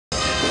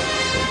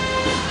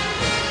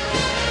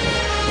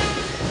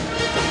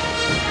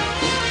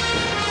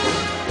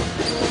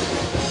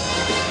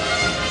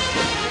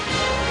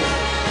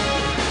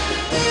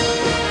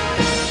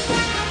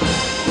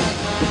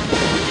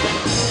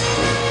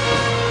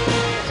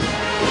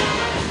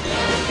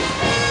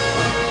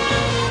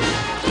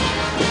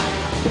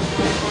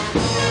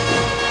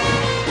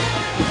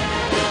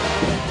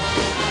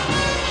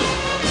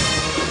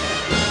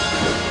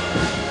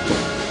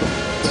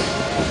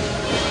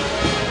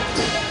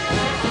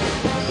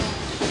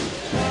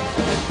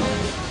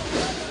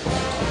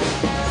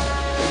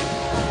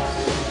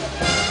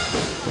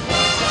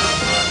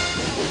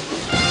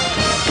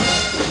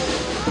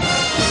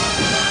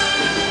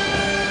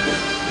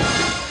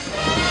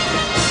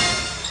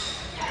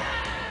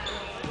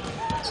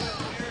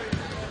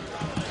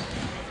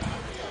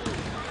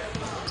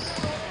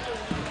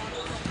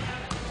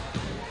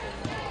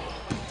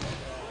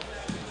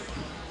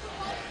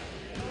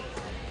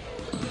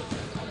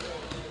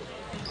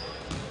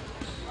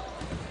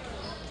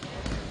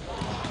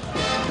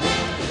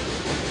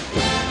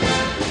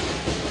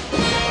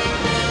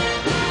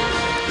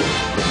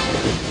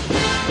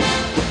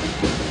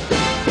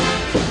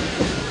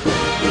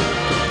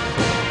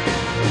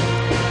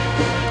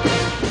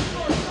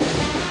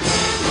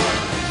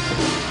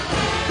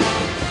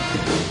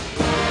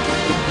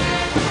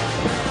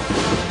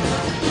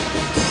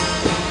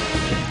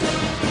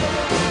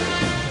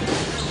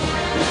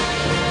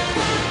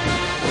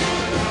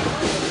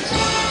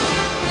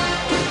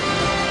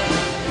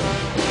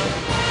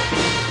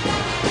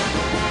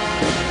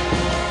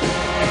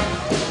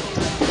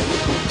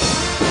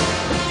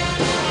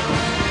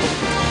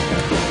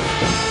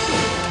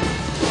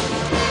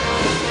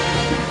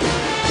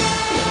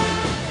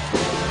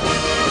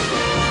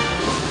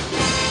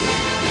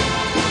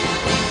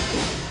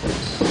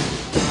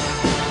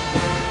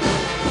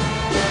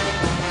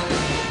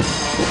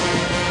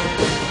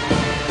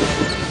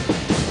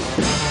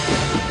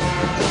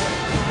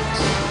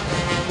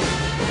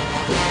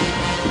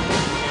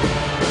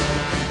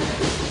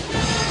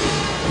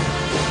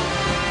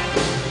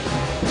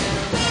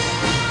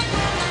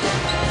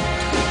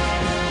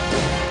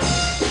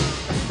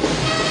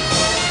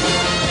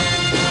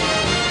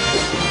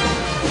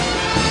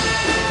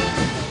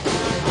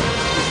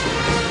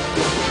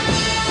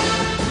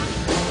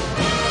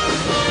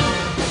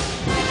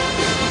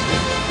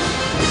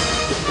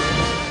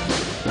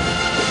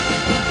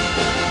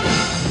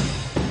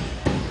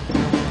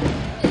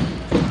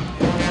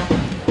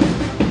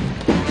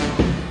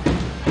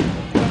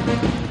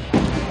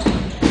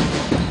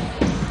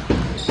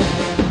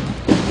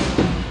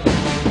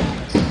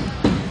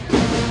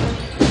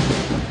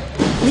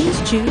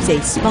choose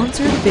a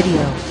sponsored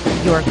video.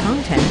 Your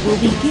content will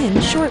begin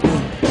shortly.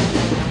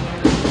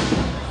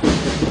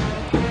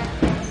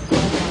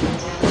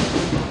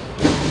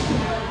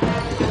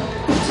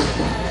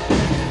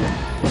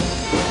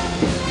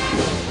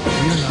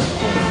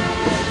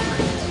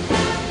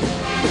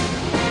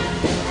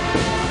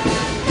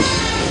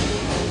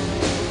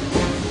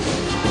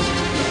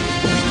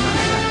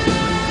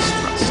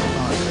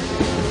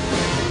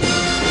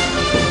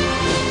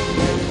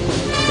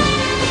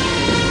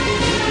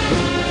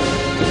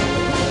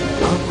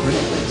 Our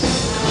greatness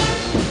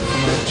comes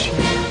from our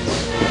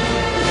achievements.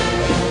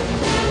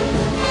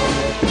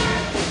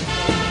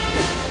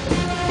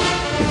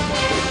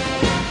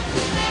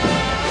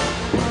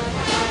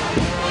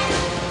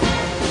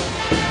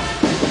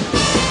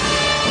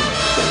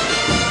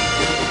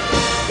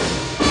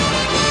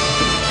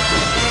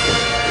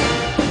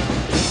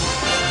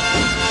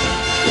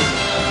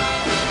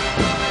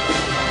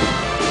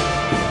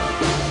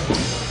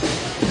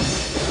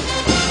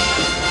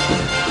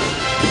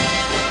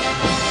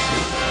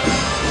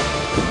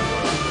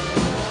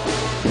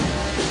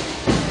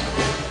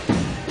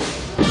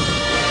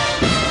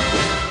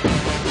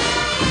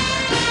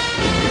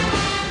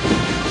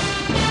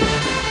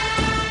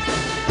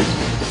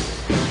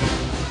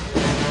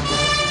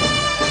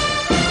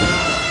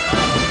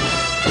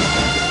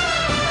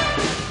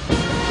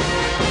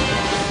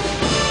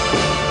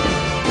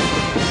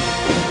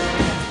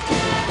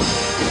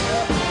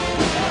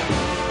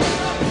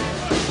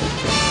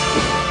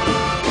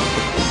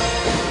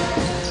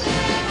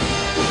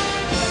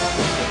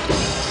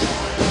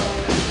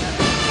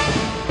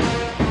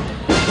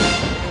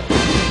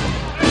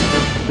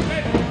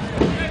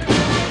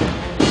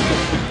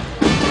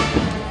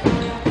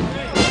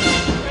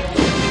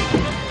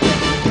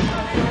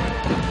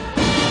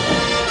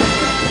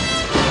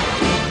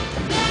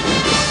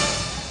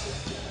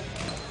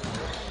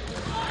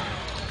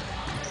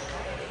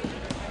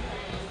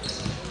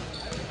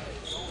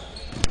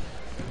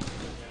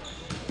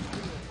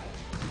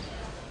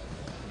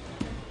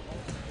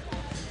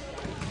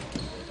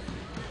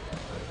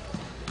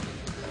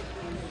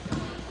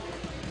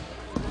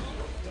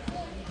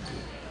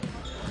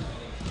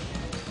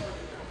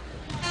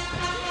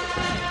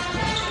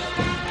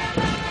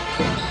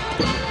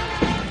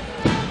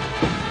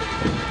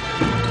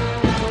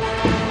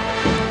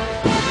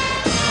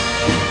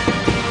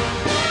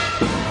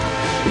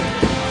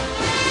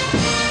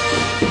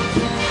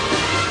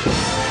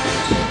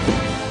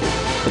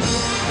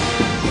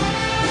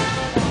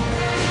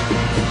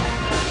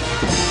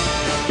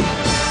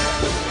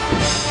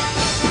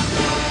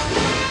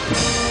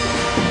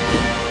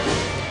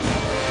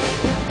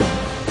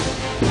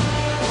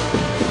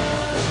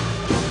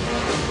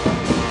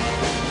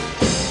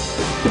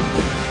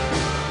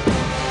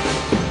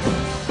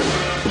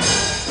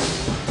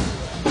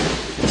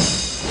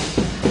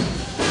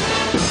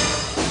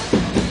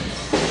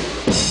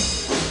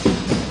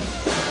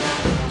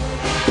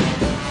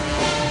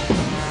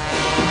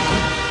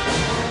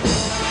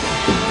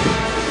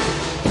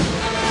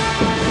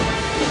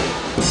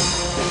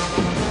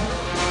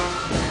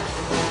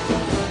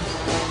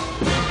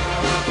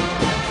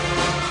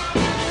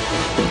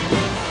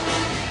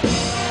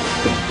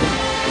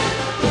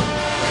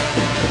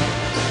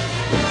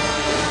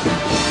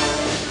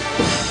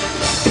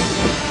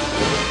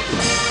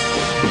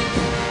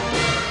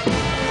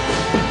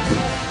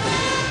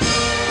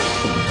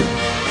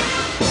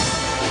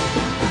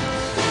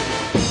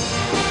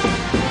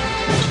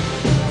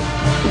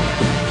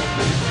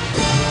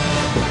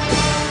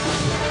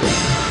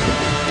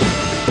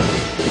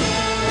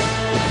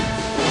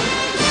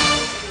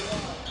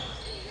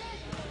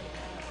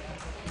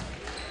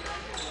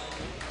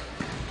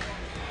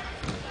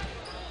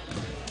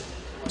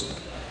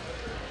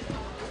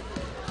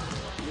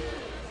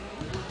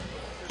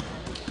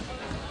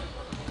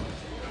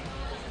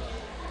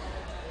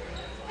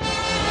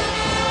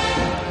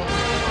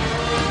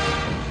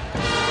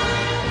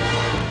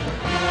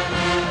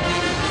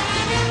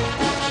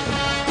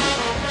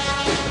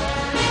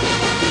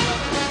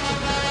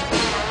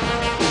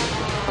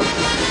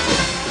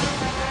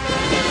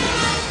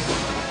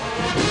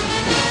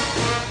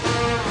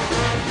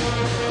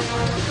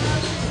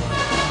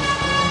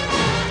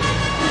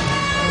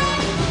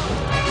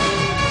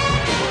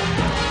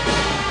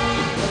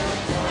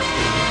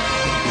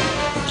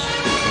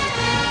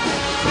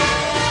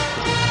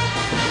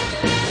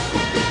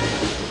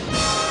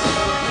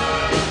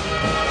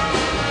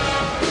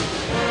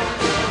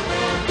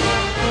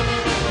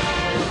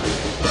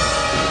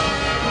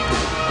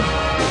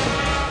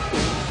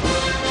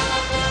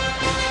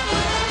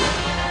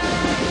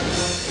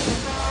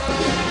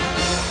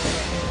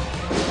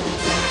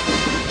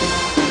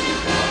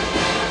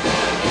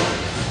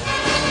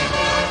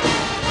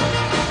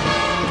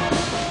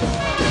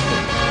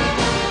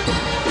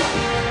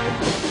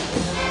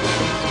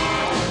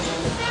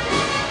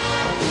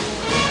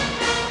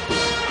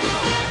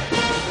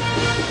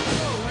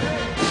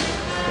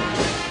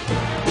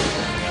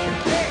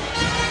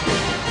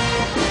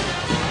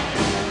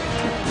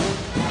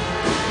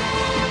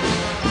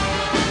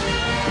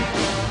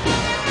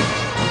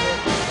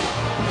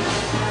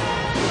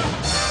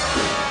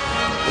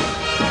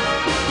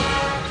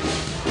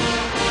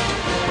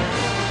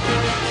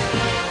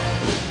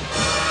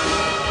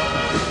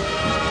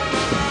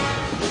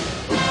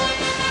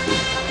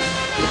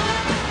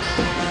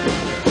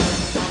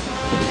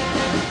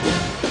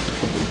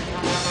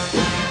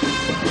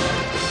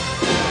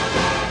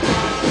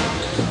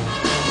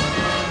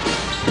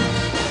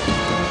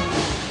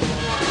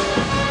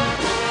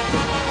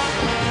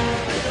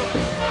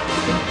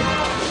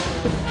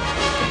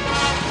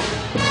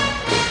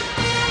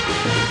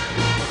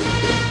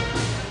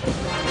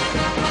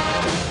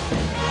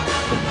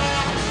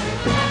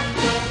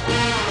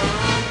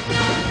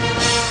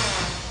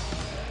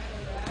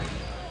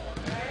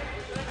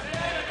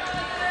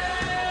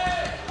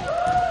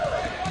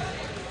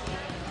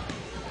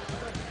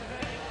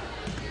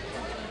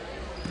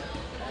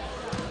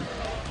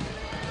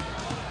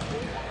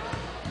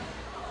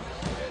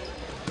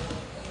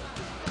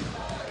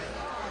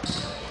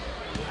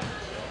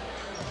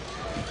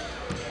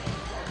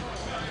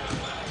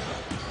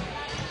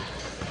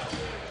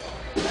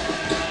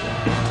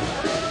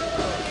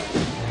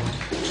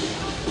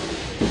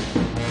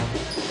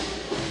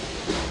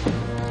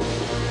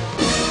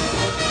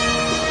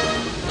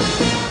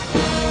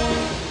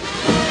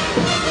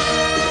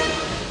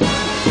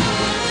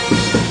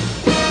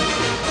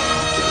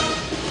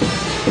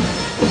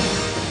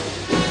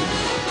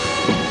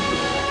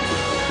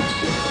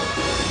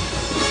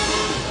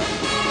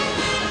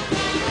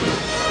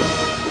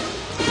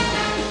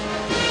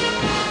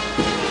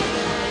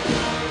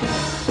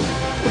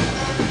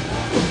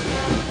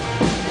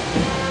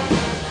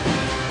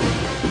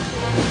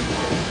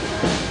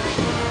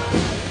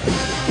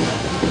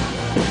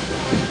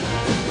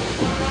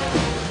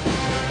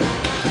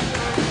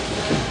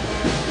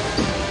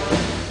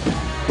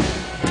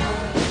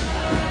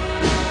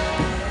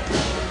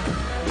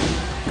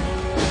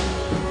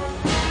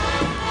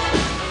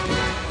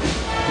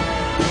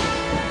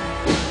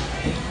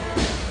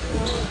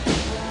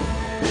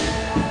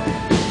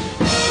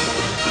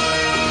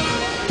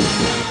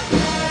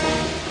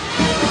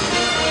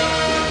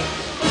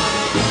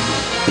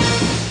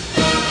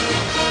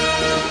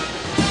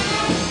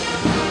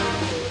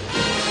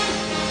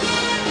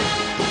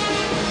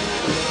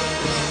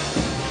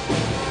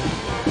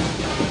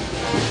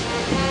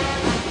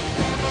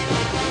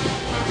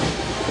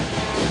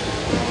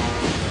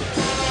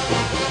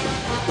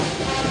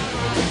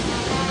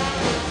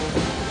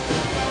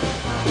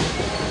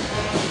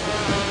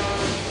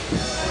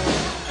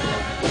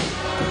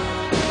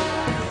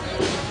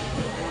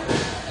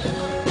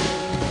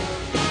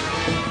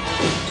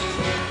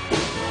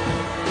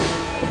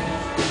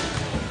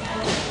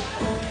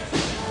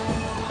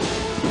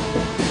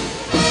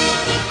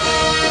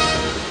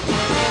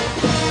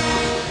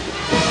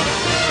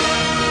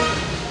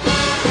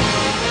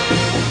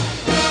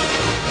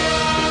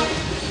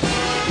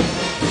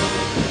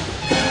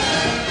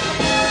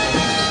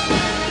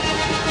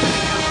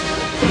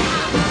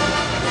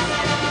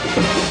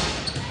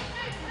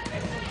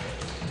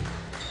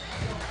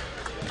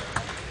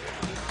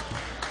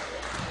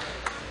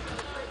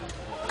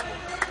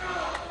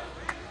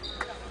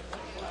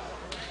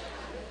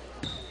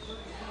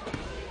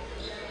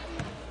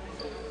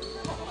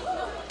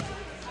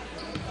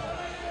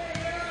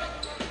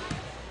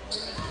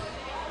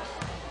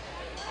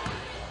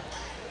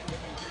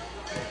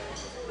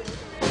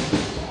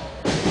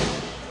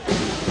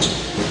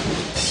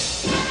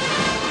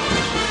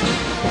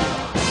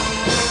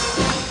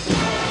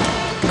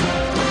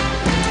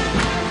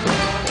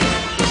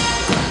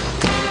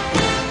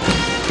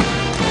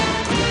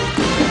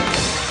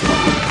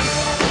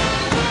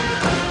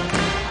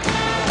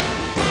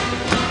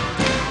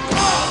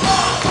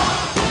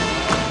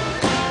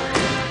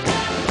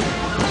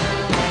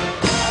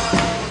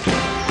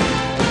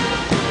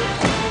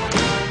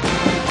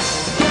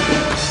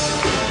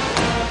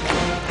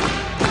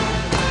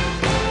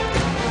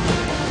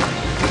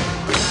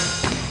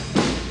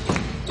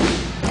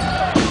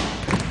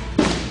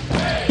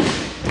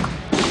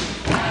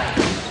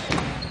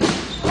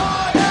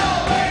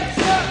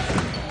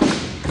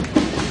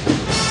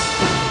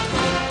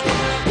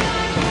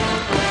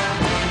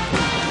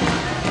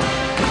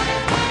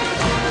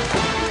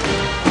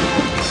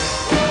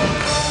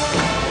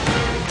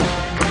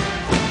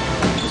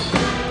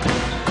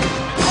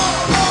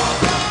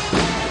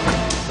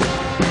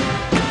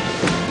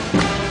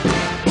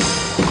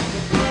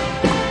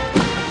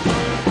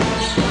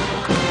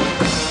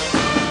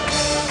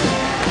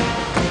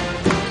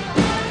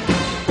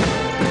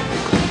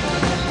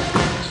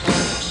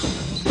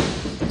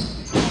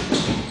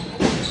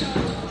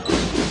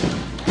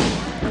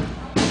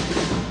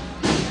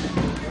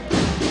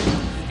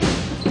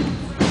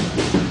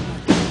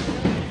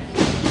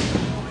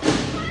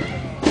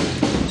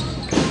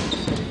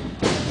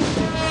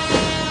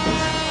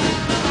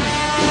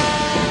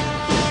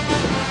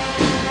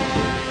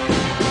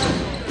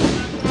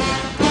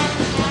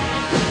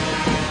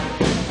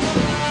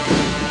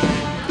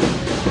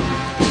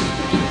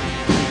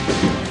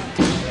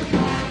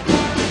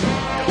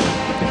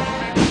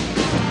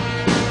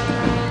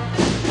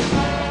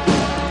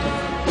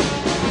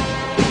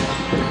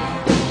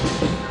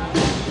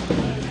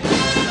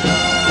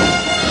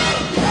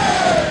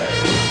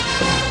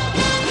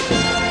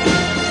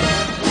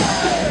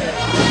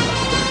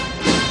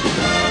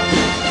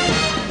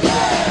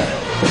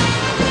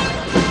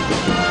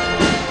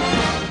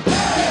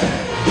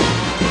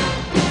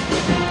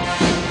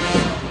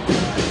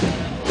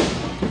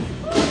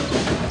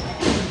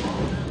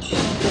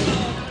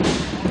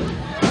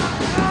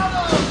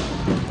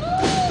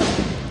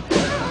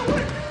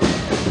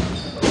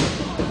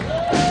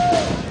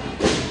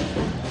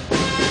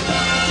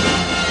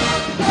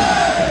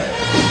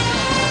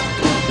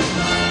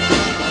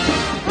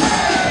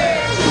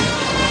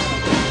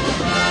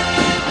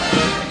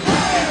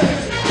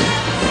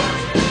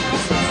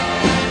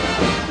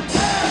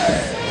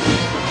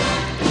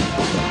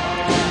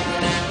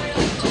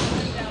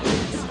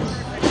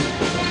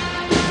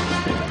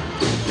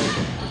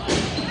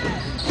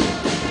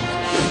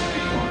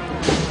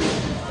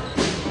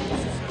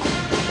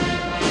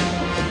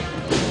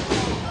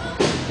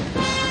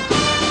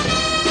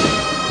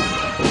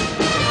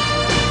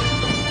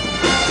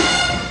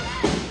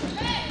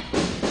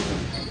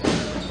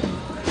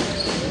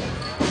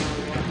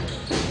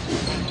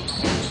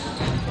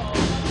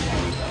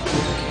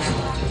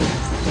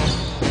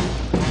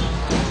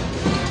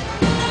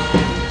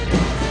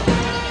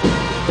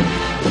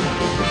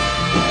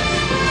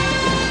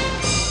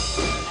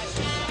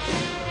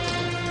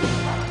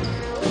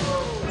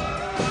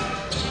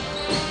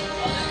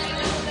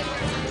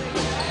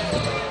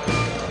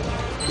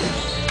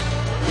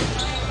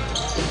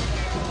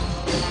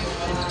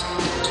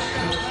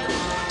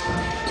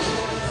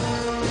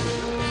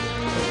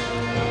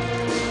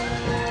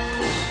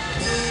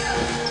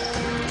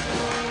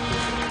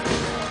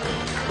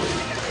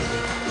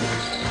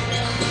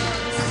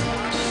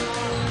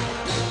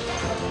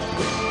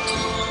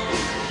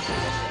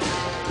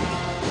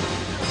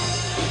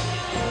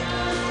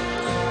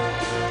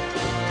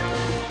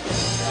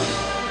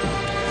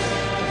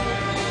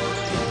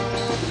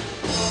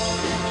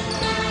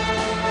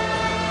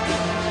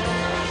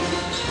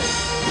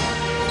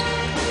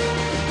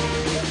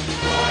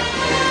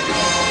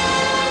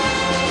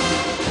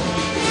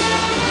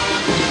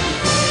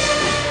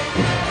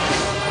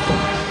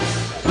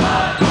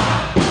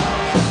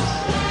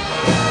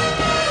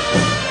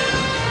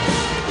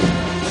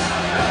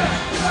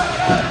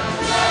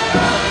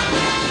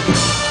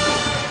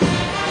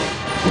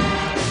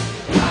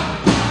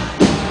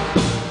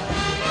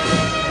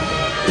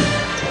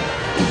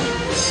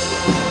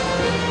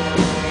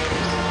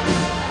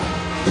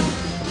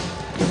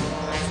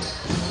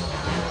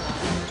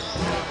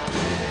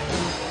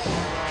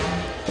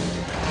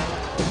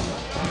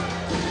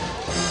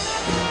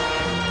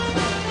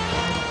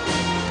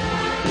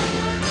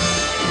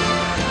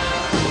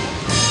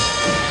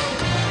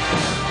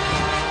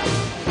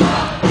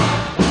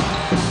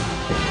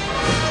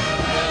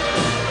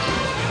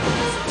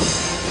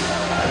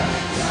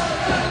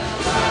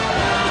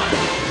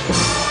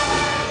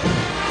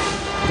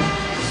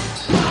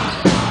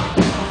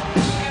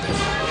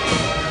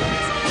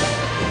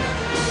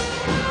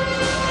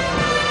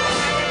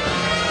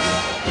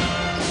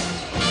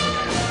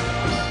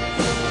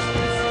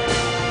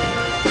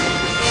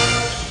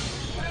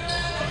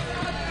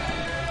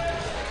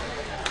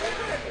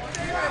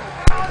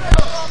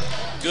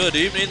 Good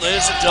evening,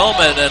 ladies and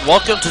gentlemen, and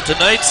welcome to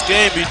tonight's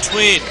game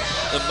between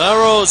the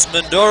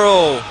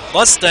Melrose-Mindoro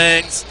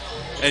Mustangs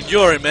and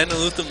your Emmanuel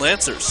Lutheran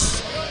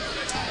Lancers.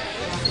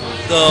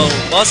 The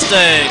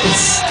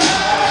Mustangs,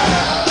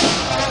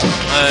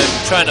 I'm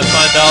trying to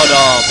find out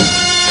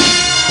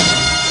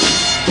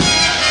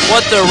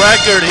what their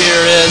record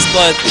here is,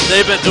 but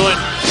they've been doing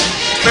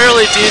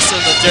fairly decent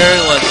in the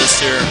Dairyland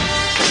this year.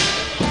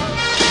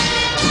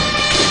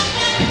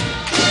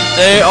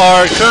 They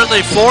are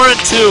currently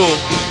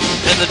 4-2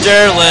 in the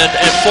Dairyland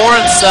and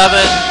 4-7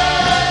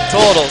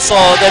 total. So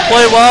they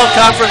play well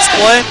conference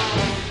play.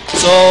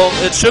 So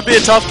it should be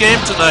a tough game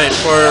tonight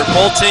for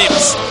both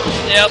teams.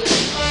 Yep.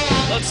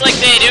 Looks like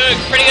they do a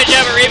pretty good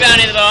job of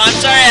rebounding the ball. I'm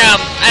sorry, I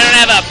don't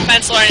have a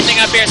pencil or anything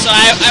up here, so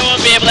I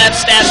won't be able to have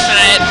stats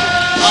tonight.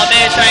 I'll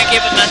maybe try and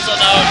keep a mental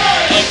note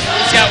of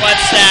who's got what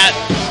stat.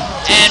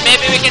 And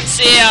maybe we can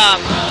see,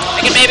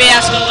 I can maybe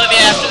ask Olivia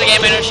after the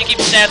game. I know she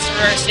keeps stats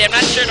for her team. I'm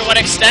not sure to what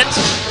extent,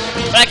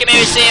 but I can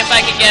maybe see if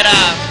I can get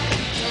a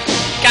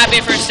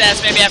copy of her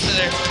stats maybe after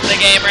the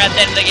game or at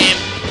the end of the game.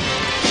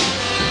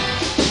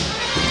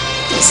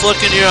 Just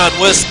looking here on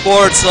Wisp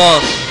Sports,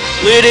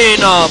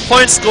 leading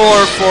point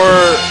scorer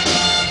for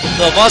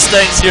the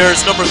Mustangs here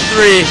is number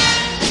 3,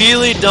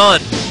 Keely Dunn.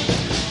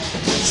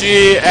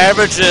 She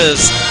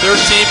averages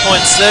 13.6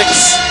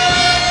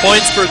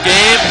 points per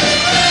game.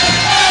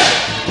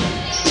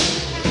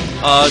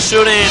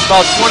 Shooting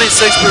about 26%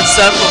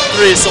 from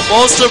 3, so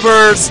most of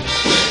hers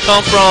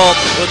come from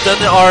within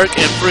the arc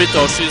and free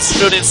throws. She's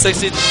shooting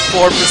 64%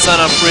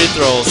 on free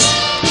throws.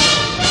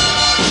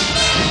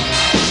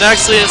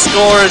 Next leading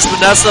scorer is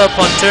Vanessa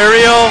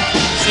Ponterio.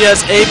 She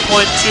has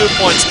 8.2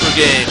 points per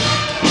game.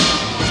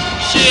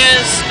 She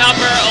is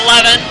number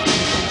 11.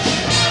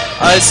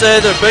 I say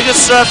their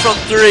biggest threat from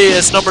 3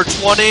 is number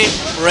 20,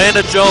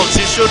 Miranda Jones.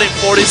 She's shooting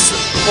 48%,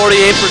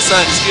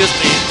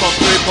 from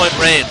 3-point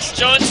range.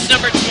 Jones is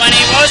number 20.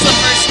 What was the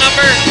first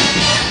number?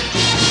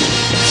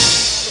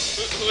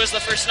 Who was the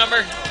first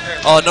number?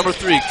 Number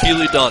 3,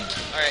 Keely Dunn.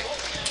 All right.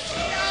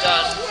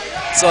 Dunn.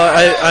 So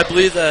I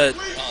believe that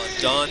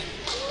Dunn,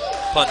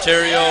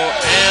 Ponterio,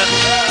 and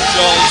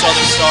Jones are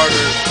the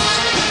starters.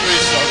 3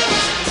 starters.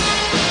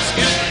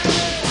 Excuse me.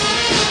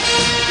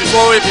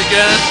 Before we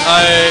begin,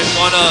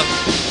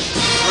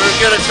 we're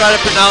gonna try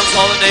to pronounce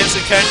all the names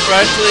we can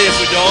correctly. If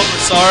we don't,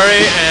 we're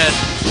sorry. And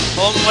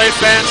home and away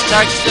fans,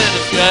 text in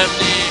if you have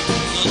any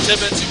little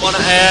tidbits you want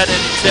to add,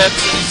 any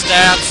tips, any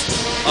stats.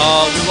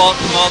 We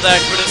welcome all that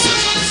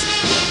criticisms.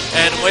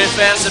 And away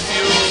fans, if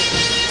you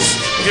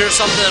hear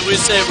something that we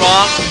say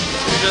wrong,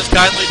 you just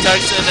kindly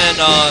text in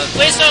and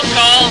please don't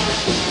call.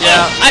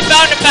 Yeah. I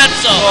found a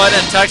pencil. Go ahead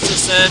and text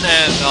us in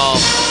and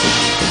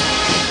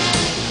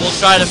we'll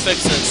try to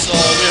fix it. So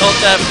we hope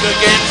to have a good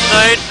game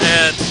tonight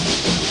and it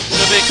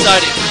should be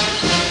exciting.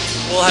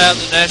 We'll have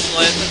the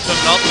national anthem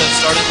coming up and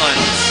starting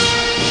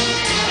lineups.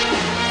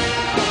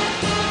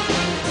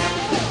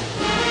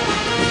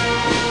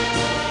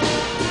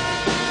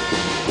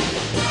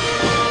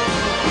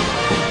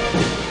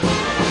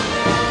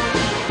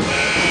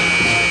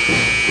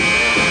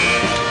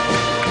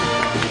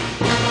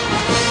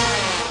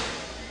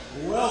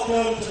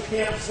 Welcome to the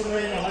campus of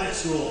Emmanuel High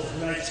School for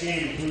tonight's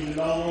game between the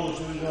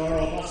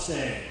Melrose-Mindoro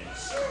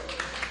Mustangs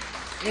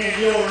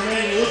and your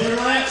Emmanuel Lutheran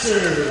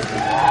Lancers.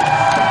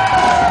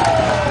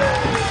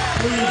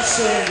 Please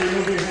stand and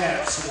remove your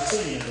hats for the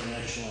singing of the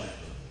national anthem.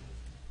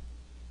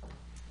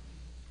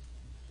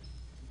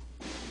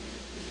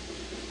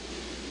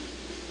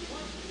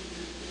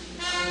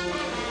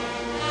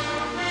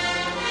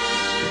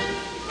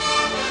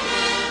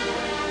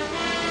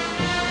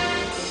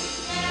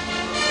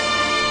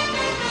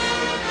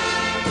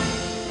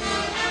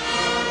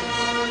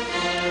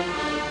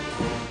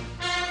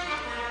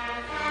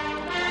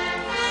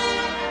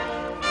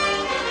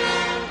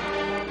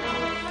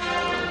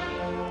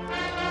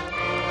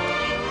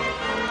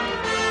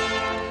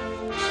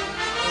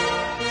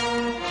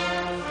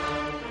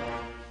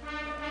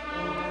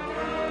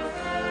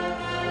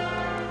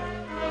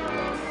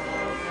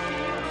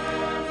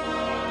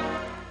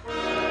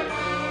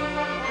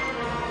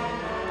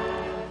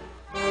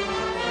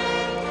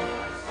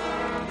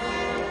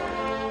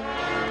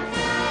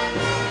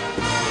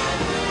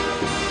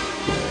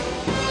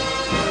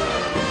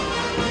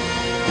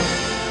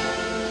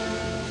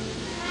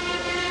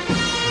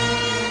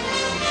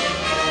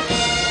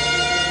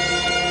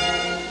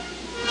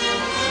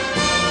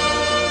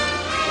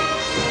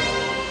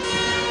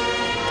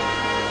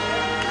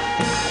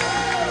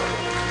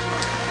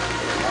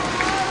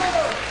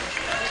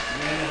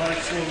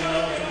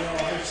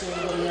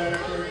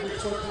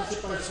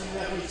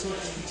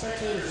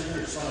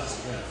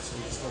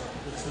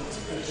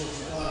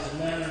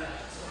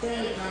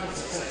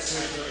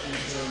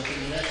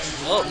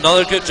 Well,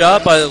 another good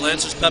job by the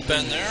Lancers pep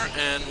band there,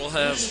 and we'll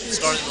have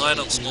starting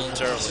lineups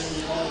momentarily.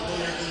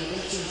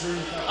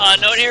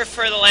 Note here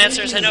for the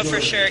Lancers, I know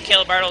for sure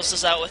Caleb Bartles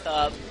is out with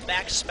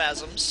back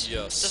spasms.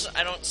 Yes.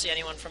 I don't see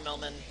anyone from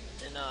Millman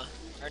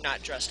are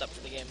not dressed up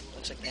for the game.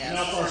 Looks like they have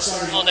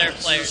all their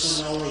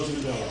players.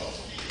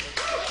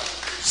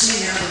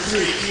 Senior number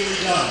 3, Keely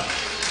Dunn.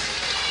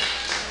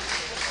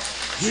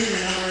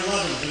 Junior number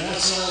 11,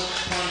 Vanessa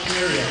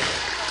Ponterio.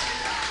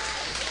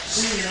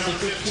 Senior number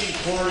 15,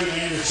 Corey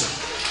Anderson.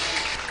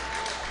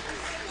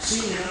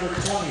 Senior number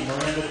 20,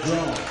 Miranda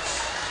Jones.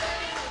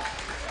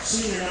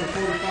 Senior number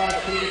 45,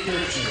 Katie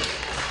Kirchner.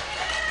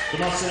 The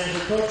Mustangs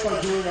are coached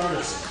by Julie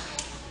Artisan.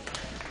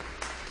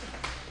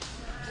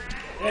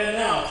 And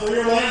now for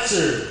your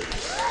Lancers.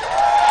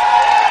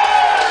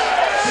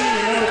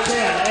 Senior number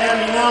 10,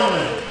 Abby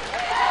Nauman.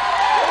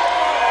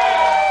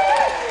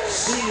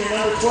 Senior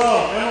number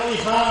 12, Emily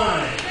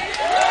Hine.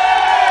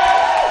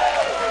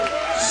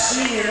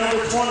 Senior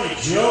number 20,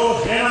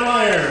 Joe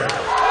Hannemeyer.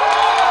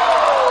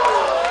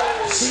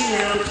 Senior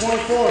number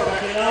 24,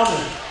 Becky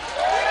Nauman.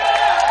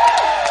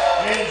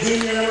 And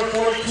junior number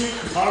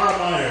 42, Cara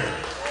Meyer.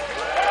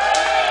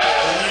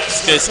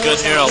 Okay, it's good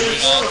here. I'll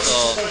bring on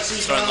the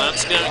starting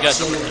lineups again. We got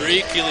number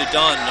 3, Keely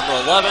Dunn. Number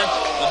 11,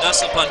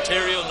 Vanessa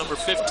Ponterio. Number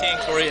 15,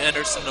 Corey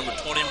Anderson. Number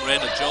 20,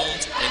 Miranda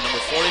Jones. And number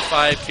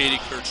 45, Katie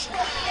Kirchner.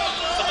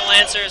 For the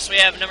Lancers, we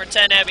have number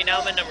 10, Abby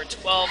Nauman. Number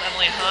 12,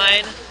 Emily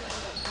Hine.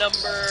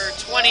 Number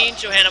 20,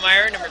 Johanna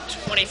Meyer. Number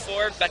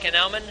 24, Becca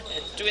Nauman.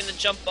 And doing the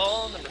jump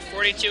ball, number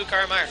 42,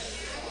 Cara Meyer.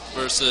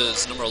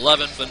 Versus number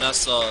 11,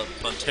 Vanessa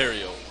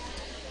Ponterio.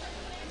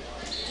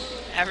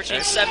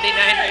 Averaging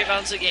 79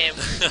 rebounds a game.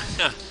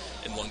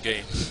 In one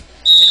game.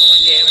 In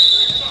one game.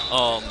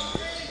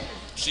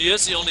 She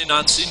is the only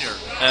non-senior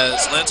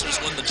as Lancers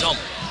win the jump.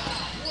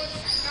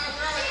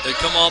 They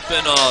come up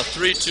in a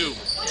 3-2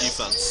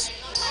 defense.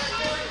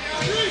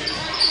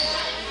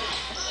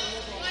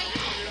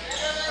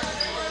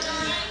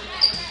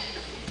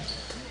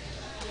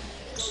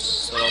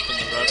 Set up in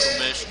the red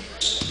formation.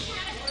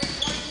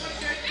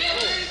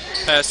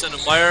 Pass into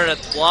Meyer at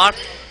the block.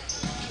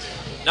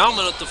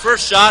 Nauman with the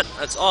first shot,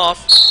 that's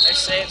off. Nice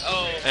save.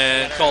 Oh.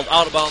 And called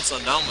out of bounds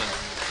on Nauman.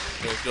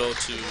 Will go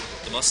to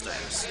the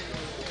Mustangs.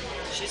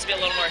 She needs to be a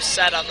little more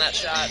set on that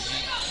shot.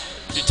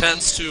 She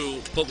tends to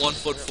put one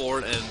foot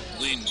forward and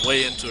lean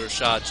way into her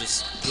shot.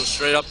 Just go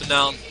straight up and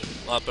down.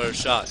 A lot better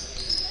shot.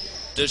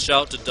 Dish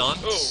out to Dunn.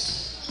 Ooh.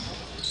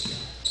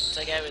 Looks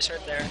like I was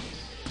hurt there.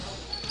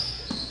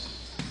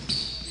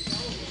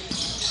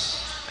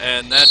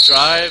 And that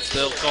drive,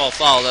 they'll call a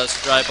foul. That's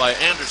a drive by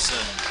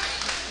Anderson.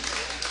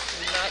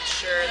 Not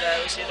sure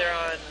that was either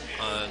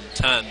on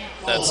 10.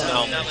 That's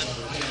Nauman. Nauman.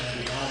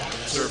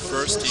 Her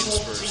first, team's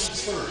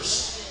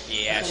first.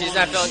 Yeah, she's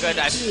not feeling good.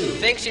 I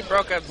think she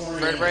broke a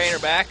vertebrae in her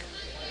back.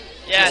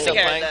 Yeah, I She's think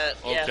I still heard that.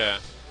 Yeah. Okay.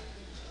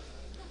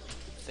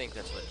 I think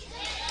that's what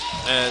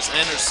As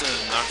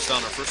Anderson knocks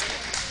down her first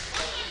one.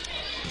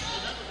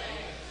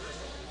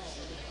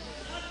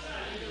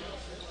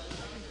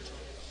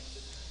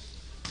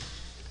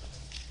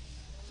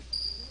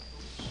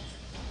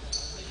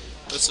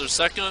 That's their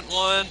second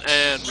one,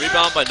 and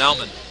rebound by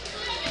Nauman.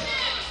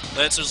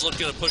 Lancers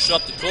looking to push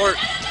up the court.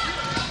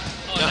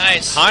 Oh,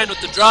 nice. Hine with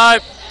the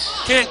drive.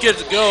 Can't get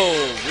it to go.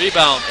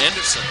 Rebound,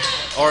 Anderson.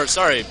 Or,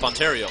 sorry,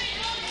 Ponterio.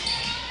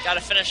 Got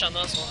to finish on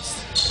those ones.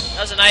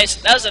 That was a nice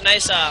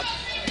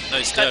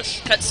Nice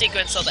dish. cut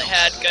sequence that they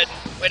had. Good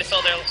way to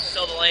fill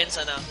the lanes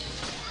and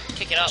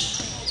kick it up.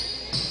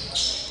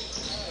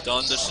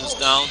 Dunn dishes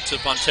down to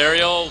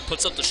Ponterio.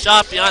 Puts up the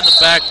shot behind the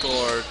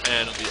backboard,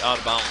 and it'll be out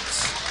of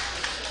bounds.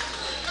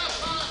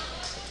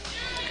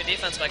 Good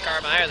defense by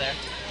Cara Meyer there.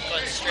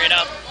 Going straight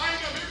up.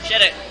 She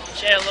had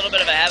a little bit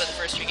of a habit the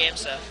first few games,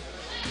 so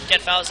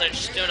get fouls. They're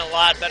just doing a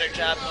lot better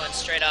job going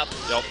straight up.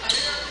 Yep.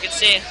 You can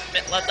see,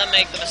 let them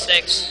make the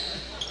mistakes.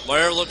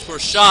 Meyer looked for a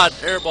shot,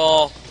 air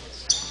ball.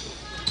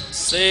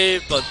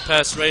 Saved, but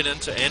passed right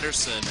into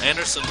Anderson.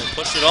 Anderson will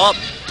push it up.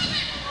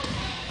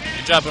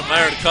 Good job by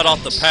Meyer to cut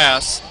off the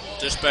pass.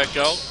 Dish back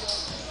out.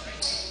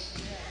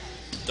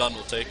 Dunn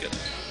will take it.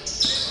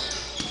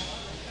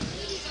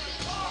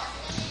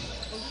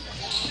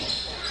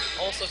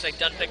 Also looks like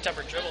Dunn picked up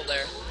her dribble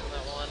there on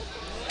that one.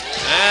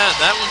 And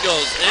that one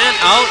goes in,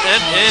 out,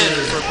 and in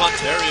for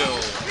Ponterio.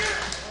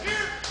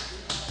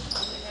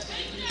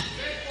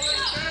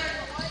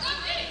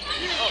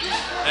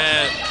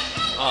 And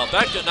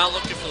Becca not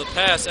looking for the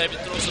pass. Abby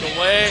throws it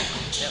away.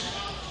 Yep.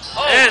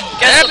 Oh, and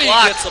Abby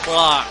gets the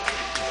block.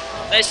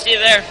 Nice Steve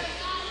there.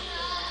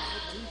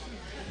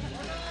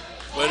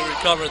 Way to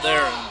recover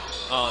there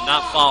and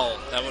not foul.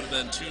 That would have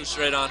been 2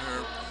 straight on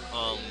her.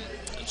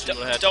 And she would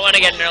have had Don't want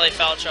to get in early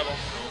foul trouble.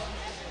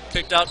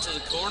 kicked out to the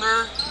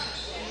corner,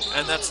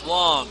 and that's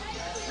long.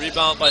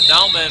 Rebound by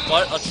Nauman,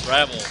 but a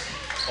travel.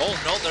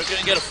 Oh no, they're going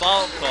to get a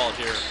foul called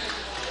here.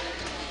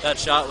 That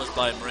shot was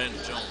by Miranda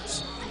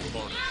Jones in the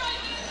corner.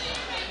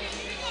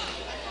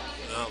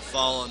 Now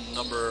foul on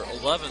number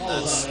 11,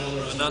 that's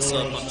Vanessa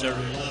Ponterio.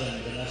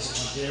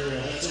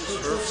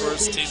 Her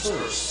first, team's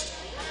first.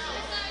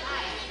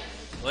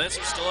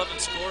 Lancers still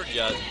haven't scored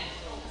yet.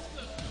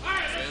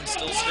 Fans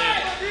still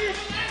standing.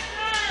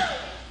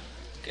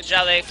 Good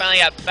job, they finally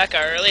got Becca,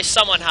 or at least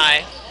someone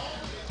high.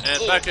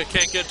 And Becca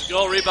can't get to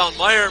go. Rebound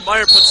Meyer.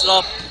 Meyer puts it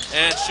up,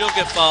 and she'll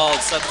get fouled.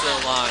 Set to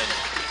the line.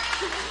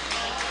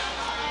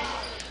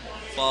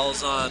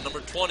 Fouls on number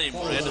 20,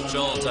 Miranda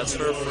Jones. That's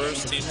her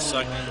first, team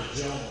second.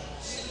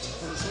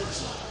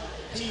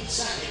 Team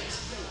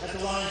second. At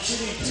the line,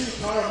 shooting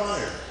 2, Cara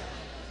Meyer.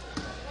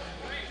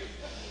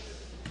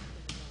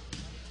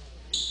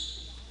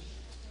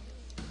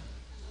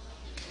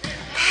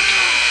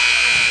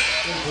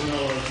 Into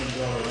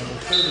Melrose-Mindoro, number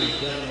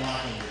 30, Devin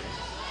Lockington.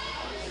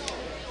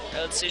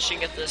 Let's see if she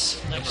can get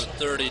this Number next one.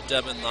 30,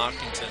 Devin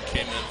Lockington,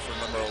 came in for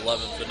number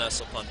 11,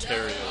 Vanessa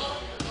Pontario.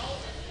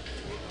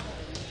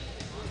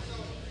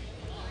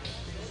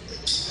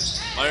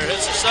 Meyer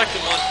hits her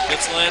second one,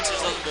 gets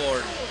Lancers on the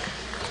board.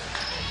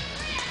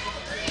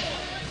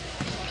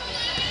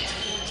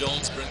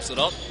 Jones brings it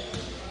up.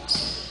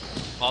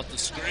 Off the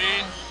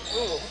screen.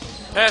 Ooh.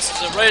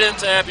 Passes it right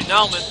into Abby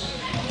Nauman.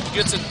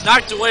 Gets it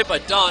knocked away by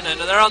Dunn, and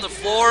they're on the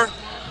floor.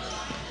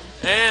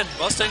 And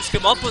Mustangs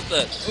come up with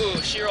it. Ooh,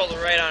 she rolled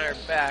right on her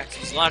back.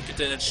 It's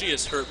Lockington, and she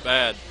is hurt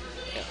bad.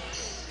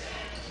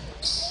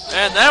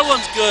 And that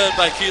one's good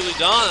by Keely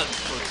Dunn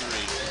for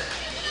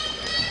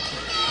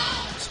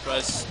 3.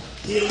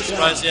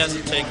 Surprised he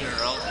hasn't taken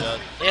her out yet.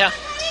 Yeah.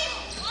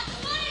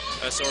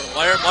 So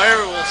Meyer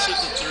will shoot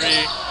the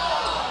 3.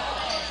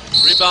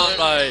 Rebound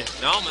by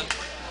Nauman.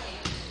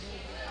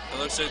 It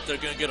looks like they're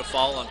going to get a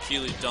foul on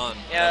Keely Dunn.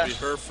 Yeah. That'll be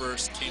her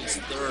first, team's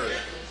third.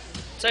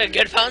 It's a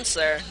good bounce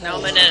there.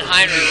 Nauman and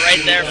Heinrich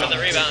right there for the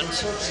rebound.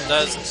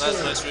 That's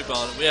a nice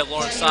rebound. And we have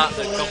Lauren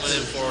Sotnick coming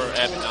in for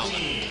Abby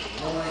Nauman.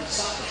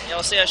 Yeah,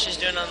 we'll see how she's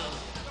doing on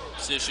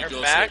See if she her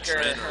goes back to or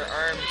the trainer. her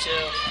arm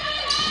too.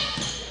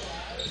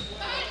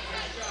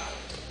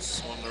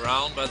 Swung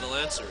around by the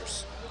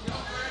Lancers.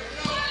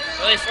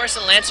 Really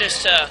forcing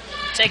Lancers to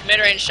take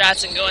mid-range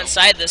shots and go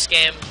inside this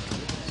game.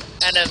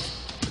 Kind of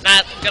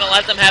not going to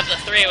let them have the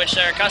 3, which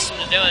they're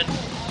accustomed to doing.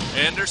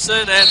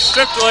 Anderson, and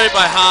stripped away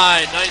by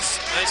High. Nice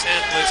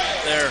hand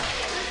placement there.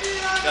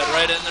 Got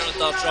right in there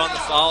without drawing the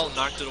foul,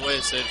 knocked it away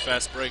and saved a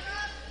fast break.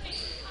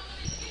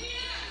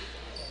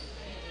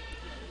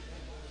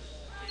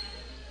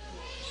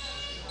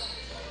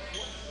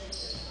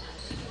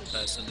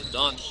 Pass into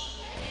Dunn.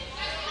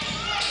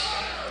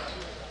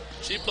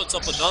 She puts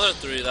up another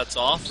 3, that's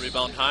off.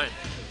 Rebound High.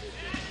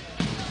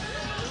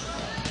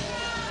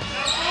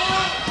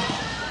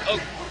 Oh,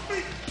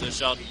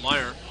 Dish out to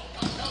Meyer.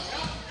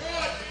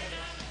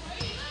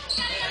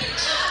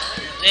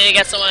 they need to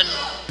get someone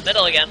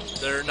middle again.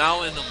 They're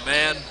now in a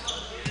man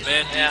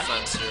Yeah.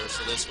 defense here,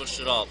 so they switched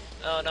it up.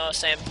 Oh no,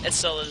 same. It's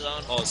still the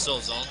zone. Oh, it's still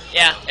zone.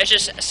 Yeah, it's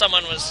just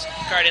someone was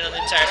guarding them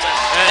the entire time.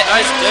 And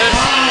nice dish.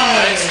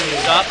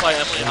 Nice shot by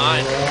Emily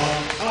Hine.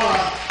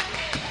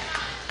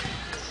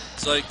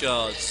 It's like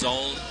a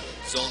zone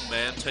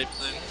man type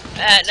thing.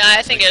 No,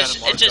 I think They it kinda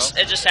mark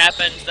up. just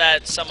happened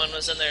that someone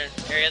was in their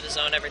area of the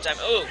zone every time.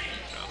 Ooh,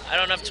 I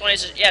don't know if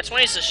 20's. Yeah,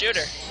 20's the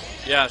shooter.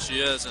 Yeah, she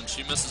is, and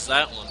she misses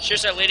that one.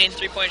 She's our leading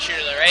 3-point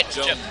shooter, though, right?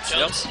 Jones. Jones.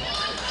 Yep.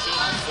 Shooting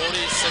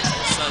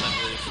 46%,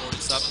 I believe.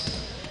 47.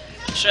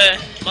 Sure,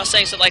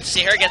 Mustangs would like to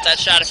see her get that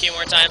shot a few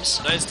more times.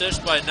 Nice dish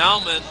by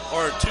Nauman,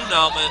 or to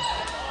Nauman,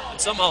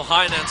 and somehow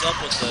Hine ends up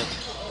with it.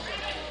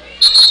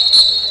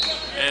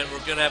 And we're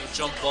going to have a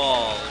jump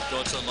ball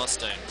go to the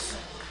Mustangs.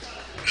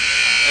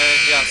 And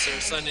yes, they're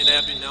sending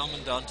Abby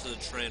Nauman down to the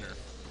trainer.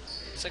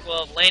 Looks like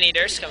we'll have Laney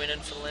Durst coming in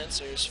for the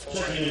Lancers for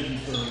Checking in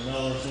for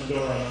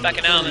Melrose-Mindoro,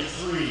 Becca Nauman.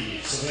 33,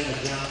 Savannah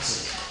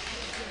Johnson.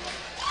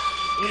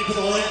 In for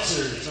the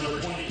Lancers,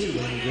 number 22,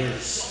 Lady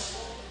Durst.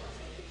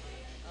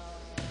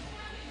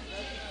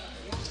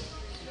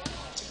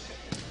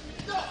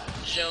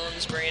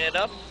 Jones bringing it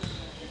up.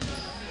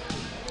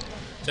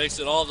 Takes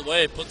it all the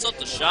way, puts up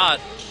the shot,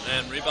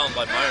 and rebound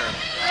by Meyer.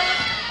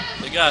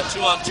 They got a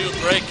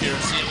 2-on-2 break here,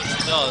 see what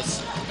she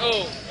does.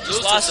 Oh, just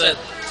Loses lost it.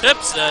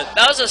 Tips it.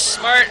 That was a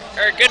smart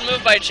or good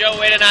move by Joe.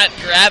 Way to not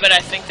grab it. I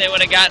think they would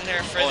have gotten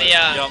her for the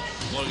yep.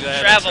 Look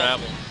at that travel.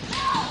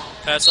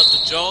 Pass up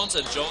to Jones,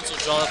 and Jones will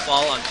draw the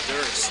foul on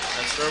Durst.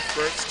 That's her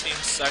first, team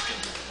second.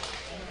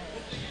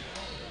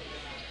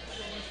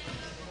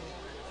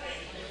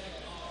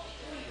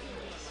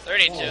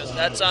 .32.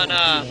 That's on.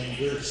 Lady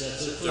Durst,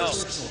 that's her Oh,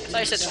 first I personal. thought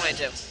you said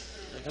 22.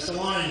 At the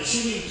line,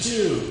 shooting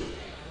 2.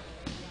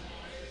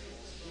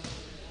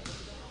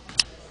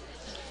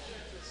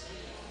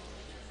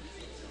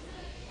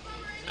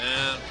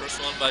 And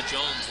first one by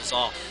Jones is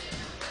off.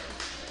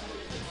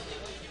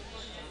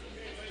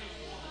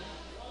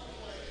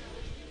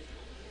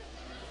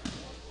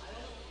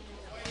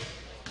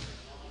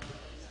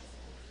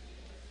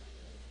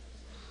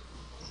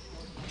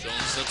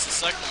 Jones hits the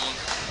second one.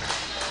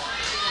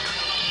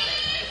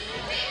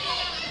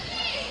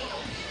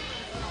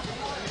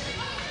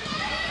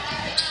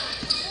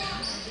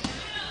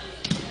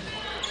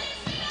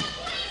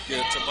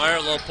 Get it to Meyer,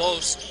 low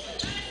post.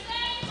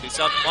 Kicks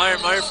out to Meyer.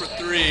 Meyer for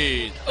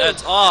 3.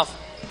 That's off.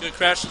 Good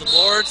crash to the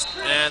boards,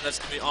 and that's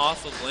going to be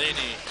off of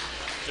Laney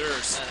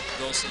Durst.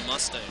 Goes to the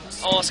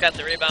Mustangs. Almost got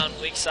the rebound,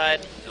 weak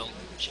side. Yep,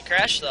 She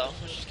crashed though,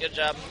 which is a good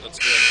job. that's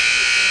good.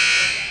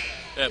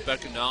 Yeah,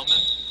 Becca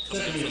Nauman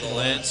coming in for the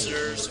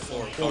Lancers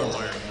for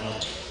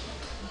Carmeyer.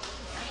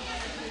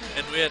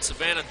 And we had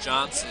Savannah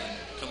Johnson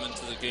come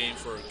into the game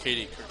for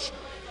Katie Kirchner.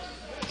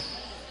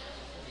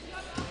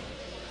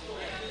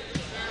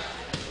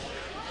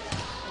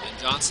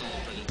 Johnson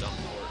will bring it down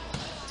the court.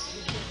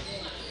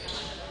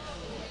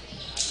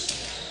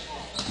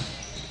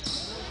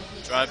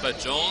 Drive by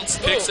Jones,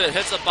 kicks it,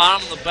 hits the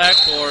bottom of the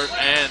backboard,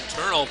 and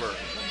turnover.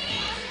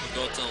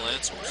 We'll go to the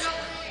Lancers.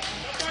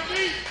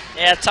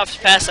 Yeah, tough to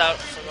pass out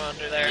from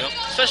under there. Yep.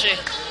 Especially.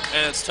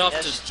 And it's tough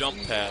to jump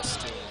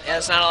past, too. Yeah,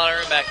 there's not a lot of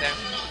room back there.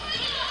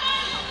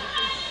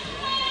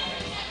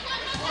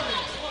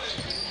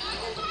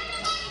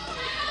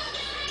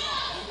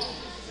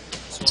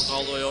 Swung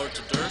all the way over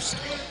to Durst.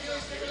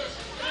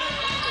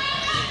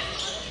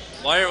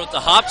 Meyer with the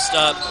hop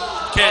step.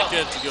 Can't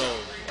get it to go.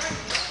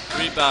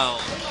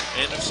 Rebound.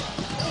 Anderson.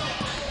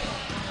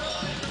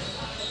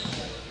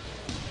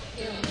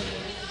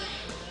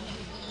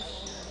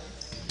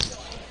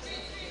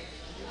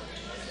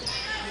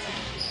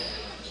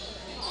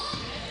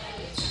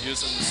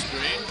 Using the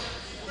screen.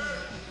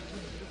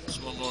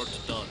 Swung over to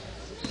Dunn.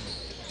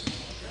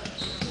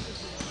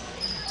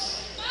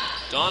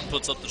 Dunn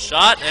puts up the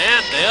shot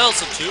and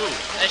nails a two.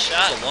 Nice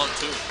shot. That's a long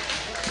two.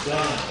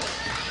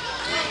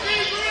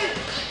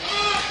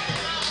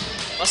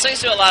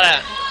 Mustangs do a lot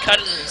of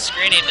cutting and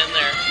screening in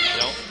there.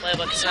 Yep. Play,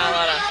 but it's not a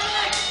lot of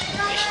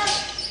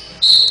patience.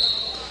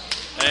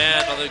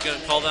 And are they going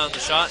to call down the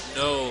shot?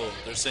 No.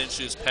 They're saying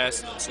she was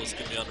passing it, so it's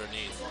going to be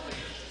underneath.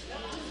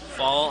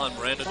 Foul on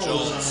Miranda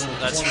Jones.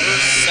 That's her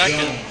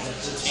second,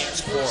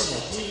 team's fourth.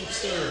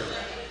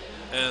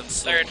 And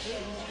Third.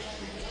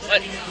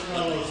 What?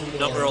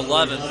 Number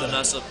 11,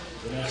 Vanessa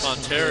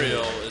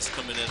Ontario, is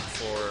coming in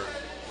for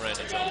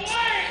Miranda Jones.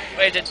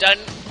 Wait, did Dunn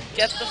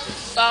get the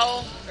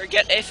foul? Or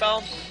get a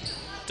foul?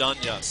 Dunn,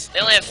 yes. They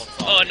only have. One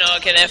foul. Oh, no,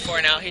 okay, they have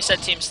 4 now. He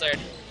said team's third.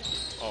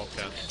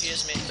 Okay.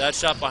 Confused me. That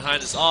shot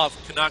behind is off.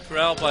 Knocked her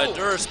out by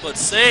Durst, but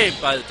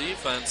saved by the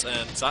defense,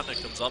 and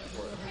Zotnik comes up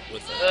for it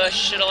with it.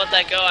 Should have let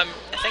that go. I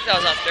think that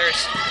was off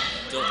Durst.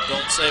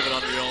 Don't save it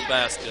under your own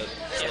basket.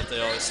 That's what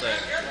they always say.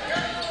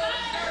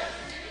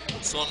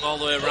 Swung all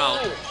the way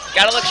around. Ooh,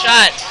 gotta look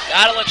shot.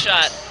 Gotta look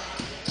shot.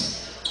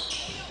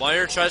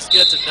 Meyer tries to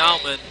get to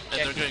Nauman, and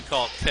they're going to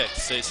call a kick.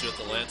 Stacy with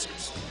the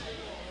Lancers.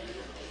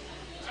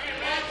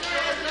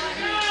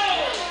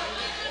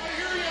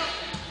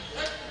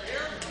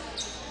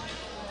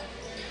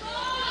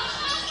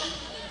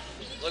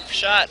 Look for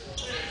shot.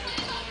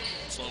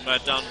 Swung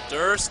back down to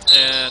Durst,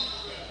 and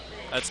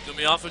that's going to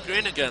be off of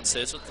green again.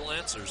 Stays with the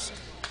Lancers.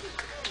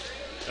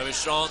 Gotta be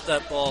strong with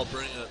that ball,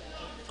 bring it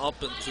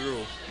up and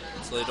through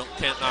so they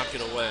can't knock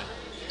it away.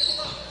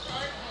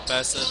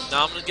 Pass in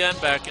Nauman again,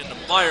 back into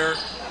Meyer.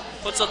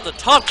 Puts up the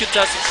top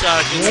contested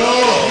shot. Gets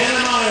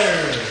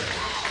Meyer.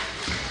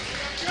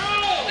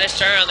 Nice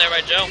turn on there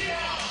by Joe.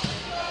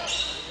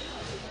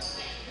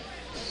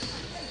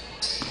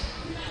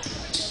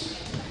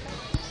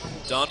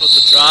 Dunn with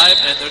the drive,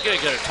 and they're going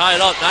to get it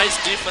tied up. Nice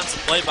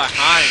defensive play by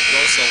Hine.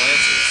 Goes to the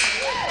Lancers.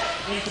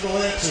 Into the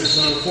Lancers,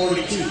 number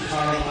 42,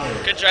 Cara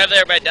Meyer. Good drive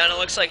there by Dunn. It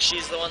looks like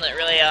she's the one that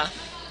really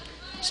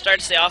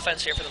starts the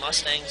offense here for the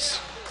Mustangs.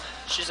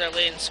 She's our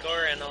leading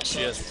scorer, and also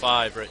She has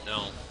 5 right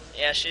now.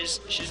 yeah, she's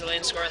the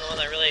leading scorer and the one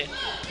that really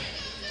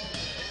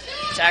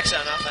attacks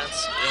on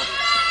offense. Yep.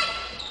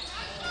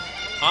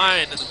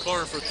 Hine in the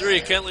corner for 3.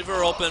 Can't leave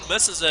her open.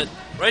 Misses it.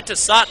 Right to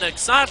Sotnik.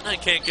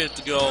 Sotnik can't get it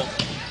to go.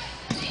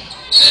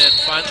 And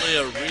finally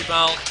a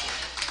rebound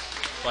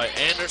by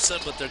Anderson,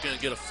 but they're going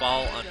to get a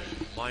foul on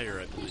Meyer,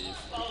 I believe.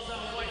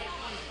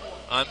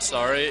 I'm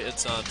sorry,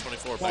 it's on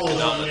 24. Becca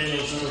Nauman.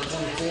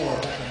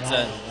 Is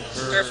that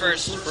Her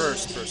first.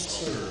 First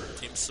personal.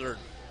 Team's third.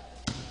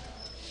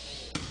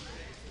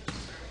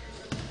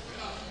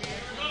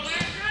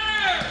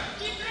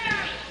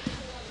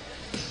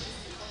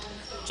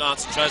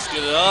 Johnson tries to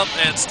get it up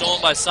and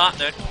stolen by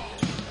Sotnik.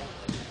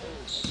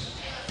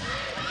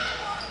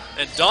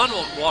 And Dunn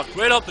will walk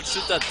right up and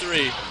shoot that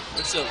 3.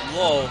 It's it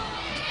low.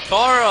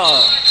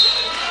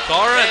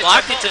 Cara and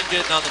Lockington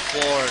getting on the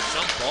floor.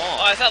 Jump ball.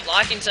 Oh, I thought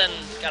Lockington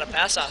got a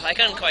pass off. I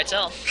couldn't quite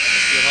tell.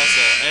 Good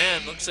hustle.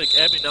 And looks like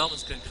Abby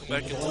Nauman's going to come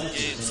back into the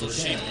game, so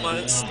she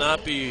might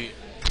not be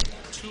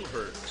too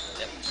hurt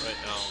right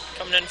now.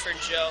 Coming in for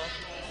Joe.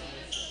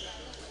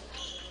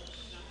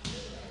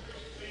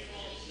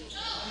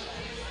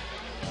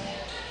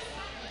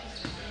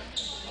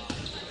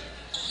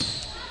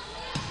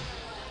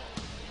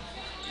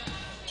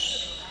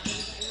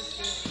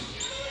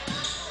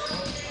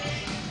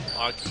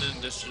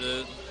 Lockington dished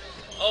it.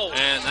 Oh.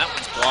 And that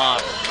one's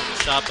blocked.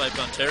 Good shot by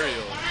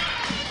Ontario.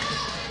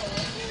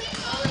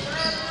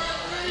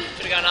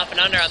 Could have gone up and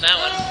under on that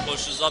one.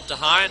 Pushes up to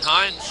Hine.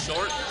 Hine,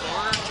 short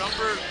corner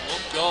jumper,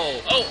 won't go.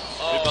 Oh.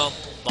 Rebound,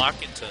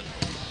 Lockington.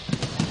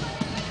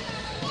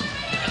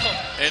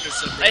 Oh.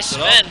 Anderson Nice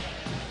brings it spin.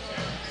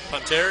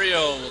 up.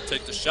 Ontario will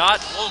take the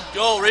shot. Won't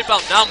go.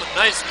 Rebound down, but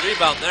nice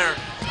rebound there.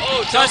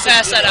 Oh, don't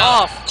pass that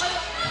off.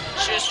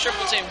 She was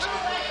triple teamed.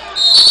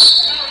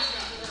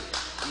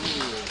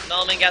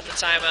 Melman got the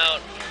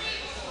timeout.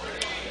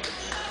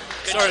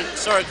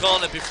 Sorry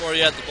calling it before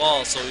you had the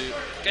ball. So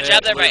Good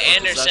job there by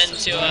Anderson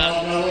to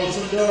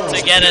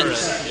get it.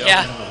 Yep.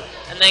 Yeah,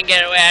 and then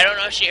get away. I don't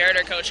know if she heard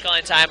her coach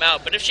calling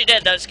timeout, but if she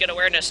did, that's good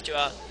awareness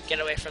to get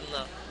away from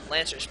the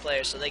Lancers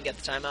players, so they get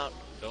the timeout.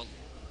 Yep.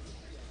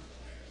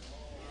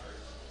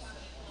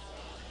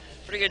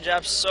 Pretty good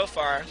job so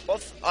far.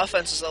 Both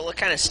offenses though look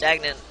kind of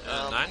stagnant.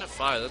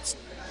 9-5. That's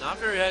not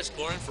very high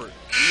scoring for either team,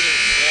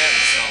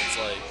 it sounds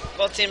like.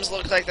 Both teams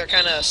look like they're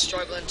kind of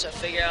struggling to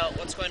figure out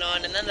what's going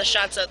on, and then the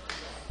shots that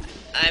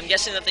I'm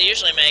guessing that they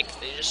usually make,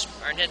 they just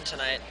aren't hitting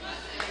tonight.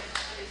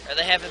 Or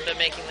they haven't been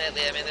making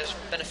lately. I mean, there's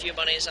been a few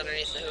bunnies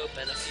underneath the hoop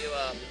and a few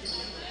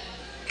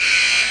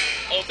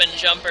open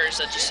jumpers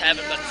that just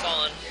haven't been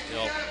falling.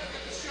 Yep.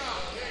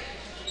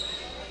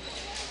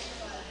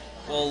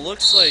 Well, it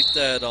looks like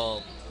that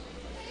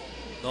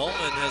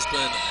Nolan has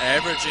been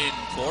averaging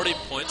 40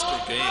 points per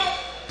game.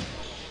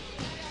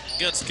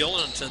 Against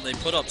Gillington, they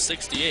put up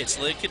 68,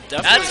 so they could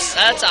definitely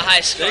that's a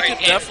high scoring game. They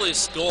could definitely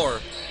score.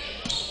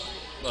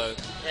 But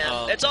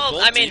yeah, it's all.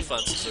 I mean,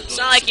 it's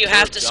not like you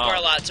have to score a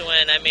lot to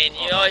win. I mean,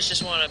 you always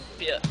just want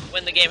to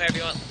win the game however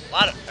you want. A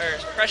lot of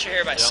pressure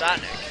here by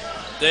Sotnick.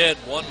 They had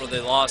one where they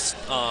lost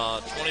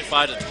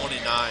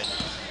 25-29.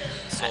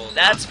 So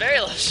that's very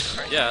low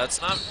scoring. Yeah, it's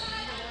not.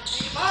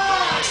 They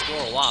don't really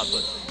score a lot,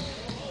 but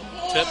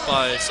tipped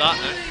by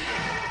Sotnick.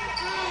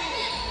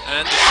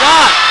 And the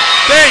shot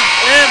banged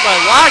in by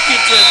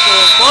Lockington for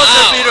a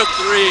buzzer beater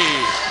three.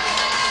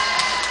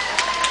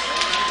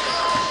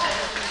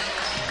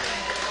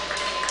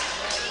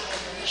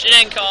 She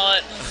didn't call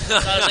it.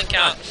 Doesn't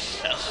count.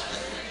 No.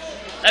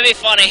 That'd be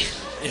funny.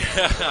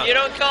 Yeah. You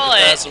don't call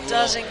it.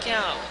 Doesn't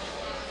count.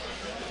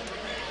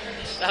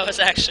 That was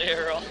actually a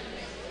rule.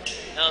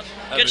 No.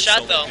 Good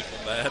shot though.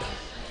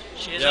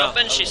 She's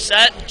open. She's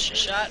set. She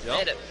shot.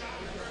 Made it.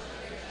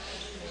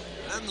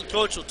 And the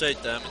coach will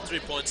take them. And 3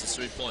 points is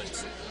 3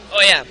 points.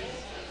 Oh yeah.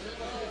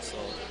 So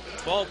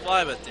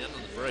 12-5 at the end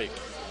of the break.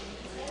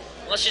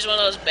 Unless she's one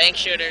of those bank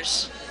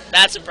shooters.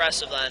 That's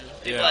impressive then.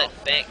 People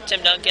like bank.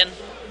 Tim Duncan.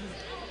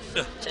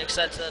 Takes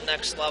that to the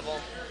next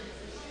level.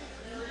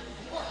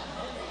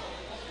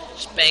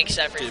 Just banks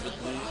everything.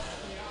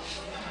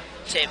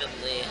 David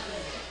Lee.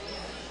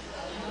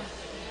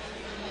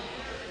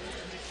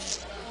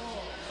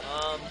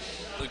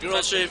 The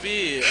girls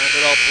JV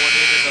ended up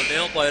winning in the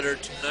nail biter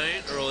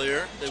tonight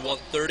earlier. They won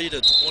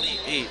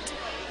 30-28.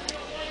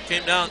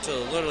 Came down to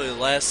literally the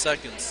last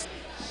seconds.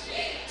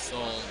 So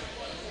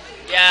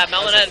yeah,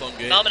 Melman had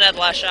the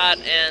last shot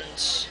and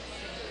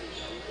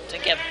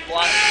didn't get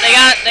blocked.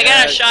 They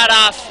got a shot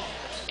off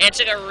and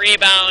took a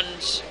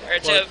rebound or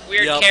took a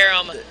weird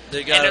carom and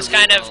it was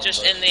kind of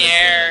just in the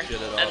air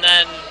and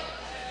then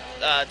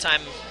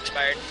time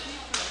expired.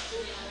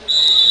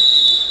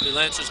 The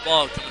Lancers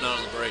ball coming out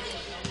on the break.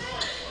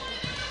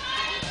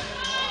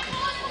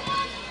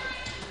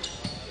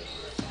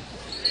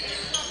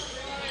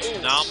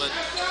 Nauman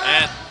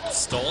and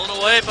stolen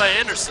away by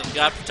Anderson.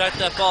 Got to protect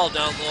that ball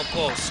down the low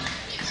post.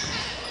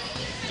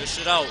 Dish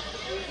it out.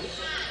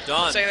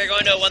 Done. Looks like they're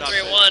going to a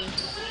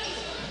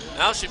 1-3-1.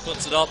 Now she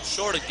puts it up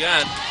short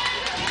again.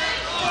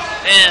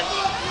 Man,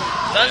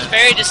 Dunn's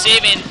very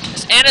deceiving.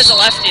 Anna's a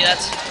lefty.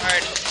 That's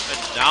hard. And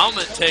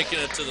Nauman taking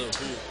it to the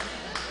hoop.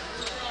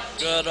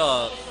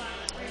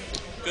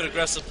 Good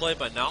aggressive play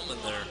by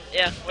Nauman there.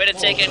 Yeah, way to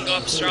take it and go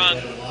up strong.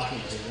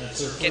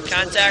 Get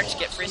contact,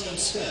 get free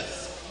throws.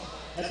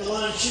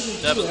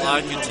 Devin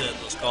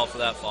Lockington was called for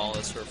that foul.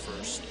 That's her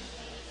first.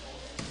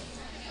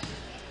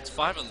 It's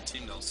 5 on the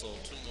team now, so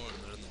 2 more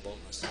and they're in the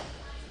bonus.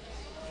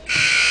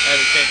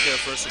 Ivy can't get a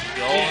first to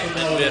go. And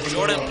then we have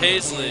Jordan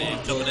Paisley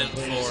coming in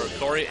for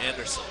Corey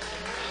Anderson.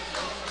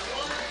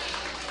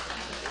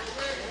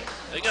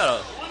 They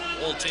got a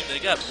old team. They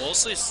got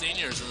mostly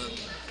seniors, and then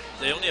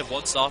they only have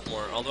 1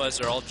 sophomore. Otherwise,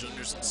 they're all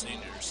juniors and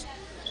seniors.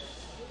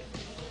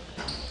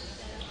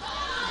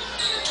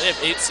 They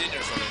have 8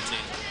 seniors on their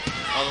team.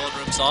 Other one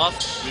rims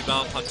off.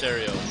 Rebound,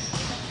 Pontario.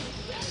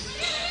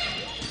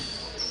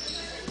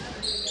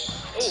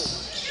 Ooh.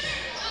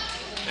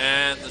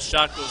 And the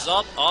shot goes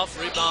up, off,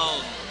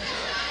 rebound.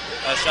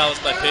 That shot was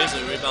by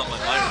Paisley, rebound by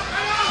Myron.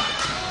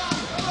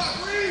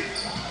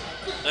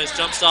 Nice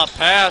jump stop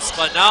pass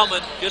by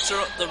Nauman. Gets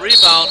her the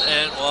rebound,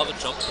 and we'll have a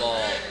jump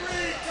ball.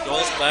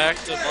 Goes back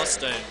to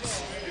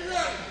Mustangs.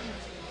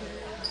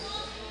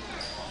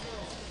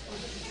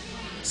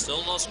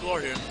 Still no score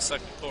here in the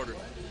second quarter.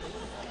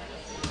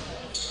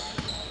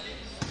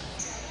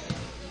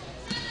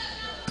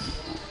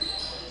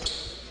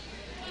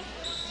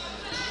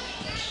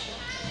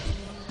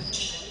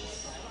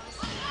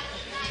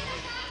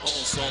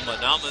 Almost stolen by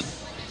Nauman.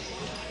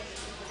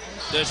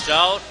 Dish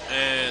out,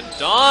 and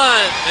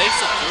Dunn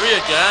makes a 3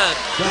 again.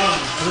 Dunn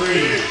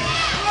 3.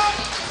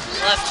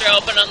 Left her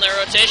open on their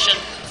rotation.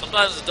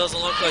 Sometimes it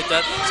doesn't look like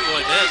that thing's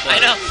going in, but I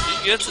know.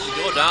 She gets it to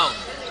go down.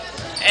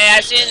 Hey,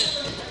 I've seen,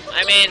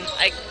 I mean,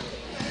 I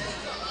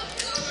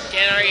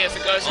can't argue if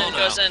it goes in, it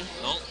goes in.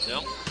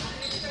 No.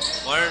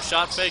 Meyer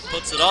shot fake,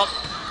 puts it up,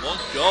 won't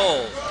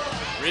go.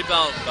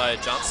 Rebound by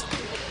Johnson.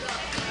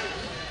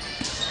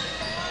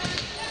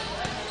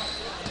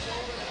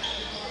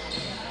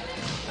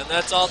 And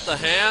that's off the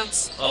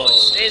hands of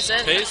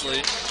Paisley.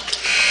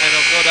 And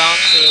it'll go down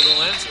to the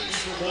Lancers.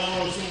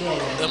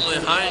 Emily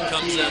Hine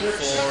comes in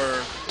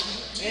for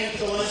And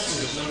for the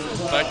Lancers, number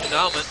 12, Back to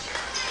Nauman.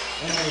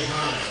 Emily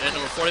Hine. And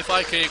number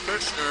 45, Katie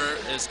Kirchner,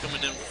 is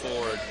coming in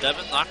for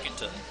Devin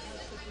Lockington.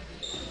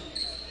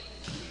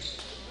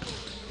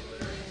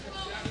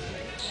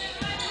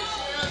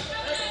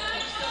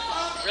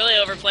 Really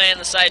overplaying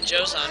the side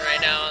Joe's on right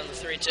now on the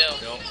 3-2.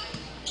 Yep.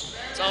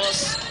 It's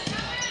almost,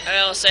 I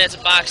don't say it's a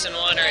box in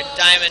one or a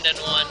diamond in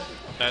one.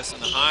 Passing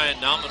the high,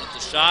 Nauman with the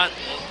shot.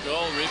 Won't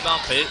go,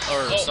 rebound,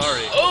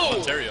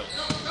 Ontario.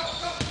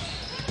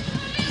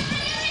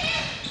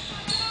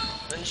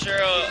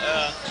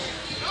 Ventura,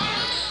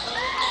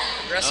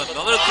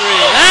 Another three.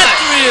 That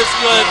three is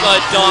good by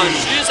Dawn.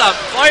 She's on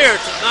fire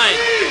tonight.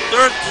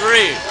 Third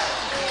three.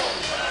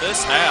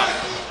 This half.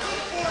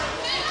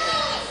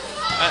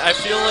 I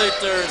feel like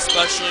they're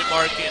especially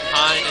marking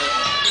Hine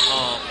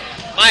and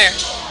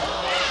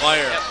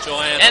Meyer. Yep.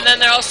 Joanna. And then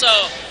they're also,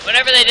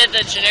 whenever they did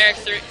the generic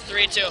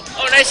 3-2.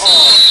 Oh, nice.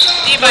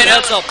 D by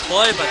That's a Nauman.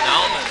 play by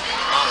Nauman.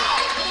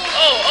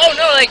 Oh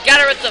no, they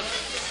got her with the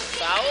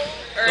foul?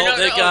 Or No,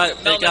 they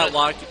got Melrose.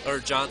 Lock or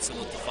Johnson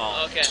with the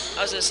foul. Okay,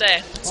 I was gonna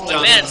say,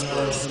 Johnson.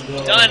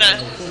 man,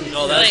 Donna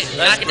No, really that's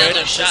knocking down great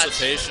those shots.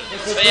 anticipation.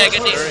 But yeah,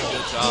 good Very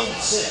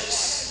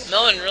defense. good job.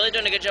 Melvin really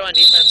doing a good job on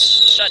defense,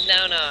 shutting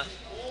down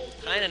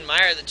Hine and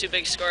Meyer, the two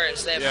big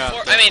scorers. They have Yeah.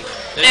 four. I mean,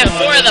 they have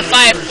 4 of the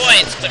 5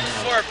 points, but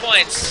 4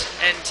 points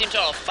and team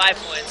total 5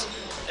 points.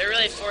 They're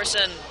really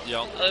forcing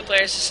other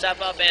players to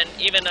step up, and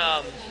even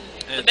the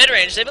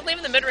mid-range. They've been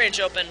leaving the mid-range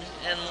open,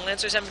 and the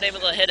Lancers haven't been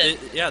able to hit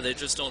it. They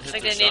just don't hit I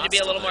think their they need to be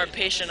a little shots more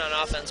patient on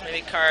offense.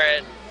 Maybe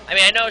Cara. I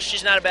mean, I know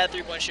she's not a bad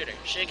three-point shooter.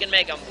 She can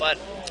make them, but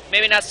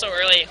maybe not so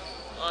early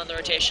on the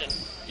rotation.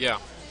 Yeah.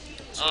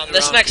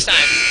 This next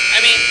time.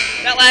 I mean,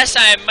 that last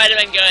time might have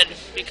been good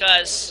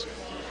because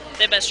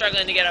they've been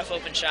struggling to get off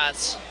open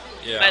shots.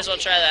 Yeah. Might as well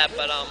try that,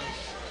 but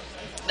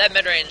that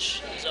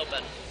mid-range is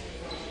open.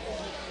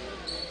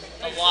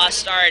 A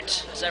lost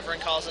art, as everyone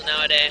calls it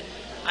nowadays.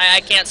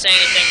 I can't say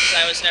anything because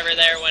I was never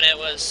there when it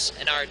was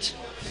an art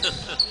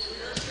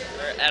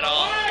or at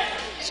all,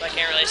 so I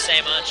can't really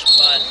say much,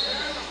 but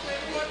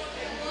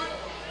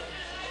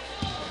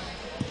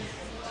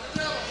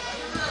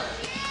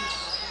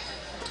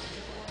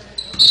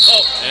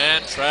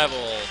And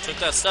travel. Took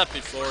that step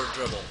before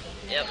dribble.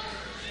 Yep.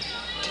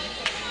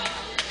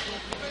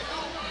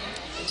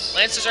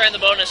 Lancers are in the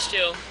bonus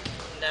too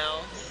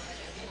now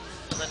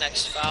on the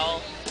next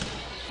foul.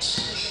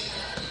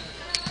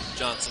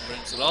 Johnson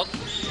brings it up.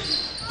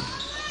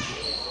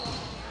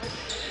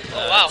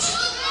 Oh, wow.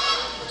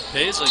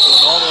 Paisley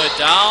going all the way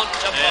down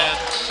Jump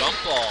jump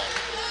ball.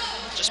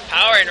 Just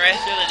powering right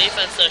through the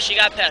defense though. She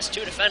got past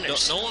 2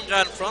 defenders. No one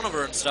got in front of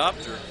her and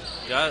stopped her.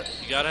 You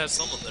gotta have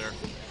someone there.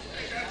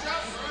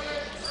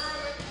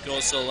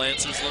 Goes to the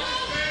Lancers though.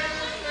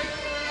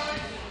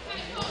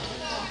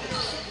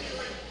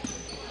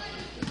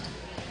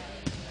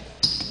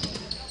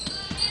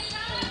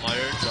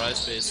 Meyer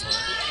drives baseline.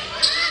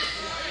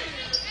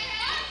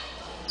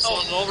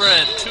 Swung over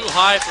and too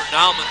high for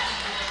Nauman.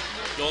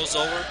 Goes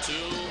over to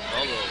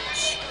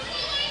Melrose.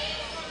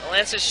 The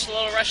Lancers just a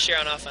little rush here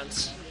on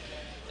offense.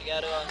 We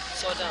got to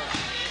slow it down.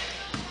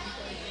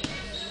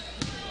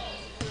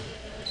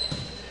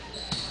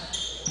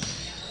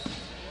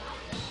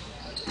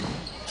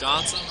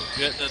 Johnson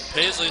getting in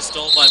Paisley,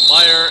 stolen by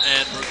Meyer,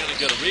 and we're going to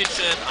get a reach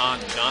in on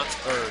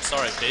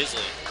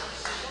Paisley.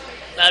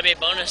 That'd be a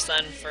bonus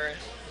then for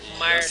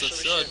Meyer. Yes, it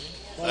should.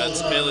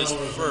 That's Paisley's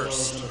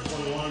first. Number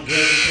 21, Jordan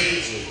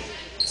Paisley.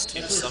 It's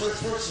team That's her 7.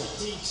 first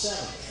personal, team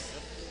 7.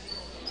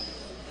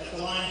 At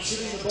the line,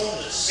 shooting the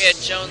bonus. We had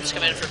Jones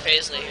come in for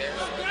Paisley here.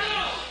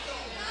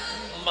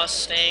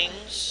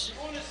 Mustangs.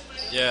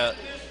 Yeah.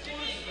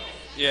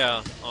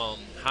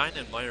 Hine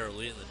and Meyer are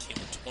leading the team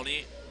with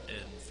 20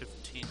 and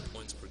 15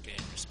 points per game,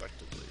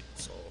 respectively.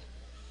 So.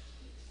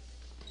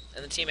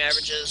 And the team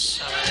averages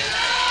how many?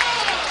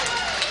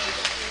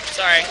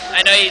 Sorry,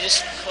 I know you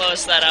just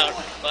closed that out,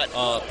 but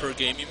Per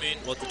game, you mean?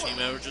 What the team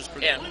averages per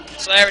game? yeah.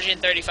 So averaging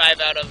 35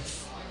 out of.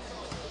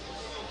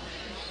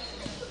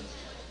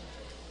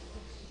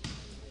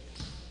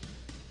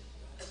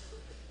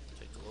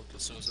 Take a look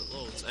as soon as it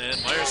loads.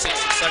 And Meyer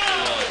sinks the second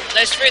one.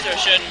 Nice free throw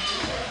shooting.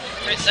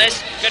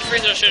 Good free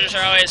throw shooters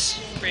are always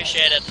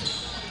appreciated.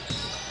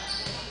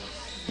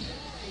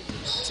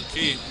 It's a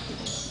key.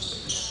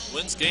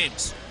 Wins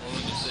games.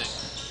 Only good thing.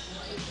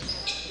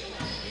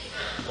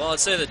 Well, I'd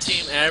say the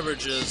team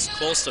averages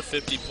close to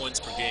 50 points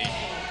per game.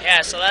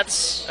 Yeah, so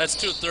that's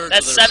 2/3.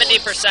 that's of their 70%.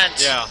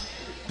 points. Yeah.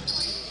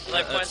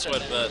 Their That's points are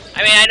quite a there. bit.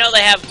 I mean, I know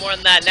they have more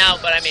than that now,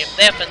 but I mean,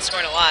 they have been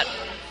scoring a lot.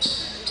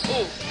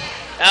 Ooh,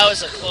 that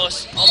was a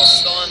close, almost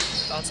stolen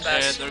bounce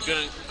pass. And they're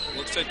gonna.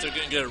 Looks like they're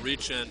gonna get a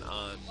reach in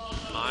on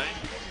Hine.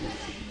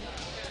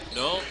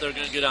 No, they're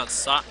gonna get on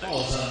Sotnick.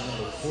 Falls on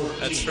number 14,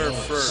 That's her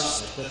Alex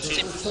first. Sotnick. That's her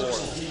Team first personal,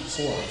 fourth.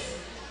 team 4.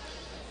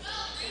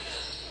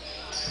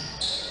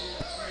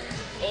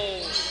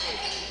 Oh.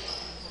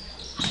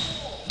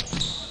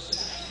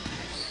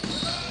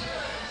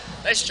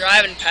 Nice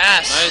drive and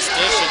pass. Nice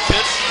dish to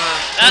Kitchener.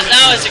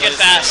 That was a good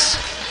pass.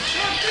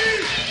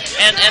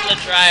 And the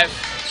drive.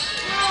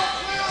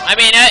 I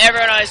mean,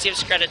 everyone always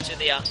gives credit to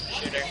the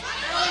shooter.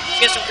 Let's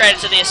give some credit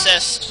to the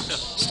assist.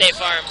 State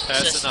Farm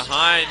Passing assist. to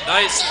Hine.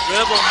 Nice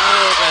dribble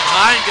move, and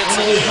Hine gets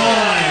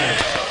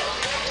it.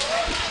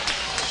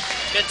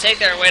 Good take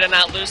there, way to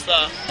not lose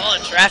the ball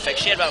in traffic.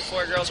 She had about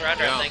 4 girls around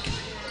her, I think,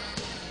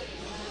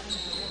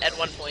 at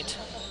one point.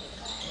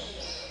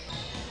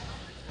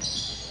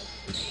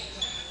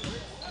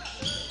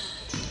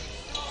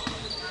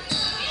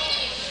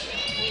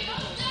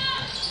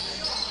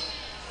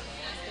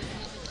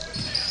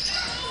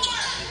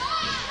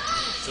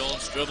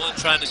 Jones dribbling,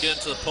 trying to get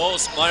into the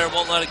post. Meyer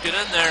won't let it get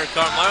in there.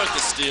 Meyer with the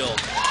steal.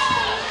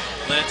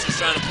 Lancers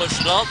trying to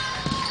push it up.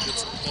 Get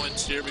some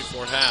points here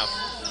before half.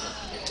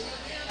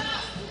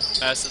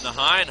 Passing to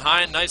Hine.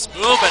 Hine, nice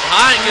move, and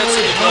Hine gets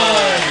it to go.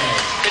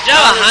 Good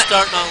job, Hine.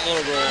 Starting on a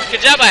little roll.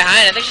 Good job by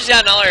Hine. I think she's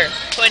gotten all her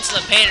points in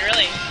the paint,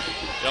 really.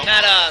 Yep.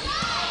 Not,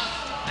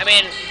 I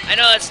mean, I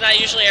know that's not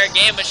usually her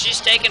game, but she's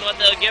taking what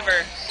they'll give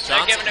her.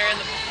 They're giving her in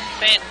the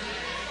paint.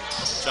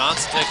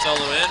 Johnson takes all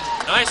the way in.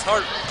 Nice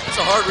hard. It's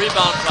a hard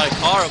rebound by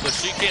Cara, but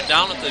she came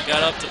down with it,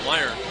 got up to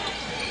Meyer.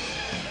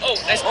 Oh,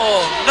 nice.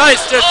 Oh,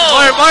 nice dish.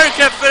 Meyer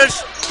can't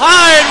finish.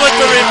 Hine with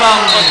the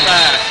rebound, put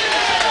back.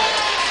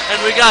 And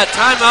we got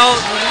timeout,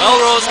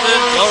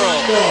 Melrose-Mindoro.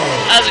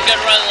 That was a good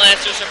run. The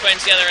Lancers are putting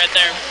together right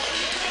there.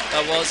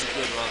 That was a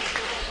good run.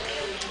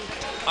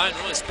 Hine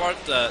really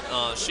sparked that.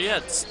 She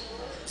had, was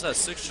that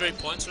 6 straight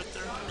points right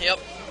there? Yep.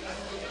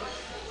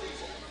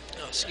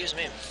 Oh, excuse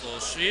me. So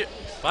she,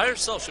 by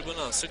herself, she went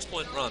on a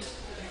 6-point run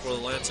for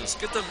the Lancers.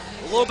 Get them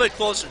a little bit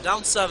closer,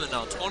 down 7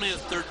 now,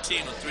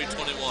 20-13 with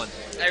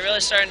 3:21. They're really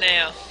starting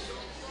a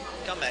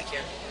comeback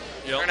here.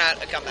 Yep. Or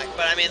not a comeback,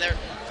 but I mean, they're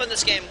putting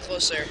this game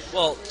closer.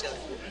 Well, together.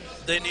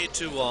 they need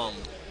to,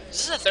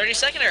 Is this a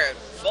 30-second or a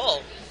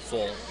full?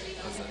 full,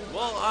 I think.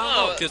 Well, I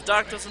don't know, because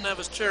Doc doesn't have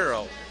his chair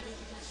out.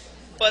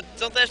 But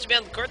don't they have to be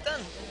on the court then?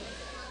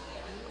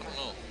 I don't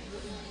know.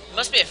 It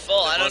must be a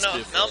full. I don't must know.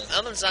 be a full.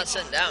 Melman's not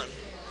sitting down.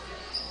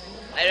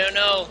 I don't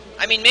know.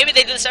 I mean, maybe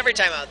they do this every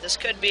time out. This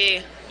could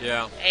be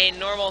a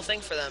normal thing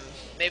for them.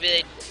 Maybe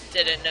they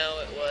didn't know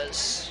it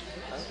was.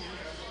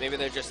 Maybe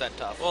they're just that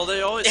tough. Well,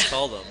 they always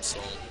tell them, so.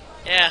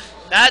 Yeah,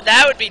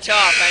 that would be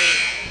tough.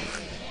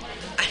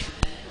 I mean,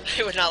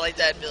 I would not like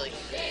that, Billy.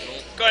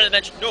 Go to the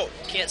bench. No,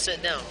 can't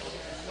sit down.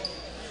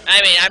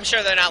 I mean, I'm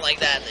sure they're not like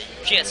that.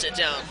 You can't sit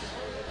down.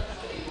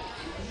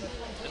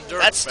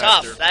 That's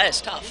tough. That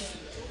is tough.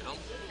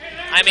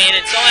 I mean,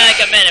 it's only like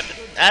a minute, but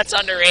that's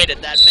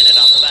underrated, that minute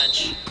on the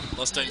bench.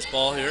 Mustangs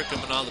ball here,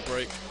 coming out of the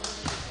break.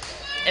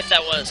 If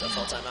that was a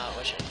full timeout,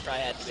 which it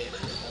probably had to be.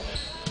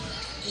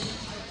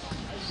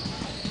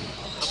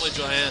 Emily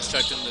Johannes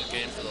checked into the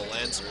game for the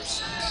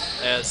Lancers,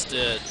 as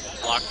did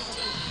Lockington.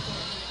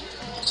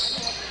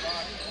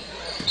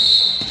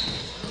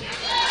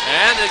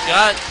 And it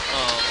got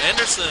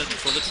Anderson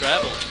for the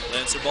travel.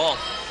 Lancer ball.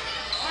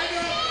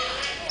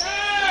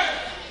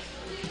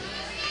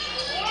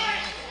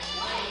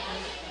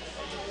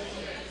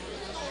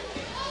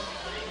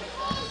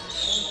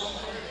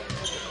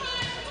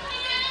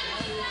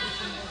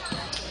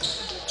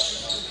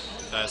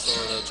 Pass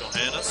over to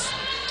Johannes.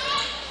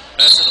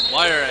 Passing to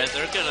Meyer, and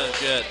they're going to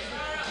get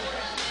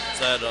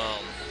that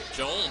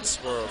Jones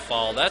for a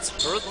foul. That's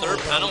her 3rd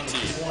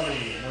penalty.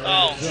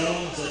 Oh.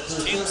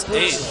 Team's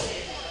 8.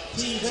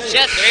 She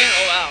had 3?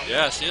 Oh, wow.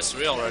 Yeah, she has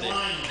 3 already.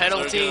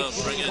 Penalty. They're going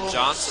to bring in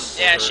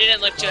Johnson. Yeah, she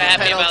didn't look too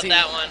happy Penalty.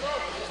 about that one.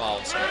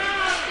 Fouls.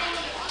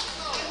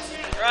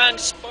 Wrong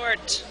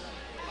sport.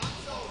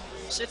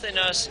 See if they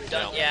noticed.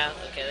 Yeah,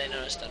 okay, they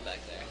noticed done back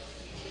there.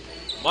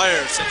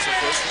 Meyer sinks her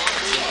first one.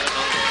 She'll get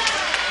another one.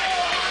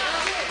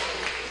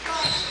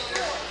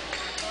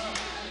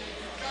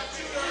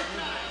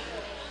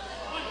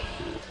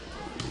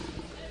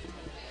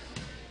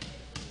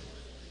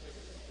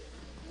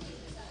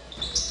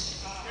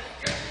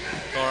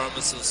 Cara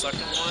misses the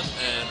second one,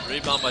 and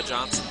rebound by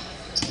Johnson.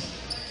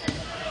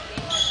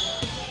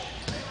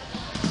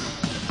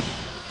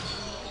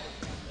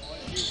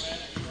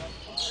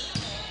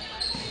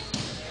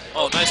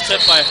 Oh, nice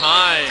tip by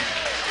Hine.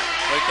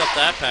 Break up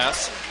that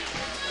pass.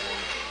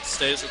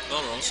 Stays with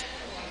Melrose.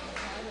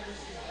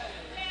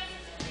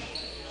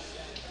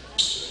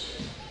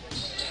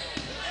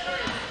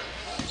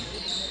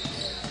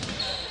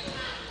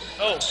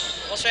 Oh,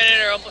 almost ran in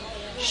her open.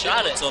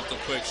 Shot it. Puts up the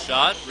quick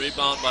shot.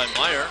 Rebound by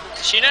Meyer.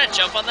 Did she not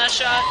jump on that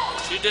shot?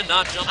 She did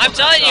not jump I'm on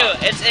telling you,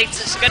 that shot.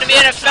 it's going to be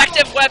an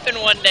effective weapon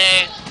one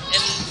day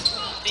in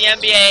the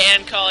NBA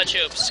and college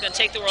hoops. It's going to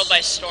take the world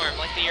by storm,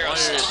 like the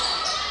Euros did.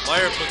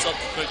 Meyer puts up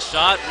the quick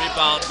shot.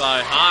 Rebound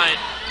by Hine.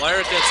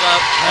 Meyer gets up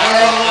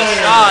after the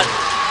shot,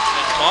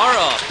 and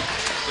Cara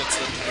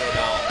gets it to go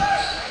down.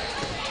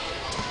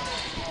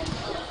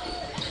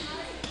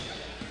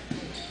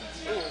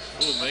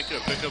 Ooh, make her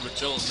pick up a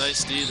Jones.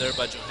 Nice D there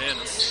by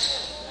Johannes.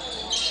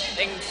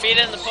 They can feed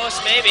it in the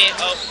post, maybe.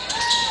 Oh,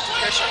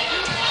 Christian.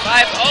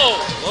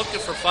 5-0. Looking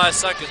for 5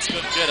 seconds,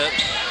 couldn't get it.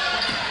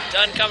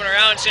 Dunn coming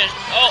around. She's gonna,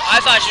 I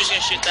thought she was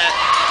going to shoot that.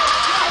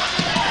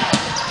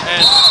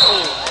 And,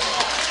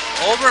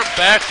 over and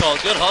back call.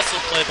 Good hustle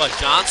play by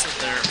Johnson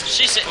there.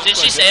 Did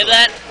she save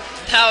that?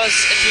 That was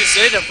She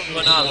saved it from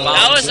going out of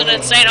bounds. that was an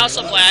insane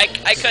hustle play.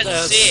 I couldn't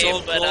That's see,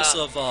 so but close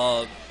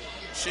of,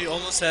 she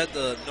almost had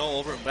the no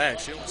over and back.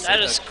 She almost that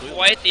saved is clearly.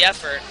 quite the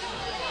effort.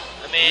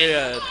 I mean,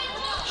 Yeah,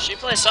 she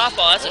plays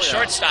softball. That's a yeah.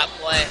 shortstop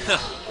play.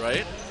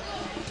 right?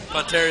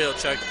 Ontario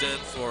checked in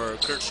for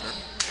Kirchner.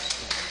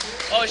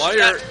 Oh, she's Wire.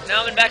 got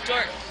Nauman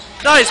backdoor.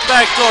 Nice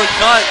backdoor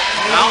cut.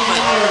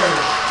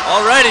 Nauman.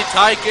 Already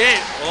tie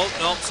game. Oh,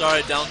 no,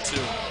 sorry, down 2.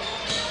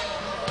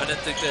 I didn't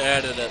think they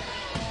added it.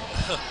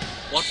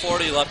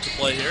 1:40 left to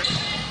play here.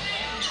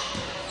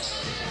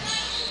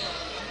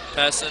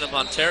 Pass into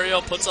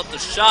Ontario, puts up the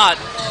shot.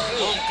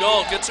 Boom,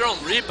 go, gets her own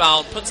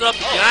rebound, puts it up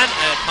again,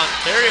 and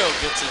Ontario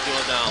gets it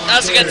going down. That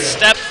was a good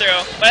step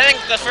through. But I think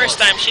the first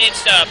time she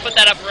needs to put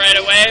that up right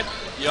away.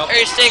 Yep. Or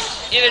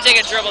either take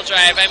a dribble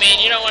drive. I mean,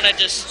 you don't want to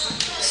just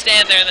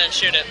stand there and then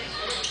shoot it.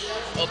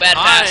 Oh, bad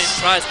Hine pass.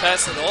 tries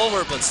passing it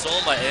over, but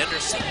stolen by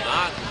Anderson.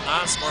 Not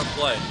a smart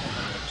play.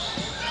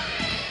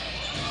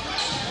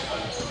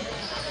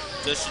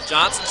 Disha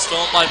Johnson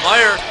stolen by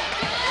Meyer.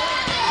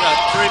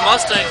 Got 3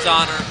 Mustangs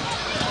on her.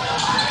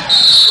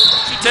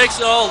 She takes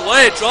it all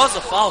away, draws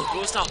a foul,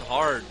 goes down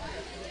hard.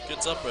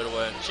 Gets up right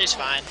away. She's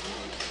fine.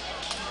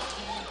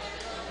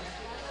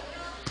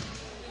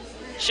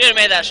 Should have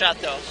made that shot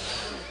though.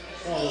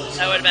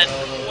 That would have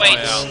been quite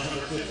the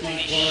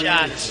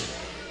shot.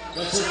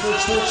 That's her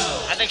first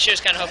personal. I think she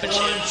was kind of hoping she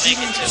would make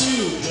it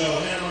too.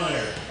 Johanna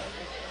Meyer.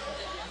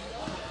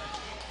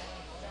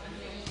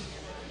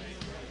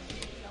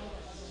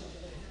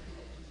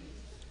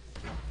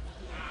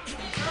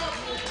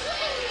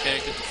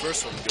 Can't get the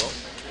first one to go.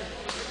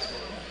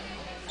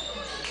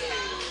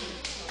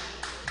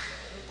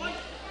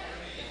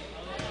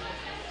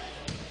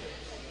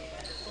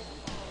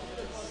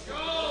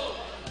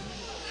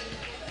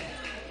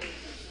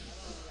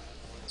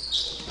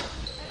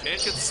 Can't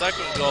get the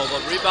second goal,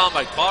 but rebound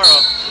by Cara.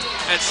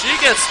 And she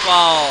gets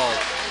fouled.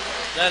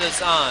 That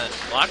is on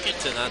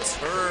Lockington. That's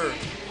her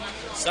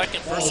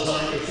second Falls personal.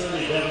 on number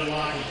 30, Devin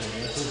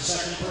Lockington. That's her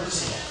second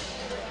personal.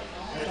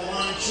 At the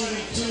line,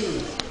 shooting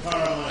 2,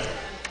 Cara Meyer.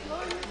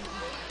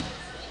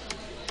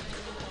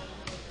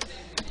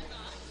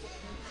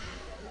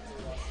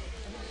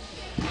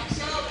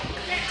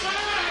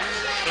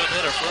 Couldn't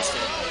hit her first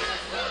one.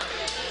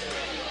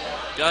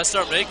 Gotta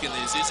start making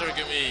these. These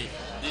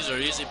are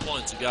easy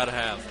points you gotta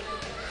have.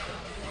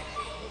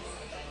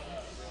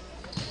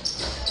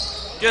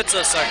 Gets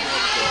a second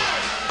one to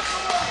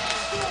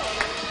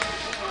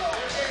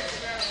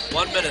go.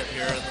 1 minute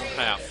here in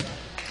the half.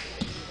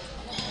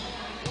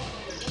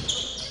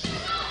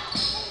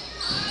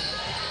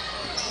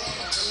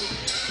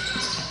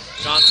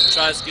 Johnson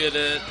tries to get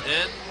it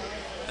in,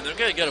 and they're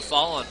gonna get a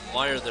foul on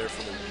Meyer there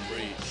for the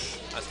breach.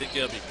 I think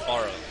it'll be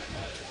Cara.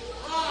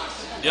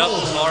 Yep,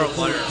 Cara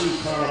Meyer.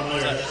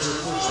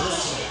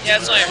 Yeah,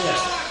 it's Meyer.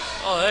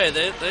 Oh, hey,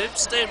 they've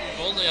stayed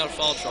only out of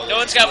foul trouble. No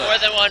one's got more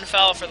than one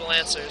foul for the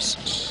Lancers.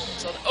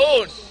 So,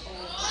 oh,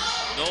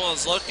 No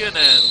one's looking, and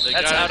they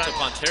That's got out into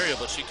on- Pontario,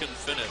 but she couldn't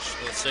finish.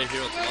 They'll stay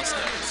here with the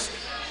Mustangs.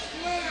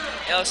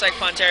 it looks like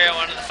Pontario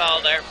wanted the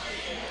foul there.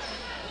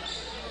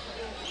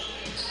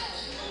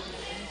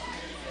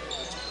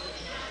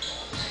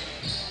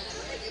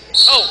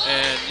 Oh,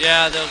 And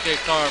yeah, they'll get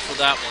Cara for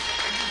that one.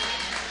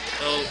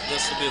 So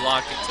this will be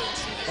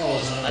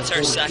Lockington. That's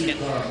her second.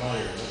 Cara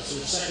Meyer. That's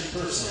her second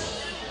personal.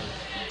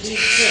 Team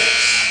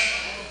 6.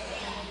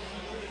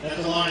 At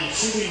the line,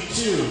 shooting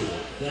 2,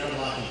 Devin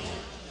Lockington.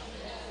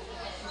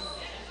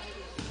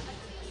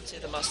 see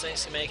if the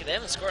Mustangs can make it. They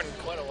haven't scored in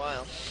quite a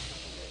while.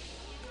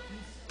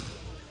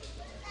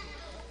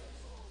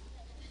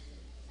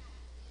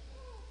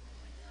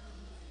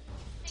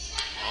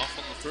 Off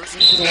on the first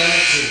Into the one.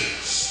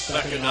 Lancers.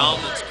 Becca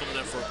Nalman's coming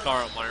in for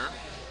Cara Meyer.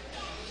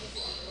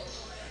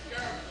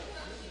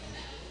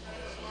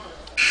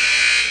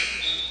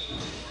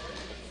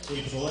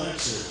 Into the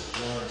Lancers,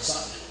 Lauren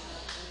Sutton.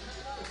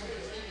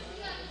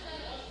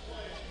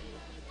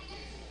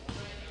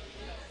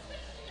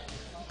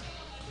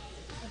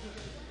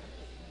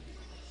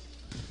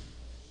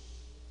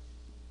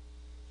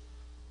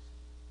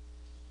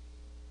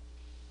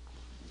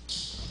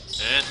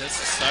 And hits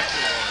the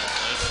second one.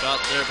 Nice shot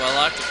there by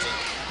Lockington.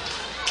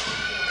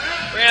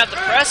 Bringing out the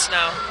press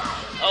now.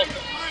 Oh,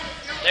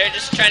 they're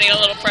just trying to get a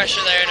little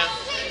pressure there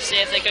to see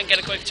if they can get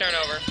a quick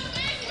turnover.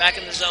 Back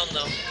in the zone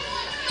though.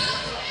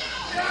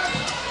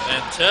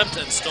 And tipped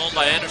and stolen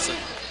by Anderson.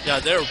 Yeah,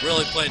 they're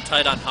really playing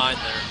tight on Hine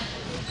there.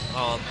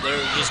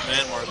 They're just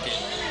man marking.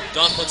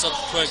 Dunn puts up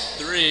a quick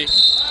 3.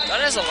 Dunn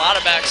has a lot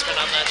of backspin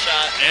on that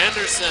shot.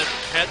 Anderson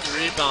had the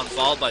rebound,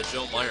 followed by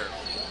Joe Meyer.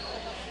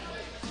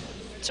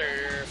 It's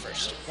her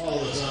first.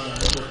 Follows on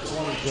number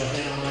 20,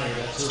 Johanna Meyer.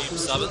 That's her Team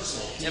first 7.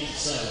 personal. Yep. Team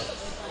 7.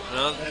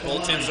 Well,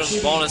 both teams are in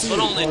the bonus, but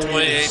only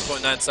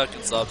 28.9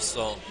 seconds up,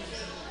 so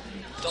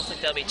Don't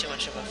think that'll be too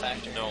much of a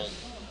factor. no.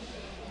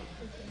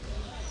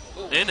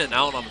 In and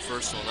out on the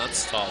first one,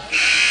 that's tough.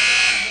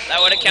 That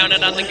would have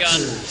counted on the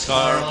gun.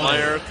 Cara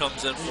Meyer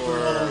comes in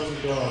for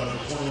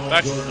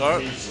Beck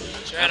Johanna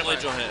Emily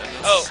Meyer. Johannes.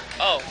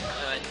 Oh.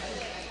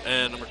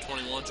 And number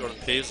 21, Jordan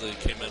Paisley,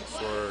 came in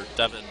for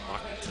Devin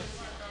Mockington.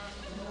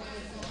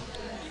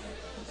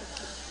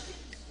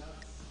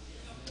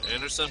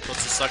 Anderson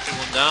puts the second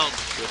one down.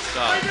 Good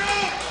job.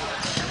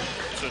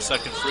 It's her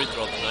second free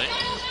throw of the night.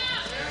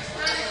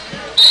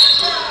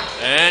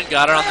 And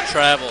got her on the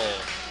travel.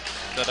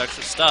 That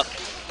extra step.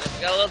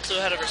 Got a little too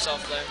ahead of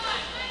herself there.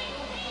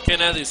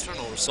 Can't have these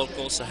turnovers so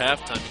close to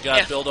halftime. You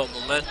got to build up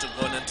momentum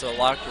going into the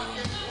locker room.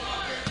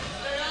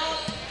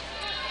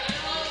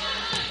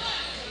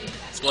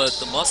 That's what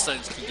the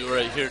Mustangs can do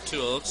right here, too.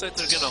 It looks like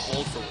they're going to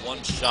hold for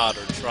one shot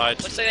or try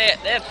to. Looks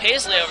like they have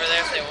Paisley over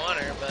there if they want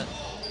her, but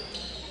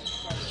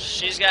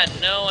she's got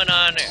no one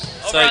on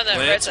her. Over on the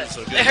right side.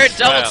 They're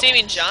double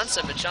teaming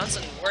Johnson, but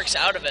Johnson works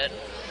out of it.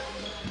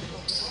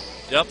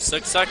 Yep,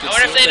 6 seconds. I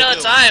wonder if they know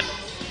the time.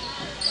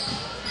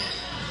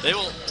 They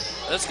won't.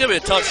 That's going to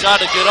be a tough shot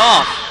to get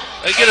off.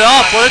 They get it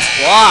off, but it's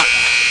blocked.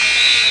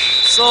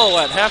 So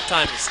at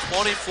halftime, it's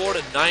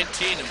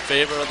 24-19 in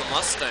favor of the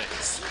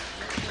Mustangs.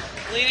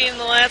 Leading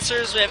the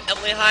Lancers, we have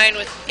Emily Hine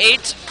with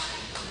 8,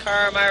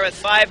 Cara Meyer with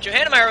 5,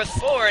 Johanna Meyer with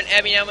 4, and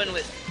Abby Nauman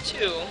with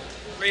 2.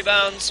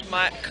 Rebounds,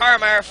 Cara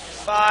Meyer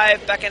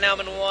 5, Becca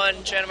Nauman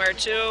 1, Johanna Meyer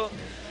 2,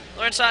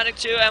 Lauren Sonic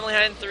 2, Emily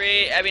Hine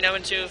 3, Abby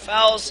Nauman 2.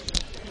 Fouls,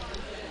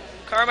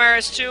 Cara Meyer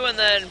is 2, and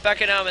then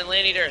Becca Nauman,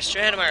 Laney Durst,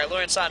 Johanna Meyer,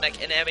 Lauren Sonic,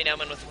 and Abby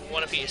Nauman with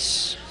 1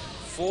 apiece.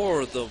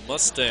 For the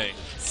Mustangs.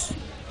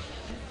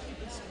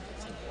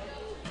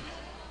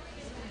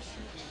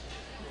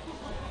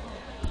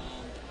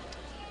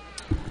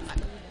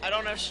 I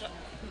don't have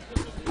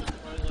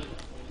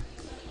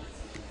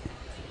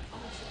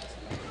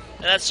and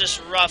that's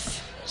just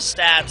rough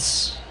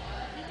stats.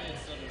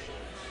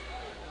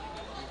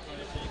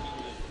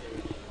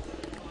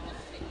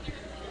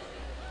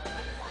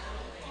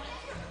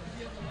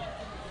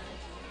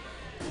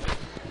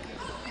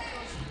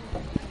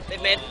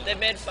 They've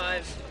made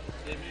 5.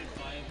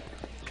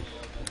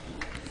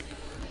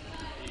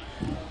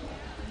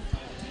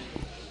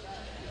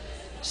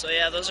 So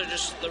yeah, those are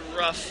just the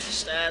rough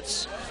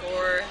stats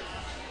for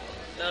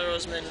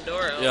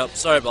Melrose-Mindoro. Yep,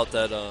 sorry about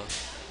that. Our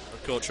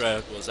coach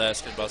was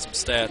asking about some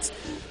stats.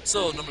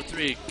 So number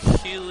 3,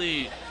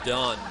 Keely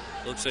Dunn.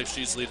 Looks like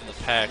she's leading the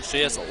pack.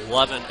 She has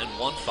 11 and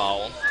 1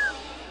 foul.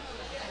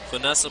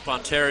 Vanessa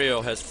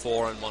Pontario has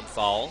 4 and 1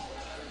 foul.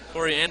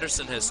 Corey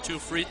Anderson has 2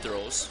 free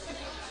throws.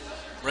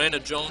 Miranda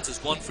Jones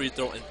has 1 free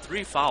throw and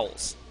 3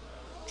 fouls.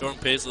 Jordan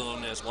Paisley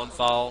only has 1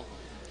 foul.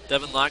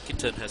 Devin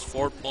Lockington has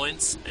 4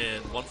 points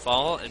and 1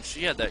 foul, and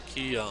she had that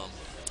key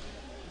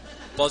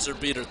buzzer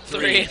beater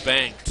 3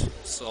 banked.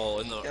 So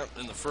in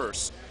the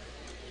first.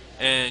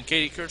 And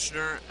Katie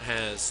Kirchner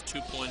has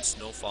 2 points,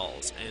 no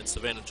fouls, and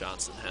Savannah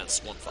Johnson has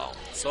 1 foul.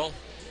 So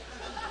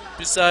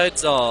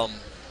besides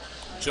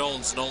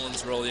Jones, no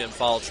one's really in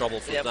foul trouble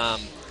for them.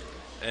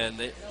 And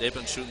they've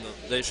been shooting.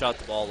 They shot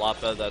the ball a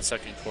lot better that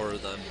second quarter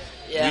than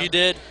we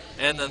did,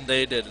 and then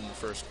they did in the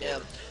first quarter.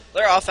 Yeah.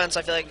 Their offense,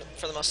 I feel like,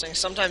 for the Mustangs,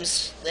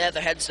 sometimes they have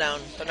their heads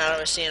down. They're not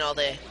always seeing all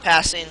the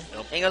passing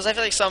angles. I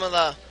feel like some of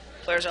the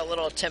players are a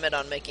little timid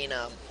on making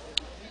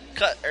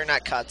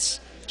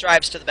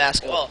drives to the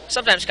basket. Well,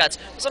 sometimes cuts,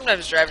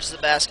 sometimes drives to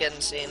the basket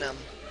and seeing them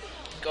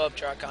go up,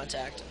 draw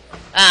contact.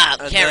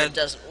 Camera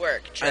doesn't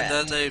work. Trapped. And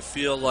then they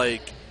feel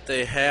like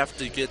they have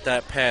to get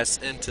that pass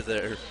into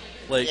there.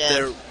 Like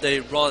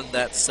they run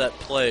that set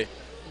play,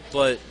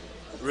 but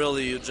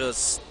really you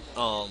just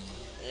or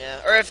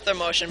if they're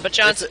motion. But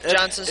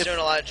Johnson's doing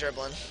a lot of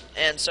dribbling,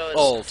 and so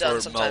is Dunn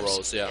for sometimes.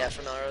 Melrose, Yeah,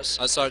 for Melrose.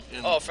 I saw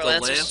for the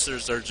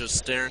Lancers are just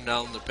staring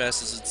down the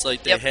passes. It's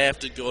like they have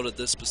to go to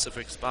this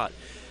specific spot.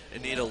 They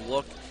need to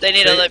look. They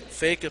need to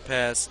fake a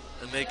pass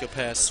and make a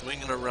pass,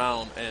 swing it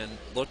around, and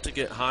look to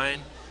get Hine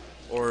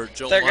or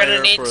Joe They're Meyer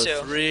gonna need for a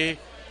to. 3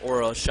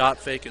 or a shot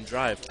fake and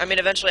drive. I mean,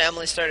 eventually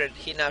Emily started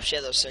heating up. She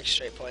had those 6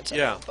 straight points.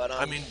 But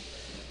I mean,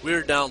 we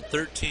were down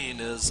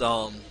 13. It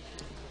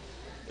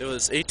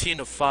was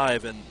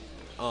 18-5, and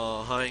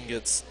Hine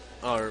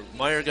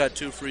Meyer got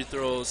 2 free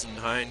throws, and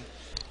Hine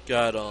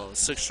got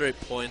 6 straight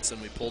points, and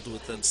we pulled to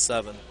within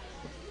 7.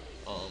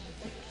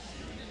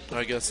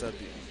 I guess that'd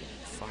be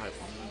 5.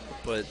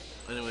 But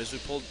anyways, we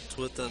pulled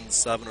to within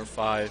 7 or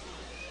 5,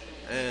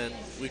 and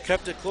we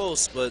kept it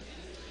close. But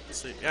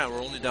we're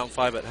only down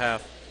 5 at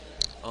half.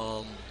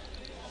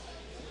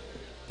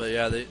 But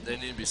yeah, they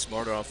need to be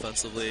smarter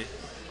offensively.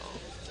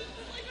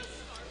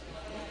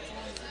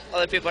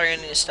 Other people are going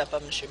to need to step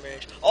up and shoot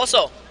range.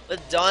 Also, with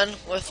Dunn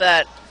with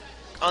that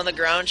on the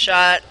ground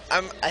shot,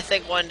 I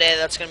think one day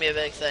that's going to be a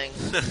big thing.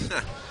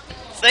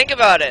 Think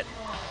about it.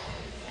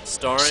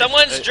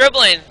 Someone's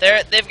dribbling.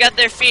 They've got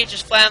their feet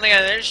just flat on the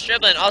ground. They're just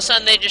dribbling. All of a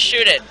sudden, they just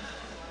shoot it.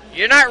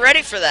 You're not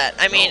ready for that.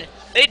 I mean,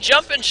 they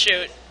jump and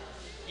shoot.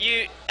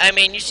 You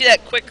see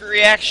that quick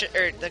reaction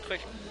or the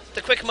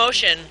quick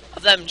motion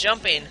of them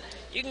jumping.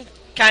 You can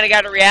kind of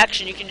got a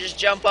reaction. You can just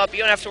jump up. You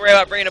don't have to worry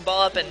about bringing a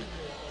ball up and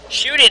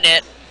shooting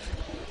it.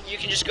 You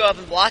can just go up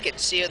and block it.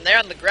 See, when they're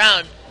on the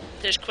ground,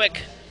 just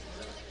quick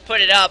put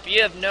it up.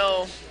 You have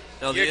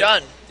you're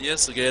done. The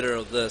instigator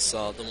of this,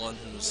 the one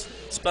who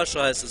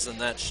specializes in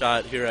that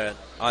shot here at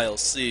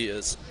ILC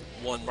is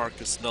one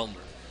Marcus Milner.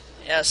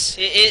 Yes,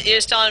 he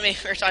was telling me,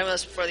 we were talking about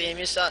this before the game,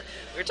 we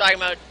were talking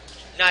about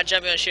not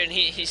jumping on shooting,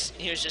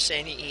 he was just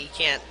saying he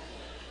can't,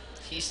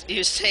 he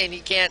was saying he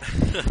can't,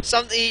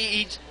 something,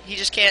 he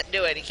just can't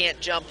do it, he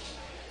can't jump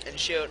and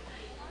shoot.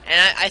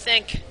 And I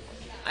think,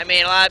 I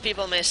mean, a lot of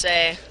people may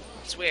say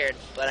it's weird,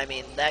 but I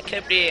mean, that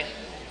could be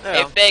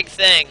a big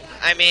thing.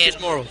 I mean, he's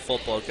more of a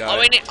football guy.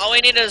 All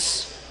we need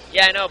is,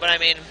 yeah, I know, but I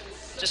mean,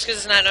 just because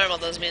it's not normal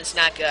doesn't mean it's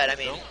not good. I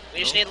mean, we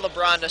just need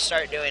LeBron to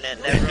start doing it.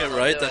 And everyone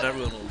right, will do then it.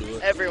 everyone will do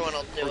it. Everyone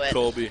will do it.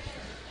 Kobe.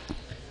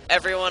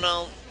 Everyone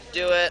will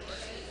do it.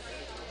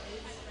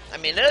 I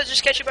mean, it'll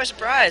just catch you by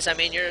surprise. I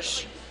mean, you're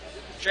just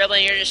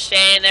dribbling, you're just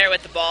standing there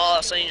with the ball, all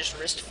of a sudden you just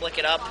wrist flick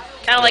it up.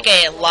 Kind of like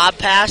a lob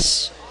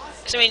pass.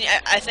 Because, I mean,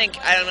 I think,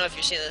 I don't know if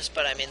you've seen this,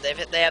 but, I mean,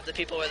 they have the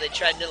people where they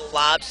try to do the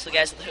lobs to the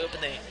guys at the hoop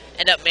and they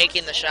end up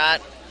making the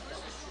shot.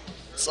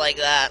 It's like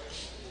that.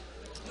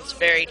 It's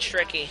very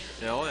tricky.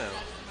 Yeah.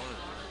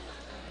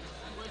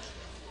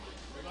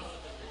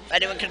 If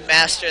anyone could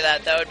master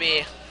that, that'd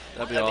be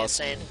awesome.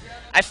 insane.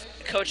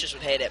 Coaches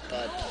would hate it,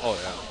 but oh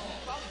yeah.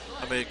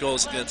 I mean, it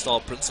goes against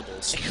all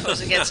principles. It goes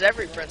against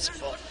every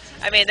principle.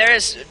 I mean, there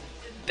is a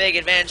big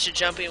advantage to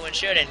jumping when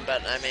shooting,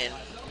 but I mean,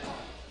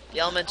 the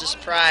element of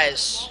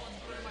surprise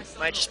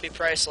might just be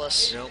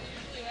priceless. Yep.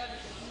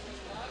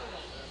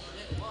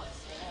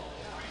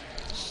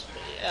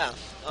 Yeah.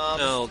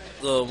 Now,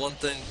 the one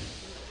thing,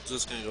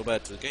 just going to go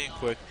back to the game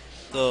quick,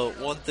 the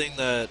one thing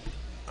that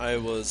I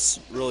was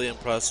really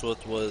impressed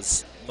with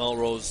was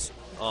Melrose,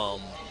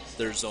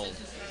 their zone.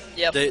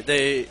 Yep.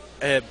 They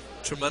had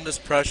tremendous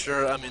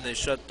pressure. I mean, they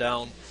shut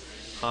down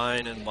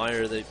Hine and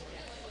Meyer. They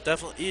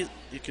definitely,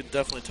 you could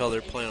definitely tell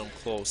they're playing them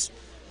close.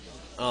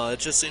 It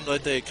just seemed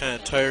like they kind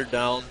of tired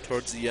down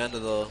towards the end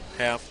of the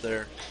half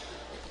there.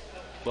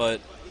 But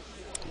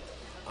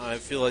I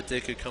feel like they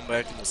could come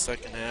back in the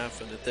second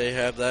half, and if they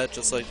have that,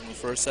 just like in the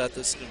first half,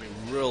 this is going to be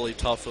really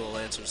tough for the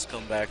Lancers to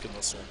come back in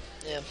this one.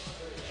 Yeah.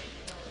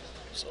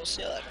 So we'll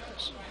see how that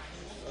goes.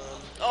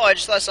 I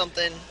just thought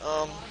something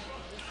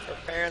for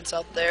parents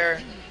out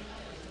there.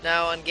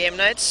 Now on game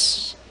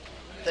nights,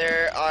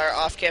 there are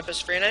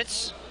off-campus free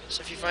nights.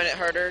 So if you find it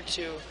harder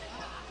to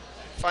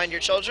find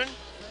your children,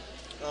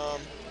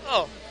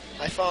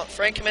 I found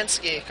Frank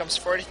Kaminsky comes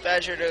 40th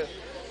Badger to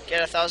get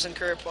 1,000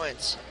 career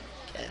points.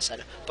 Yes, I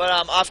know. But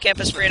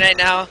off-campus free night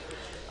now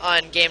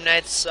on game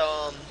nights.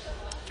 So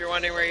if you're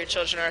wondering where your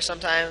children are,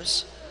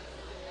 sometimes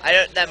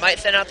that might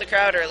thin out the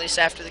crowd, or at least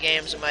after the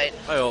games it might.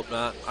 I hope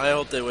not. I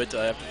hope they wait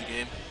till after the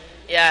game.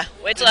 Yeah,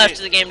 wait till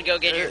after the game to go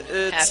get your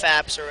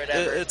half-apps or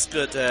whatever. It's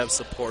good to have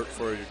support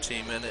for your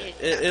team, and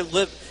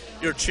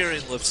your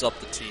cheering lifts up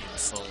the team.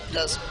 So it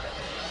does.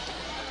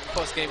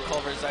 Post-game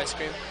Culver's ice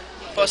cream.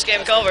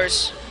 Post-game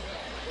Culver's.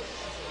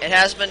 It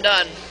has been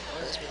done.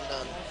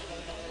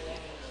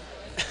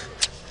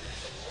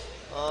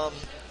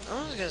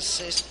 I was gonna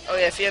say. Oh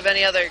yeah, if you have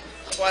any other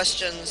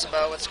questions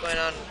about what's going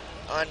on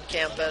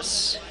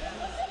campus,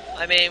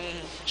 I mean,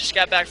 just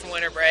got back from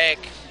winter break.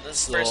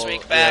 This is the first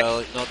week back. Yeah,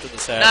 like nothing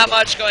has happened. Not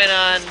much going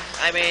on.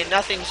 I mean,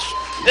 nothing.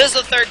 This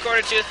is the third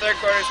quarter too. Third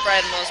quarter is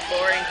probably the most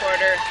boring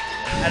quarter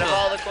out of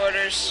all the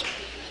quarters.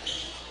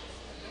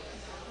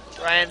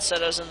 Ryan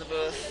Seto's in the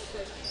booth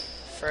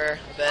for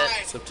a bit.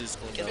 Except he's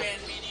going down.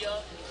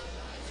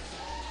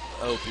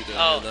 I hope you didn't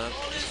hear that.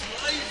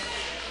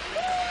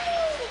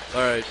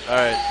 Alright,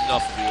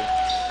 enough of you.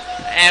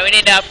 And we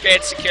need to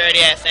upgrade security,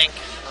 I think.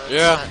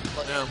 Yeah.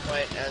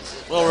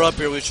 Well, we're up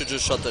here, we should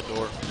just shut the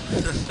door.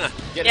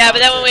 Yeah, but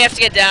then when we have to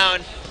get down.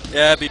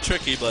 Yeah, it'd be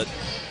tricky, but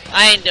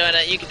I ain't doing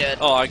it, you can do it.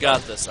 Oh, I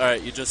got this.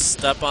 Alright, you just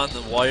step on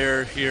the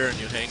wire here and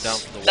you hang down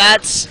from the wire.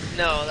 That's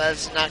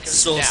not gonna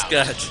so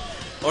sketch.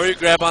 Or you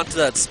grab onto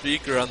that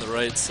speaker on the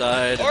right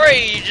side. Or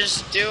you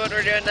just do what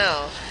we're doing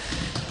now.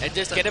 And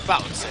just get a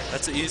bouncer.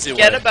 That's an easy way.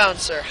 Get a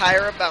bouncer.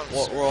 Hire a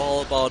bouncer. We're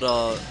all about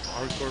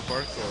hardcore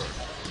parkour.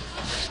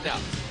 No.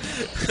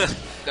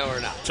 No, we're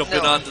not.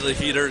 Jumping onto the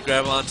heater,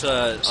 grab onto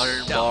an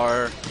iron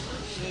bar.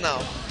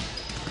 No.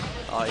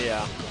 Oh,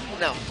 yeah.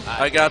 No.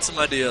 I got some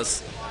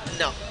ideas.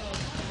 No.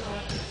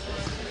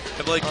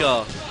 Have like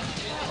a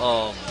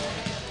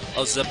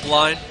zip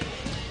line.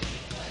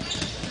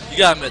 You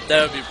gotta admit,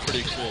 that would be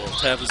pretty cool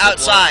to have a zip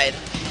outside.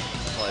 line.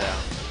 Oh, yeah.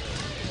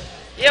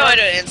 You don't want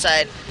to do it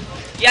inside.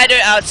 You gotta do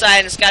it outside,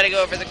 and it's gotta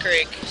go over the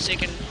creek, so you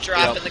can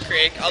drop in the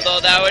creek. Although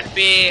that would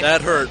be...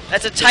 That hurt.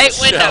 That's a tight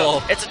window.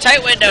 Shallow. It's a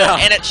tight window,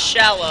 and it's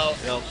shallow.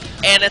 Yep.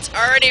 And it's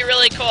already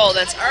really cold,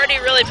 and it's already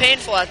really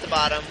painful at the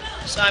bottom.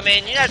 So, I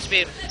mean, you have to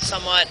be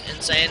somewhat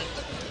insane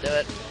to do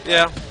it.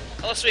 Yeah.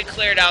 Unless we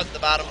cleared out the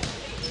bottom.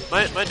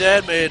 My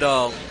dad made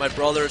my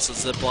brother's a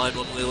zip line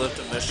when we lived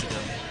in Michigan.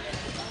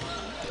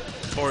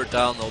 Tore it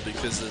down, though,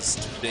 because it's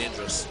too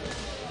dangerous.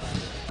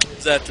 It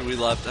was after we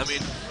left. I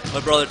mean,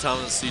 my brother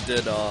Thomas, he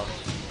did... I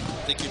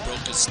think he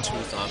broke his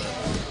tooth on it.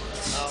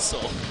 Oh. So,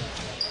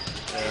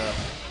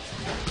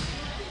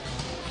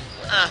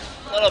 yeah.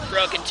 Little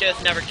broken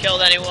tooth never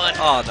killed anyone.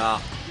 Oh, no.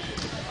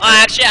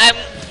 Actually,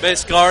 May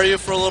scar you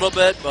for a little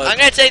bit, but... I'm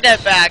going to take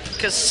that back,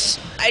 because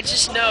I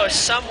just know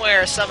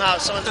somewhere, somehow,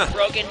 someone's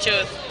broken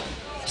tooth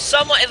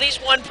someone, at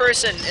least one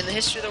person in the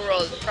history of the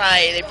world,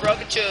 probably they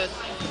broke a tooth.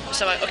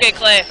 Okay,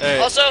 Clay. Hey.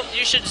 Also,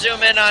 you should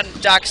zoom in on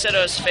Doc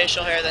Sito's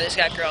facial hair that he's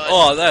got growing.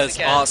 Oh, that is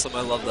Okay. awesome.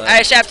 I love that. I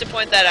just have to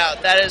point that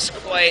out. That is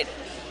quite.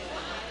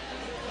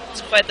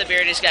 It's quite the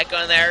beard he's got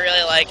going there. I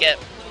really like it.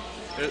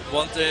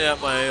 One thing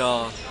that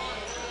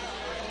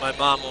my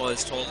mom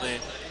always told me,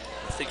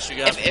 I think she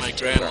got it from my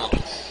grandma,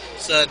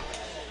 said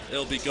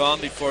it'll be gone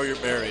before you're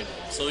married.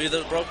 So either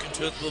the broken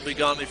tooth will be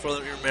gone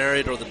before you're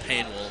married, or the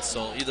pain will.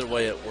 So either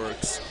way, it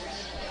works.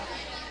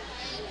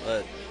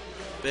 But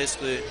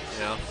basically,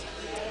 yeah.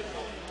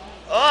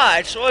 Oh,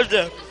 I just wanted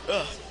to.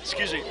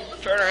 Excuse me.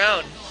 Turn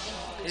around.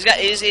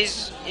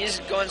 He's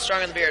going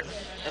strong in the beard,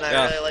 and I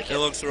really like it. It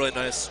looks really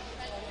nice.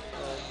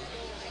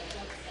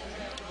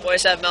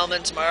 Boys have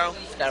Melman tomorrow.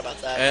 Forgot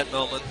about that. At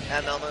Melman.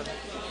 At Melman.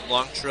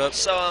 Long trip.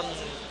 So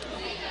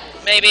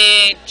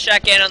maybe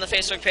check in on the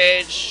Facebook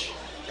page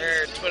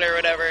or Twitter or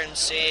whatever and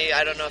see.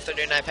 I don't know if they're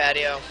doing night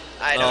patio.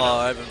 I don't know.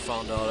 I haven't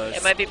found out.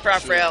 It might be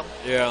prop rail.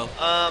 Yeah.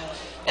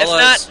 If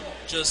not,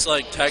 just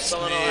like text me.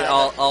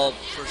 I'll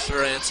for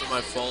sure answer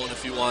my phone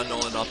if you want to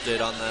know an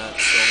update on that.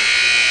 So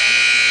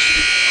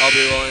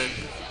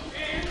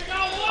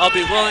I'll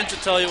be willing to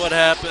tell you what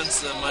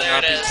happens. I might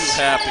not be too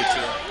happy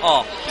to.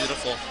 Oh,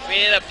 beautiful. We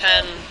need a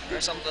pen or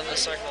something to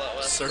circle it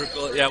with.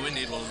 Circle it. Yeah, we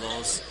need one of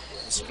those.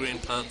 Screen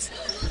pens.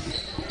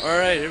 All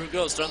right, here we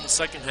go. Starting the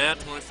second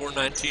half,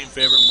 24-19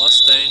 favor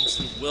Mustangs,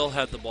 who will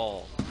have the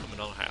ball coming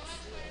on half.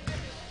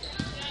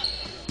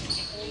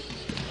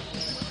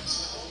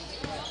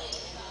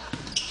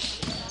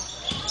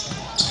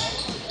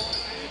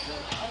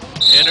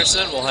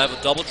 Anderson will have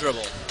a double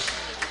dribble.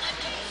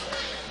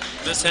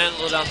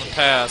 Mishandled on the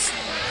pass.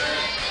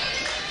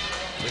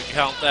 We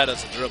count that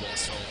as a dribble.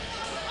 So.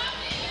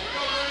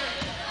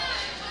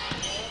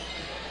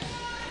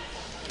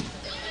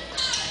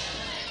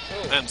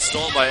 And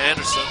stolen by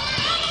Anderson.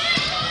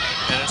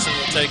 Anderson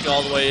will take it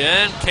all the way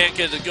in. Can't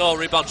get it to go.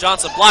 Rebound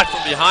Johnson blocked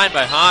from behind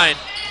by Hine.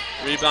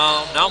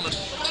 Rebound Nauman.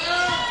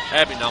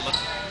 Abby Nauman.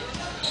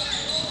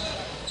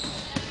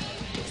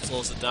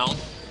 Slows it down.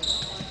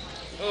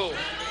 Ooh,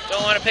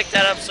 don't want to pick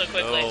that up so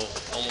quickly.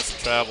 Oh, almost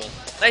a travel.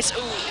 Nice.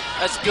 Ooh.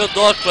 That's a good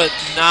look, but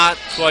not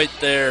quite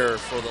there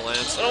for the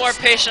Lancers. A little more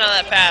patient on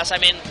that pass. I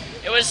mean,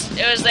 it was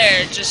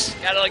there. Just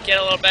got to get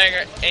a little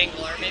better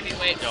angle, or maybe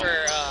wait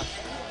for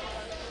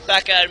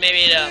Becca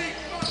maybe to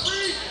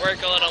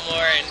work a little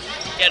more and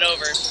get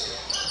over.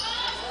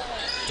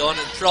 Done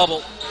in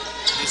trouble.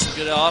 Needs to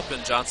get up,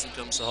 and Johnson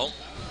comes to home.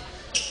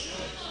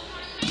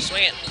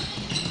 Swing it.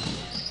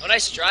 Oh,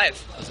 nice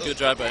drive. That's a good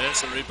drive by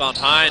Anderson. Rebound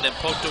Hine and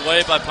poked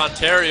away by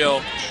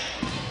Ponterio.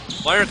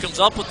 Meyer comes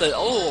up with it.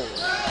 Oh,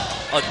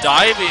 a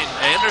diving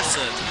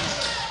Anderson.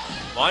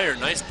 Meyer,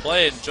 nice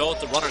play, and Joe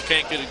with the runner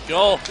can't get it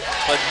go.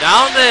 But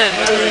Nauman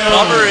with the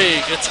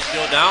recovery gets it to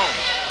go down.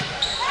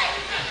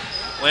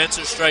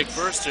 Lancers strike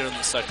first here in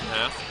the second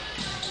half.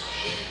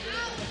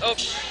 Oh,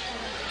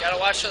 gotta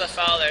watch for the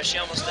foul there. She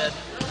almost did.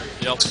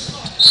 Yep.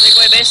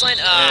 Breakaway baseline.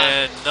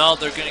 And now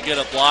they're going to get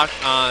a block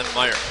on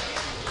Meyer.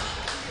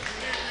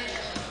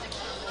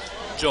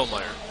 Joe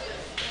Meyer.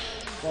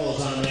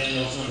 Falls on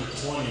Manuel's number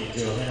 20,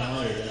 Johanna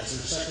Meyer. That's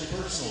her second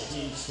personal,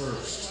 team's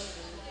first.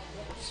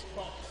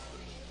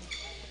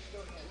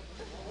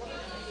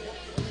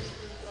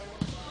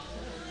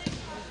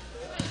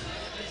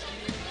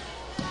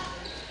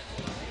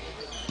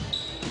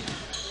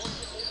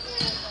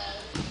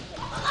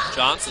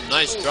 Johnson,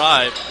 nice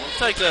drive.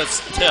 Looks like that's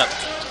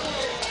tipped.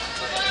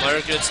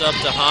 Meyer gets up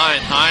to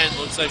Hine. Hine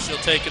looks like she'll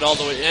take it all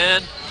the way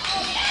in.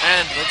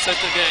 And looks like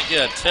they're going to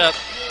get a tip.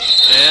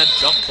 And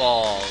jump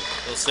ball.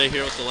 They'll stay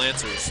here with the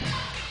Lancers.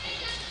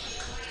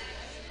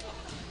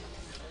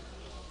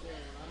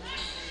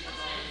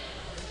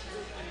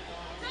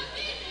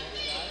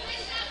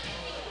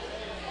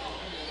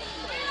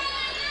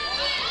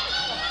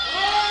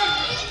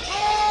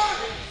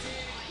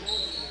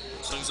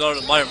 Swings over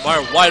to Meyer.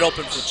 Meyer wide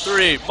open for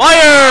three.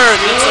 Meyer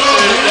gets the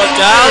three to go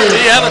down.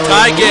 We have a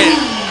tie game.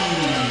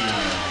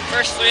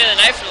 First three of the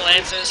night for the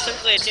Lancers.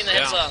 Typically a team that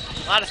hits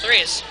a lot of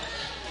threes.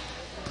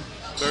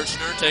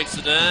 Kirchner takes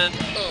it in.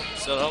 Ooh.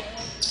 Set up.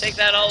 Take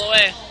that all the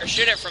way, or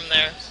shoot it from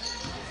there.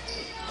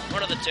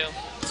 One of the two.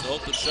 It's an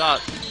open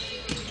shot.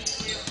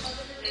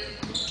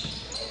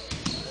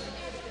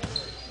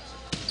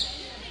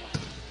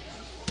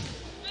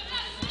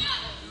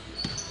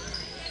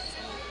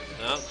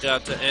 Now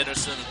got to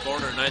Anderson in the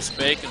corner. Nice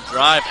fake and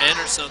drive.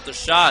 Anderson with the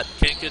shot.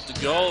 Can't get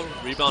to go.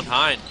 Rebound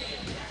Hine.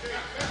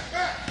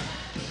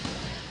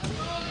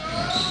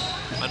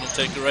 Hine will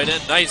take it right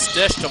in. Nice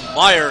dish to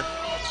Meyer.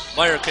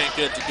 Meyer can't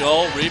get it to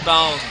go.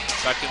 Rebound.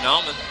 Back to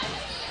Nauman.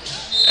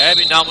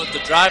 Abby Nauman with the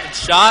drive and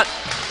shot.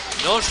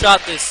 No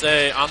shot, they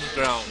say, on the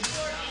ground.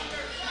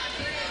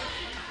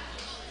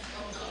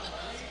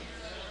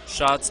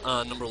 Shots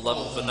on number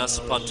 11,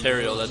 Vanessa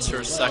Ponterio. That's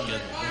her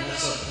second.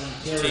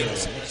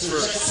 Team's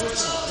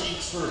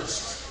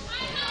first.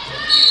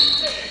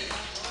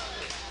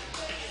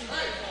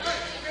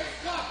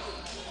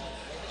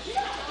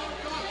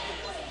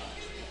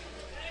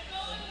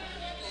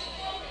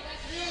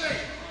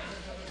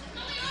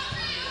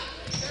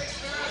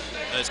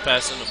 Nice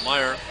pass into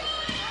Meyer.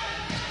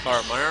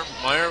 Meyer.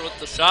 Meyer with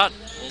the shot.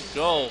 Won't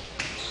go.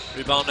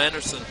 Rebound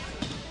Anderson.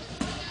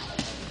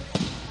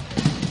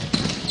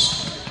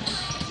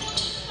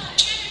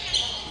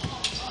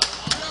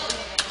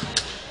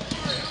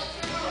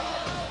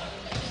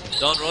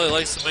 Dunn really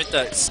likes to make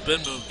that spin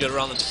move, get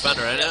around the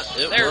defender, and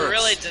it They're works.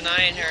 really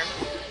denying her.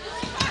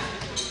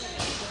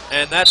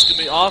 And that's going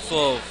to be off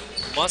of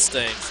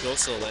Mustangs. Go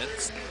so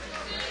Lance.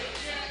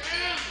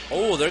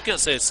 Oh, they're going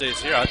to say it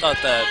stays here. I thought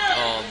that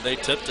they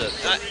tipped it.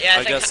 Yeah,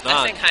 I guess not.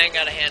 I think Hein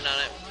got a hand on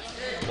it.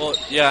 Well,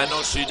 yeah, I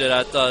know she did.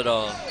 I thought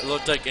it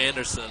looked like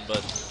Anderson,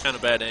 but kind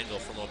of bad angle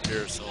from up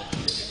here. So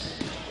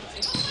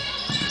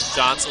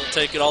Johnson will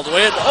take it all the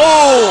way. And,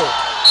 oh!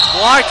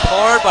 Blocked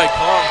hard by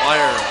Carl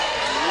Meyer.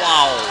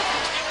 Wow.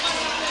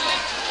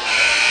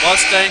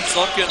 Mustangs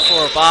looking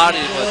for a body,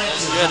 but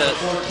don't get it.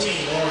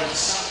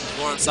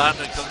 Lauren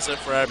Simon comes in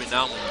for Abby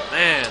Nauman.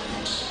 Man,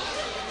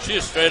 she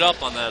is straight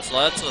up on that, so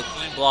that's a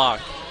clean block.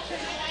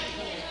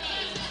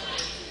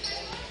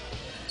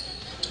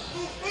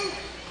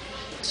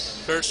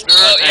 Kirchner,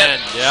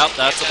 and yep,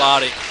 that's a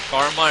body.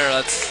 Cara Meyer,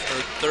 that's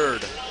her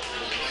third.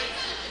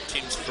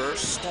 Team's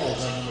first.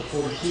 Falls on number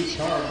 42,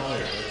 Cara Meyer.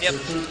 That's Yep. her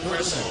third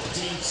personal,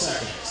 team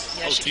second.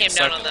 Yeah, Oh, she team came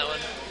down second. on that one.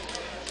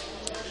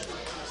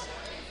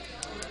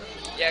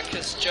 Yeah,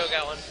 because Joe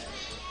got one.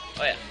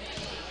 Oh, yeah.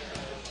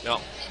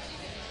 Yep.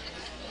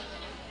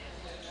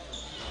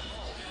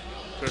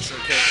 Kirchner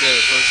can't get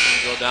it. First one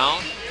to go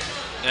down.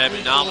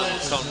 Abby Nauman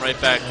will come right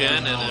back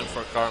in and in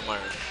for Cara Meyer.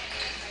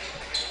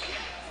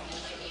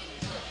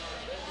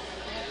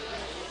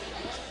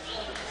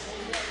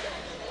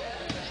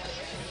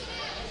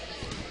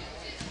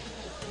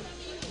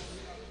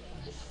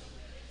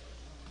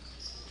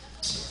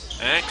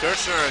 And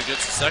Kirchner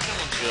gets the second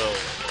one to go.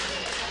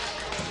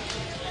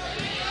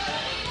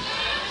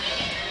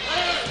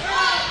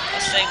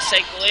 Mustangs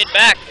take the lead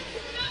back.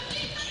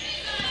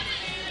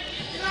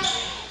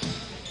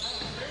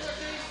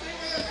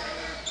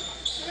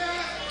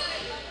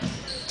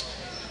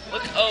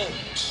 Look, oh.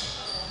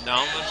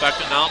 Nauman, back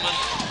to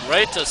Nauman,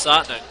 right to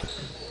Sotnick.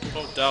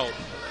 Poked out.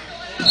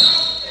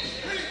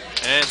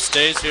 And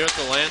stays here at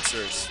the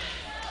Lancers.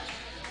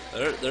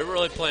 They're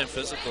really playing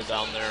physical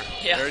down there.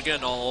 Yeah. They're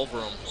getting all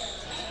over them.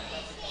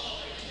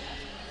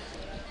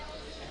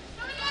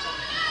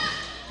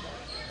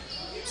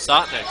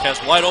 Sotnick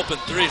has wide open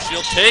three.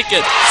 She'll take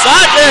it.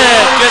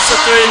 Sotnick gets the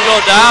three to go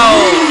down.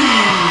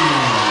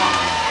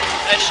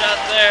 Nice shot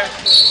there.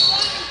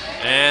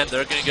 And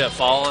they're going to get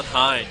foul on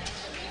Hein.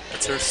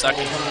 That's her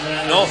second.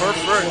 No, her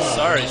first.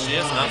 Sorry, she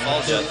has not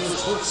fouled yet.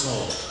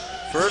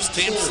 First,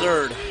 team's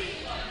third.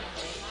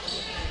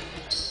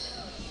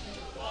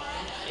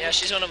 Yeah,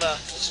 she's one of a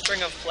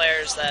string of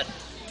players that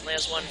only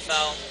has one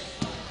foul.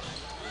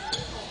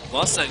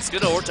 Mustangs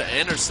get over to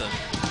Anderson.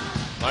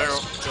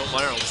 Joe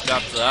Meyer almost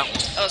got to that one.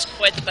 That was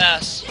quite the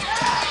pass.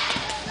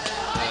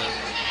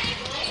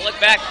 Look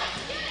back.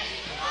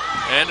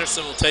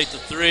 Anderson will take the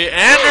three.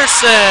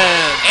 Anderson!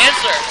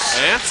 Answers.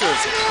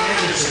 Answers.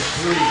 Anderson,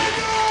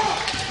 three.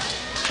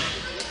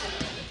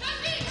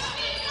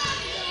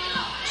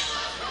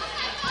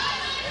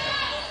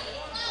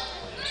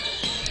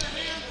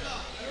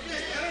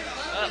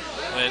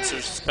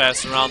 Lancers just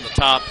passing around the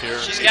top here.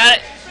 She's got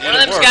it. One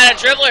of them's got a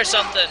dribble or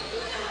something.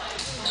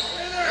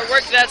 Or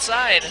work that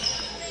side.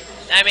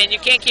 I mean, you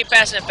can't keep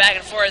passing it back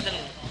and forth and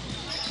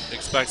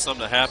Expect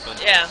something to happen.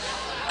 yeah.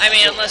 I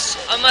mean, unless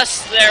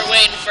they're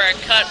waiting for a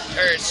cut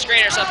or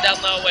screen or something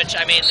down low, which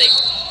I mean,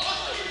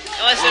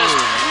 unless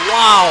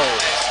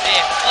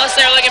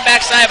they're looking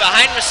backside, but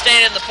Hein was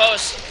staying in the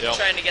post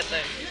trying to get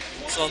there.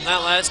 So in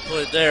that last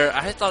play there,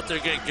 I thought they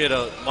were going to get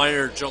a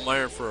Joe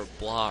Meyer for a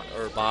block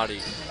or a body.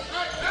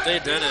 But they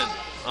didn't.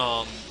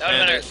 That would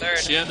have been her third.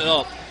 She ended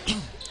up,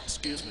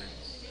 excuse me,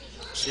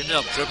 she ended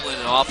up dribbling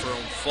it off her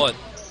own foot.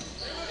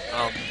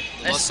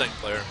 The Mustang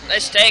player.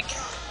 Nice take.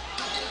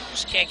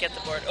 Just can't get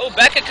the board. Oh,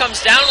 Becca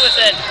comes down with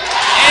it.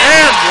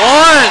 And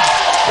one!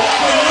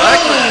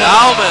 Becca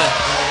Nauman.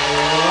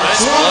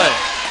 Nice play.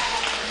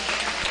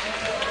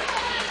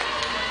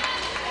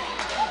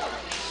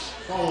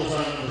 Follows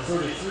on number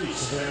 33,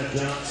 Savannah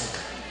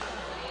Johnson.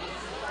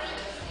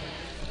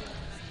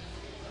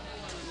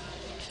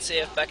 Let's see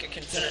if Becca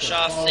can finish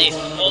off the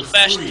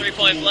old-fashioned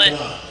three-point play.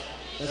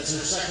 That's her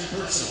second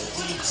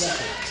personal, team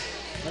second.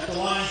 At the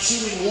line,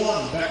 shooting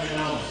one, Becca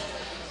Nauman.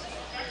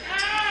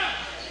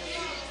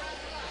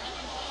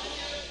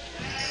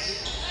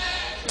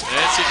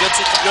 And she gets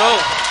it to go.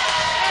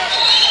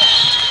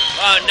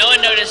 Wow, no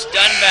one noticed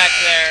Dunn back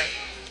there.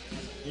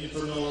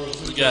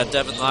 We got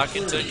Devin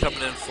Lockington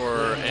coming in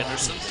for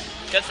Anderson.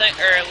 Good thing,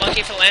 or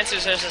lucky for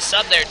Lancers, there's a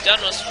sub there. Dunn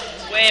was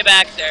way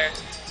back there.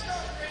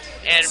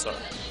 And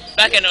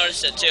Becca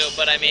noticed it too,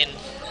 but I mean...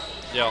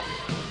 Yeah.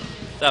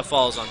 That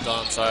falls on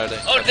Dunn's side.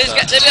 Oh, they've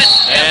got...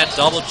 And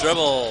double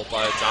dribble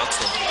by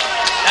Johnson.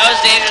 That was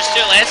dangerous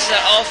too. Lancers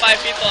had all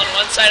 5 people on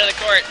one side of the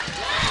court.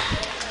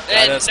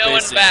 And no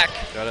one back.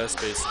 Gotta have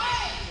space.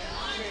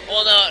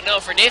 Well, no,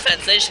 for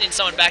defense, they just need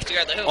someone back to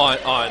guard the hoop. Oh,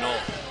 I know.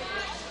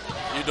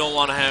 You don't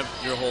want to have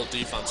your whole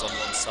defense on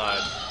one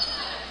side.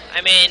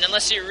 I mean,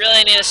 unless you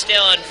really need to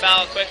steal and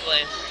foul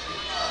quickly.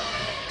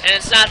 And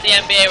it's not the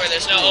NBA where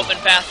there's no open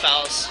path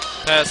fouls.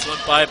 Pass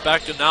went by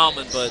Becca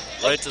Nauman, but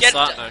right to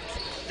Sotnick.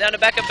 Down to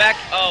Becca back.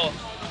 Oh,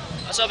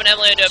 I was hoping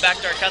Emily would do a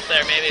backdoor cut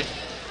there, maybe.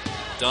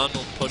 Dunn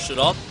will push it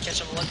up. Catch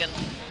him looking.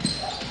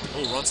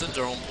 Oh, runs into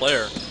her own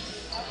player.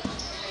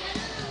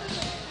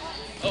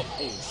 Oh,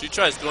 she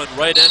tries going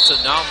right into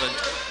Nauman,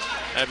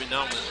 Abby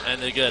Nauman,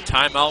 and they get a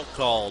timeout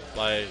called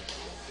by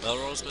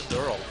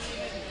Melrose-Mindoro.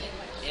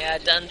 Yeah,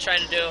 Dunn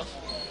trying to do a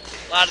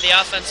lot of the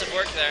offensive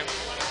work there.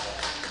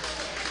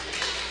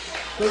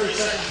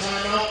 30-second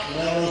timeout,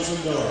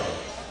 Melrose-Mindoro.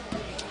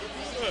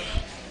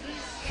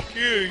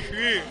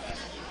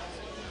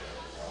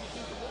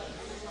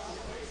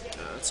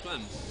 It's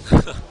been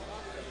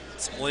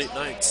some late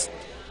nights.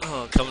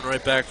 Coming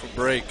right back from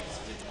break.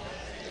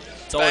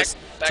 It's always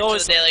Back to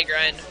the daily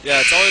grind. Yeah,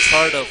 it's always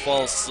hard to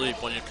fall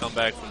asleep when you come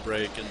back from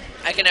break. And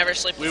I can never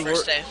sleep the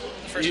first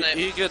night.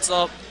 He gets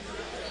up.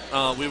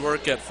 We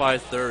work at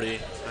 5:30.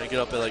 I get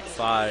up at like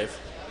 5.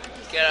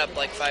 Get up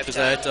like 5:10. Because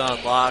I had to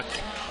unlock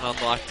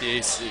the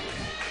AC.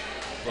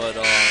 But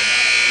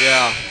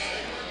yeah.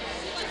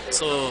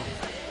 So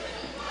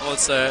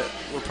what's that?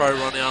 We're probably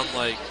running on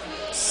like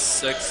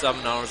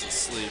 6-7 hours of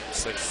sleep.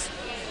 6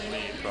 for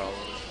me probably.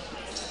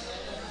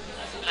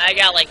 I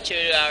got like 2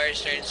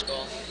 hours during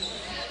school.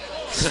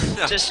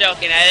 Just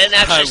joking. I didn't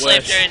actually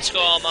sleep during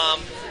school,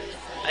 Mom.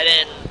 I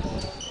didn't.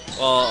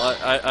 Well,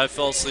 I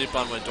fell asleep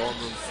on my dorm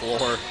room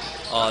floor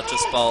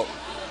just about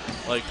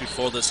like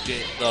before this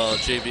game, the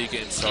JV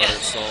game started. Yeah,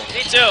 so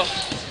me too.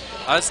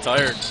 I was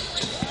tired.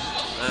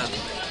 Man.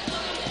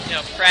 You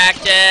know,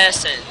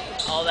 practice and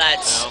all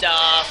that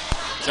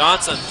stuff.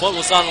 Johnson, foot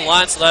was on the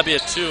line, so that'd be a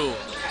 2.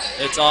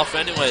 It's off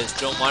anyways.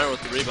 Joe Meyer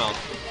with the rebound.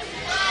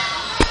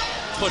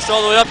 Pushed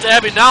all the way up to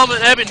Abby Nauman.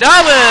 Abby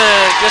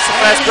Nauman gets a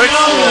fast break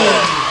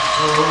score.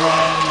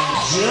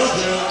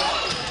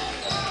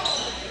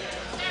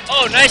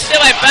 Oh, nice steal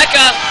by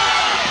Becca.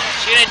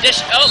 She gonna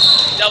dish. Oh,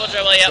 double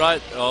dribble.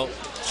 Yep.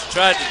 She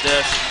tried to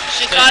dish.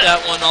 She thought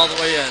that one all the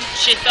way in.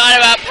 She thought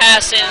about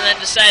passing and then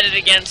decided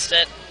against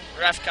it.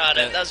 Ref caught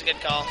it. That was a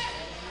good call.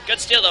 Good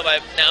steal though by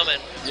Nauman.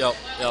 Yep.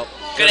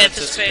 Good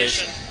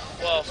anticipation.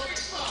 Whoa.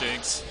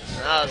 Jinx.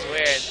 That was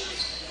weird.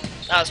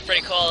 That was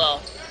pretty cool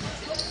though.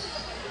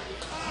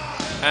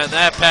 And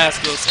that pass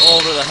goes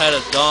over the head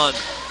of Dunn.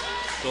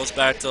 Goes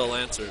back to the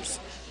Lancers.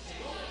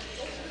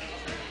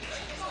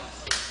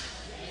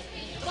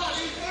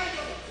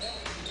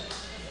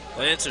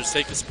 Lancers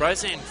take a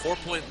surprising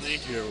 4-point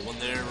lead here when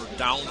they were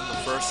down in the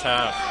first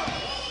half.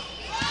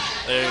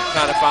 They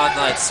kind of found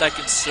that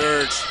second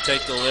surge to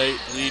take the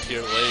lead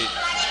here late.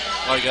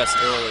 Well, I guess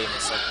early in the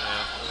second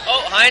half.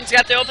 Oh, Hines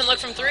got the open look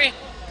from 3.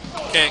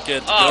 Can't get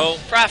it to go.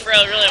 Prof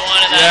really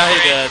wanted that. Yeah, he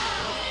did.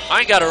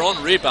 Hines got her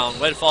own rebound.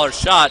 Way to follow her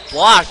shot.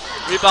 Blocked.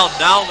 Rebound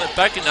Nauman,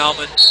 Becca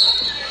Nauman.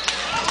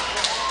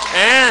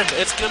 And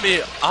it's going to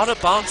be out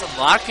of bounds on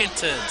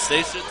Lockington.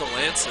 Stays with the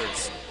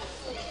Lancers.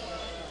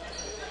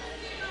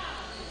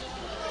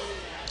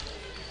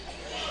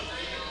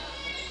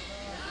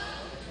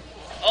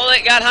 Oh,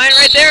 they got Hines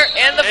right there.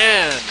 And the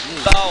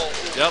foul.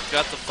 Yep,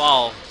 got the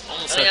foul.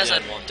 Almost I think had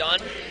that's the one. Dunn.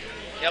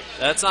 Yep.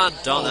 That's on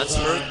Dunn. That's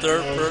her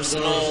third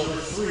personal.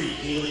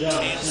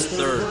 Team's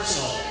third.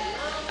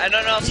 I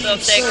don't know if they'll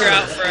take her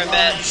out for a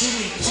bit.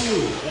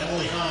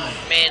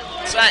 I mean,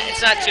 it's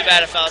not too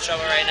bad of foul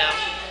trouble right now.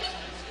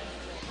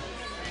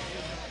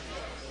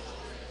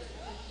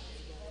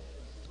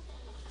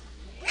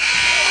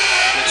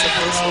 Gets the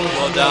first one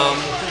go down.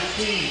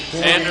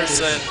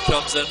 Anderson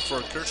comes in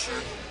for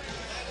Kirshner.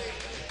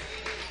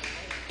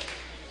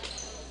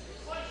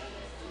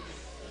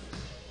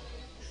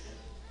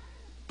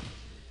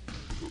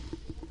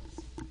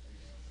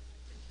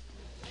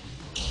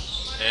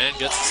 And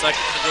gets the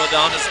second to go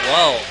down as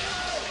well.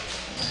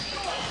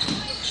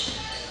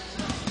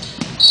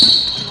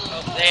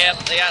 Oh,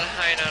 they got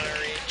Hine on her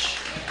reach.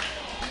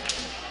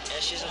 Yeah,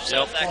 she's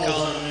upset with that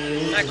call.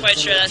 Not quite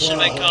sure that should have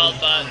been called,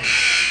 but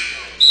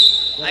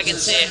I can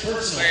see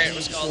where it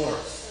was called.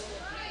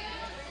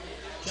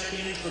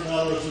 Checking in for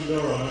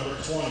Melrose-Mindoro, number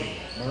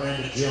 20,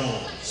 Miranda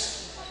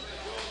Jones.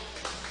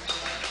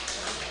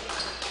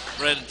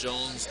 Miranda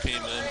Jones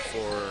came in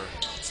for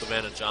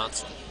Savannah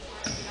Johnson.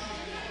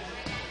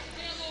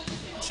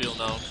 She'll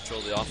now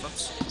control the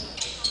offense.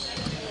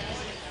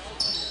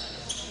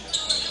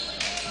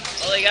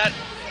 Well, she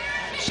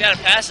got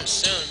to pass it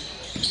soon.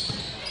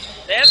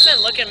 They haven't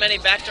been looking many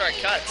backdoor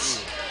cuts.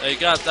 They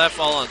got that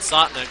foul on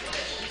Sotnick.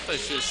 They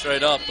shoot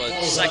straight up, but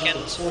second.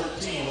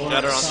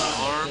 Got her on the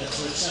arm.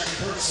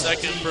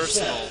 Second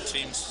personal,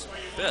 team's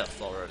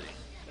 5th already.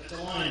 At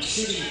the line,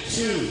 shooting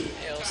 2.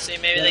 Yeah, we'll see.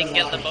 Maybe they can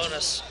get the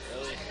bonus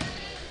early.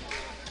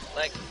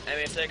 Like, I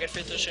mean, if they're a good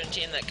free throw shooting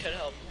team, that could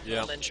help.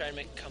 Yeah. And then try and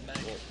make a comeback.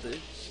 Well,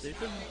 they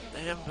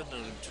haven't been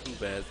doing too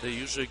bad. They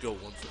usually go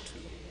 1 for 2.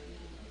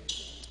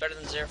 It's better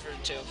than 0 for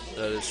 2.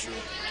 That is true.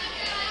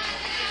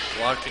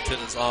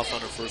 Lockington is off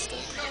on her first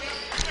one.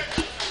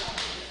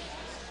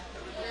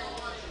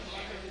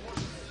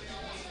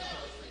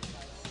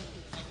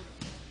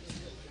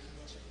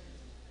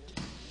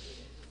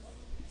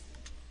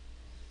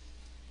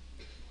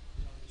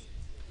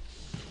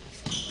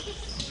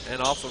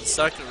 off on the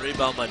second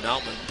rebound by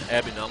Nauman,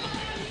 Abby Nauman.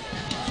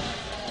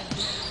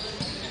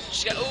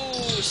 She got,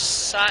 ooh,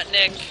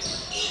 Sotnick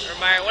or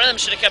Meyer. One of them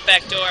should have cut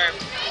back door.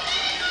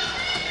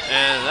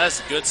 And that's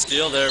a good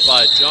steal there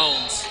by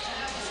Jones.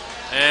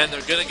 And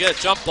they're going to get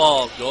a jump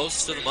ball.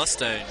 Goes to the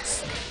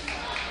Mustangs.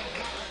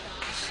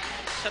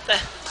 What the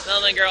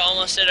Melvin girl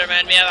almost did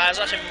remind me of. I was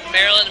watching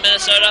Maryland,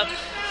 Minnesota.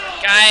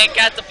 Guy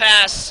got the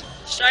pass,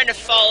 starting to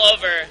fall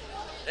over, and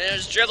it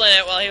was dribbling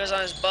it while he was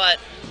on his butt,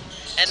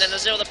 and then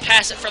was able to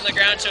pass it from the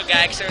ground to a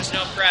guy because there was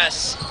no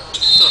press.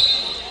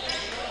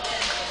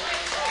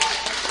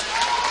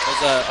 Was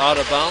that out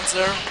of bounds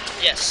there?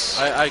 Yes.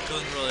 I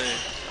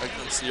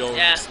couldn't see over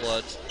the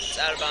sledge. It's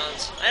out of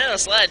bounds. I know the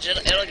sledge,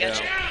 it'll get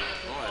you.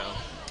 Oh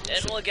yeah.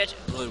 It will get you.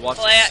 Really watch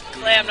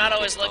Clay, I'm not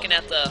always looking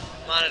at the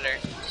monitor.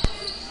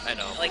 I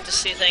know. I like to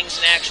see things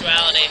in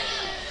actuality.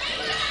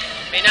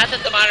 I mean, not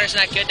that the monitor's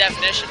not good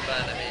definition,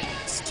 but I mean.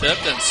 It's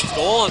tipped and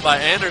stolen by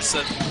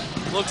Anderson.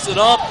 Looks it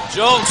up.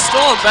 Jones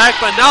stolen back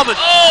by Nauman.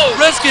 Oh!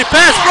 Risky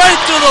pass right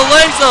through the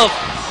legs of,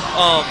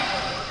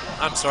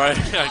 I'm sorry, I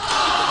can't get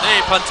the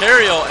name,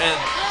 Pontario, and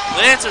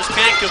Lancers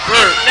can't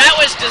convert. That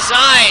was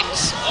designed.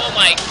 Oh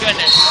my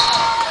goodness.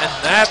 And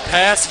that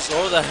pass is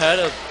over the head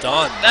of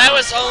Dunn. That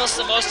was almost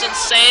the most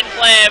insane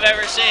play I've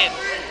ever seen.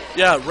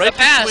 Yeah, right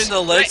pass, between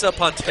the legs of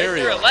Right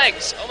Pontario. through her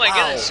legs. Oh my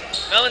Wow. goodness.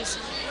 Melvin's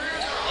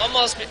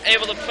almost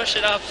able to push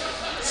it up.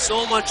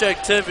 So much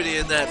activity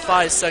in that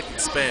 5-second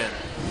span.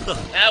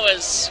 That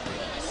was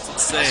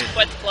Insane.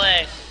 quite the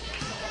play.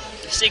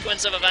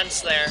 Sequence of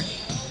events there.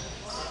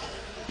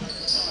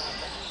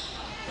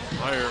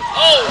 Meyer.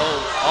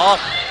 Oh!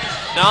 Off.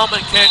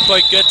 Nauman can't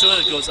quite get to it.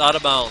 It goes out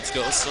of bounds.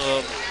 Goes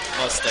to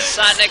Mustangs.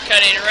 Sotnick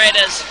cutting right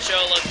as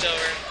Joe looked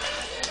over.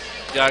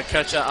 You gotta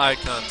catch that eye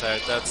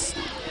contact. That's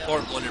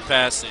important when you're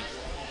passing.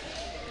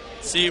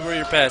 See where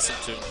you're passing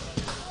to.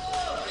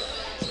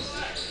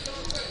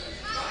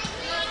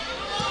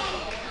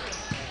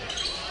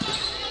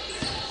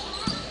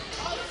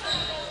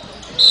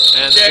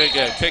 And it's gonna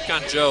get a kick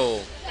on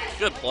Joe.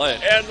 Good play.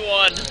 And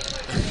one.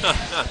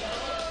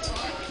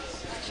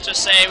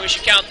 Just saying, we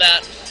should count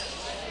that.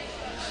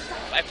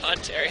 By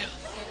Pontario.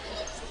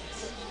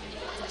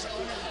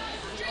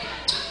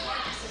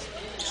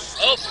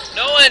 Oh,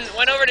 no one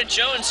went over to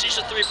Jones. She's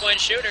a three-point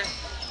shooter.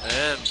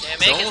 And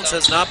make it, Jones though.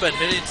 has not been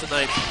hitting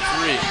tonight from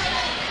 3.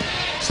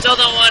 Still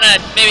don't want to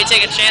maybe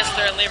take a chance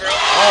there and leave her open.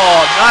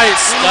 Oh, nice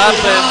step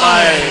in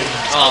by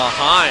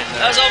Hine.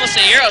 That was almost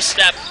a Euro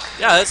step.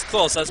 Yeah, that's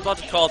close. I was about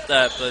to call it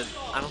that, but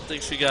I don't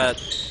think she got,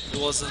 it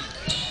wasn't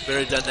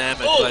very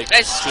dynamic Ooh, like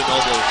nice.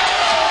 Ginobili.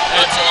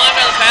 Not too long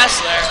by the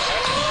pass there.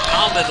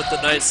 Nauman with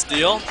the nice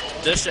steal.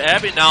 Dish to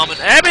Abby Nauman.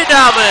 Abby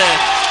Nauman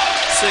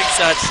sinks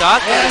that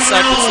shot. 30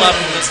 seconds left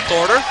in this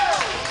quarter.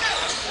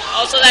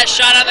 Also that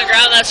shot on the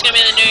ground, that's going to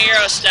be the new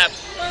Euro step.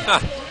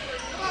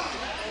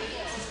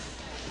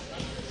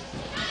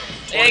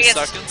 20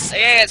 seconds. They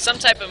gotta get some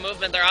type of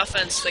movement. Their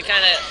offense, they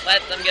kind of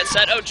let them get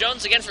set. Oh,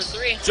 Jones again for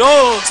 3.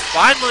 Jones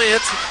finally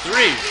hits a 3.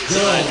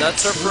 Tonight.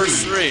 That's her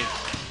first 3.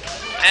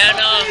 I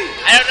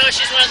don't know if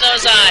she's one of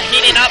those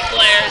heating up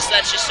players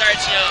that she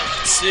starts, you know.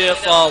 See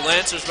if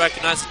Lancers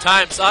recognize the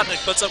time.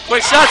 Sotnick puts up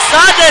quick shot.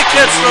 Sotnick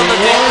hits from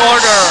the deep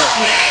corner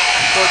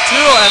for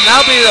 2, and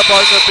that'll be the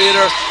buzzer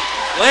beater.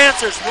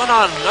 Lancers went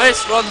on a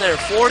nice run there,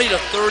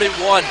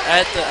 40-31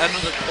 at the end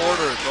of the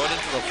quarter, going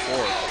into the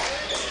 4th.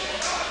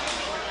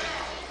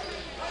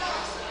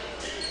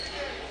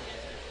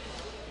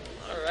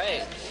 All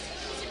right,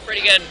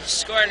 pretty good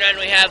scoring run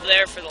we have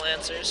there for the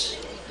Lancers.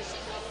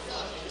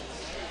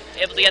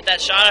 Able to get that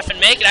shot off and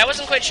make it. I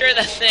wasn't quite sure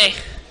that they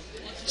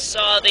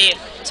saw the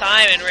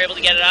time and were able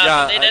to get it off.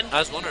 Yeah, They did. I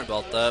was wondering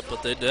about that,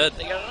 but they did.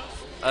 They got it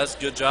off. That's a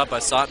good job by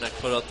Sotnick,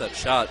 put up that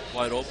shot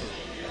wide open.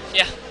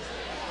 Yeah.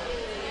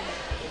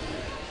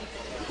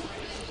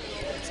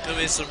 It's gonna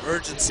be some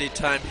urgency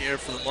time here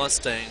for the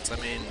Mustangs. I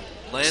mean,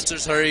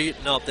 Lancers hurry.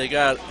 No, they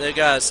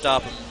gotta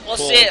stop them. We'll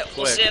see it.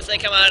 We'll see if they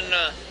come out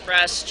and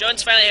press.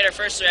 Jones finally hit her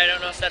first 3. I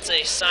don't know if that's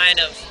a sign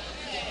of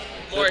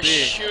more Could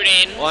be.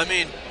 shooting. Well, I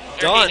mean,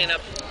 or Dunn. heating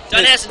up.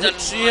 Dunn hasn't done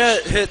She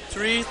much. hit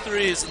 3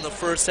 threes in the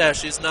first half.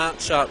 She's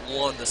not shot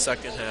 1 the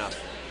second half.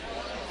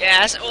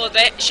 Yeah,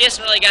 she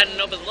hasn't really gotten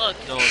an open look.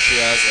 No, she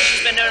hasn't.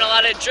 She's been doing a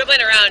lot of dribbling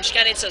around. She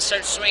kind of needs to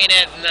start swinging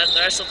it, and then the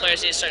rest of the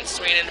players need to start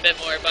swinging it a bit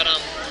more. But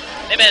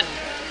they've been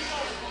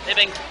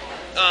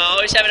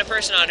always having a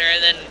person on her,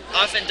 and then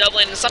often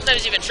doubling, and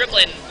sometimes even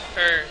tripling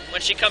her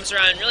when she comes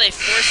around, really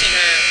forcing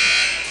her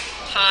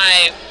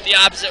high the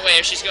opposite way.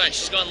 If she's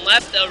going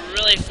left, they'll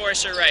really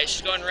force her right.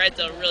 She's going right,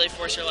 they'll really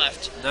force her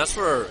left. And that's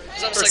where her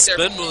like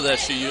spin move that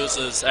she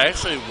uses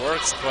actually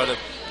works quite a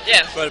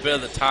bit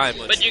of the time.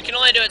 But you can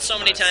only do it so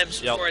many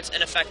times Yep. before it's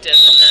ineffective,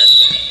 and then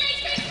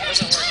it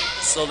doesn't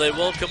work. So they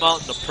will come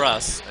out in the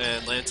press,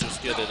 and Lancers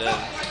get it in.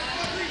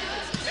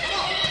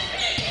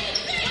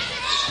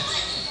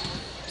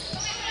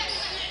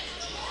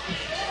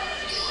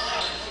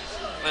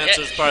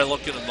 Lancers probably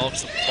looking to milk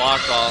some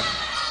clock off.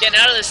 Getting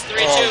out of this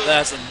 3-2. Oh,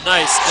 that's a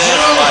nice dish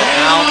by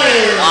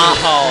Nauman.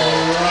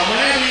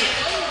 Wow.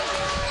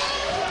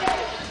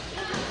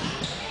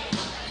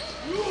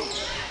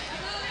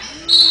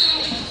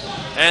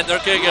 And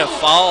they're going to get a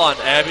foul on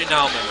Abby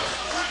Nauman.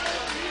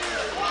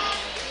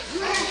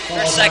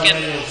 Her second.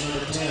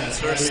 It's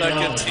her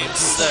second, team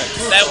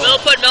 6. That will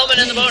put Melbourne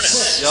in the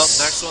bonus. Yep,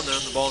 next one, they're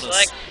in the bonus. So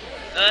like,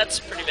 that's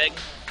pretty big.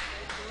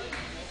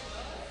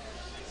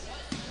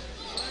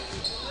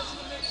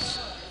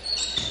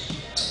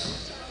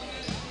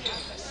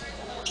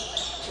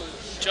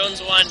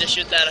 Jones wanted to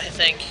shoot that, I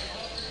think.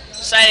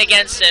 Side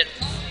against it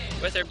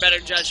with her better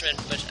judgment,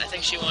 but I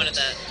think she wanted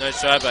that. Nice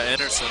try by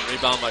Anderson,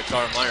 rebound by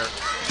Carmeyer.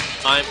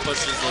 Time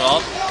pushes it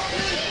up.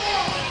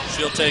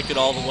 She'll take it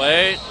all the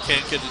way.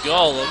 Can't get it to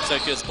go. Looks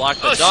like it's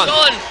blocked by Dunn.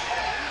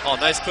 Oh,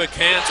 nice quick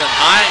hands, and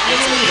Hine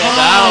gets it to go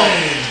down.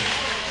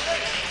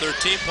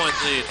 13-point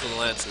lead for the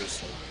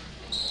Lancers.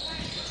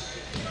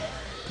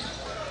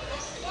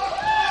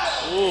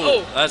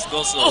 Ooh, that's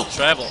goes to the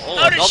travel. Oh,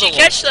 how did she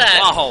catch that?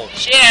 Wow.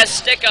 She has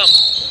stick 'em.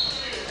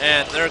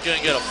 And they're going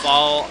to get a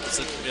foul. Is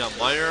it going to be on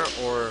Meyer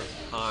or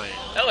Hine?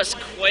 That was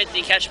quite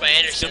the catch by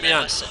Anderson. It's going to be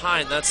on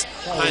Hine. That's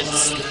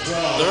Hine's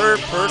third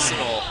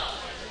personal.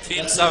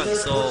 Team 7.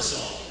 So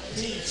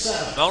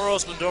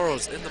Melrose-Mindoro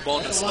is in the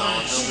bonus now,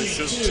 and they'll be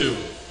shooting 2.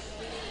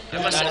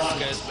 That must have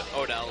been guys, but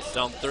Odell's.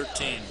 Down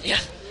 13. Yeah,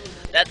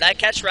 that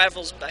catch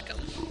rivals Beckham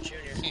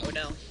Jr.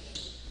 Odell.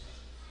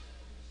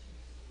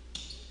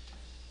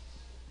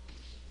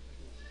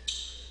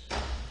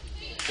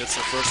 Gets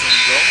the first one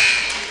to go.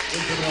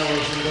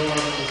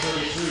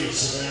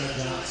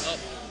 Oh,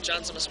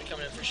 Johnson must be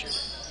coming in for sure.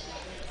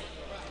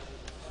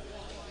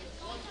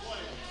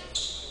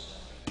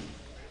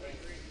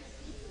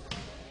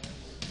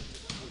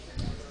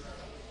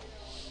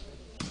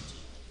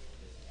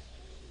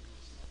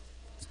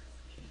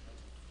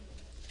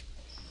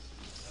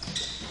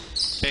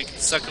 Can't get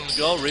the second one to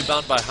go.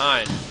 Rebound by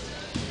Hine.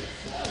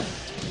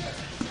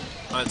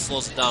 Hine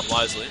slows it down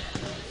wisely.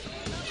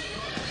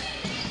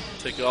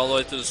 Take it all the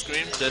way to the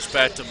screen. Dish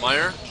back to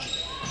Meyer.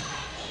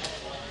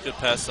 Good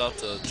pass out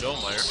to Joe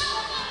Meyer.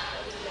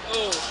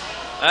 Oh,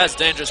 That's a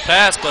dangerous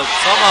pass, but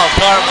somehow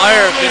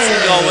Meyer gets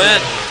it to go in.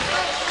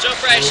 Joe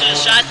probably should have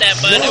shot that,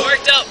 but it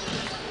worked out.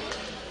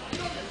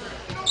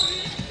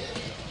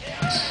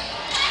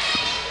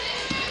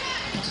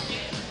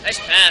 Nice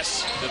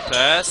pass. Good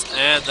pass,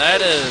 and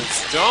that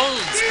is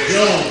Jones.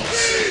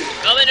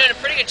 Well, they're doing a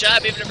pretty good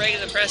job even of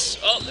breaking the press.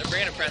 Oh, they're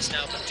breaking the press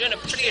now, but doing a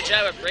pretty good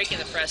job of breaking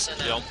the press and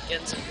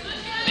getting some,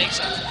 make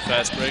something.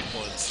 Fast break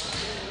points.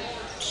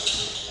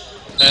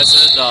 Pass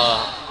in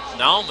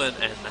Nauman,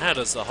 and that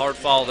is a hard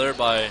foul there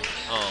by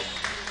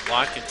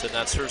Watkington.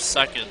 That's her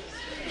second,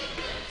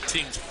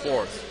 team's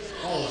 4th.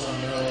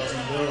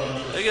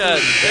 They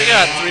got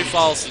 3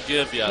 fouls to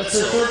give yet,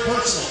 so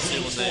see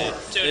when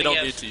they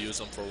don't need to use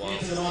them for a while.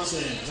 The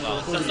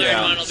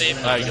third one will be.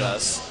 I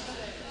guess.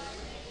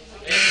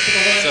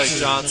 Looks like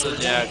Johnson,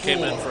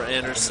 came in for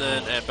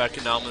Anderson, and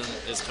Becky Nauman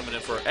is coming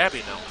in for Abby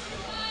Nauman.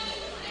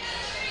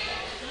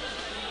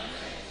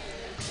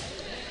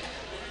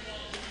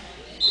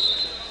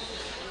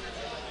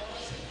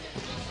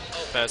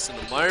 Pass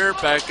into Meyer,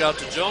 back out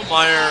to Joe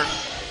Meyer.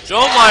 Joe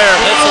Meyer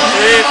hits a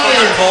 3 from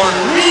the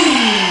corner.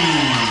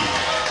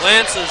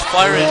 Lance is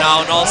firing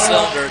now in all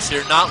cylinders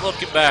here, not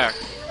looking back.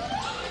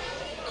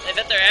 They've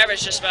hit their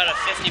average just about at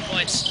 50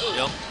 points. Ooh.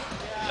 Yep.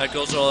 That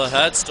goes over the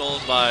head,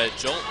 stolen by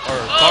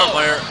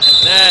Carmeyer.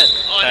 And that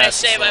nice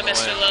save by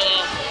Mr.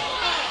 Little.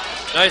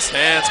 Nice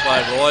hands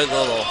by Roy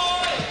Little.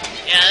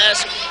 Yeah,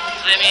 that's,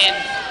 I mean,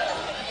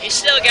 he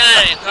still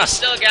got it. He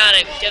still got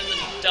it. Give him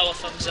the double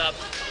thumbs up.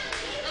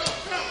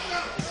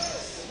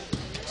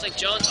 It's like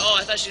Jones. Oh,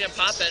 I thought she was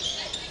going to pop it.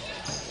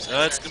 It's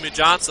going to be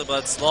Johnson,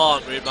 but it's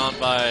long. Rebound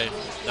by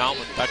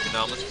Nauman, Becky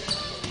Nauman.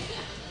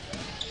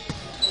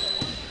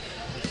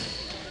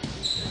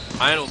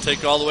 Hine will take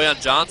it all the way on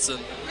Johnson.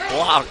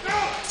 Blocked.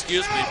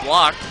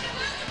 Blocked.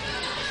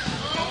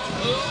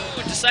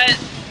 Ooh, decided.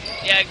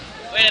 Yeah,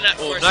 way to not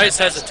force nice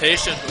that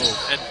hesitation move.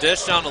 And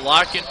dish down to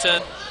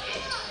Lockington.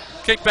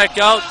 Kick back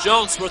out.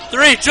 Jones for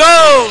 3.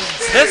 Jones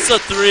hits a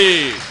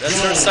 3.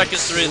 That's her second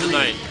 3 of the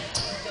night.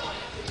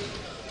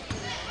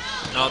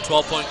 Now a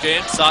 12-point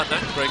game.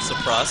 Sotnek breaks the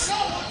press.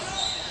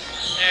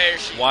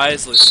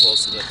 Wisely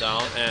slows it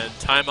down, and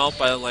timeout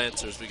by the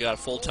Lancers. We got a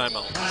full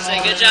timeout.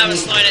 Say good job of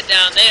slowing it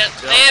down. They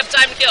have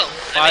time to kill.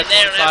 I mean,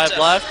 they don't have 5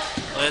 to.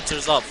 left.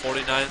 Lancers up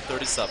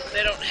 49-37.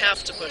 They don't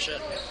have to push it.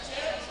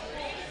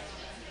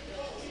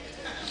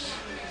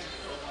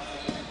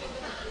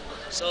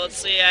 So let's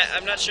see.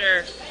 I'm not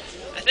sure.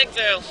 I think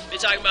they'll be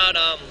talking about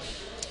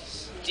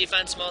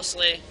defense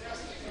mostly.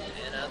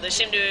 And they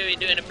seem to be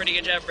doing a pretty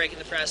good job breaking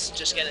the press,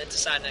 just getting it to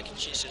Sotnek, and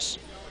she's just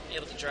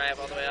able to drive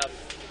all the way up.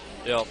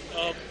 Yep.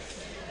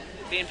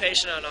 Being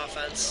patient on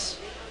offense.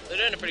 They're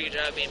doing a pretty good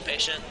job being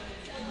patient.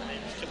 I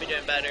mean, could be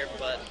doing better,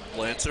 but...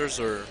 Lancers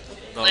or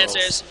Melrose?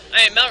 Lancers.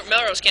 I mean,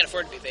 Melrose can't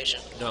afford to be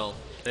patient. No.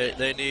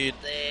 They need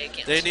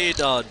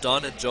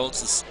Dunn and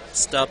Jones to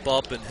step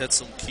up and hit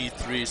some key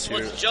threes here.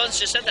 Well, Jones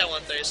just hit that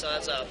 1-3, so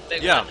that's a big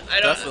one. Yeah,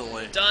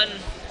 definitely. Dunn,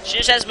 she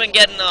just hasn't been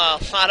getting a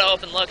lot of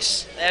open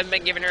looks. They haven't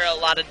been giving her a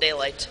lot of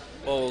daylight.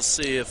 Well, we'll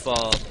see if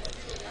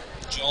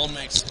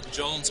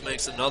Jones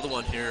makes another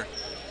one here.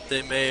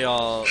 They may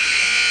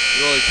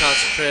really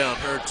concentrate on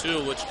her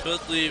too, which could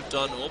leave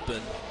Dunn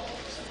open.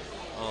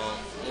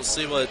 We'll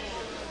see what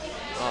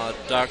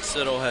Doc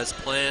Sitto has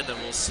planned, and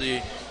we'll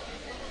see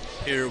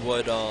here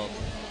what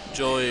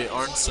Joey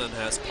Arnson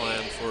has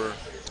planned for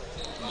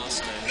the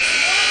Mustangs.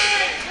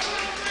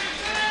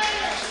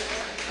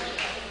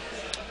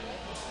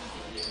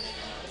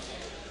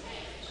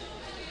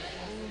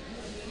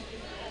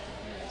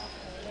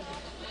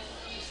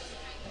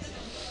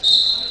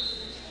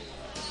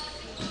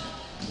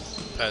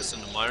 Pass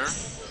into Meyer.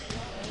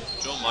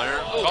 Joe Meyer.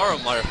 Carl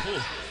Meyer.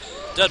 Ooh.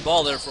 Dead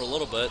ball there for a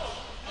little bit.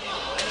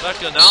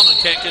 Becca Nauman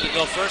can't get it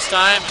go first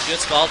time and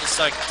gets fouled the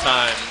second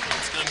time.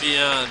 It's going to be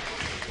on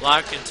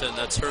Lockington.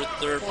 That's her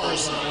third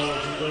personal.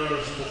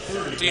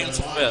 Dean's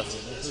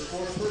fifth. That's her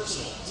fourth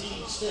personal.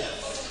 Dean's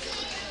fifth.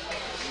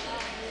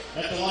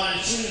 At the line,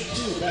 shooting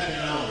 2, Becca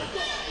Nauman.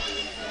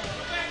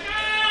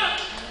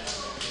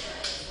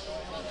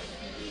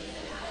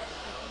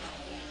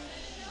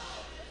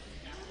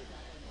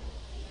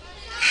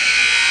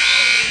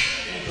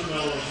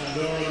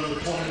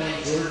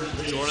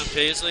 Jordan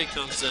Paisley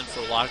comes in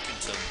for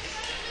Lockington.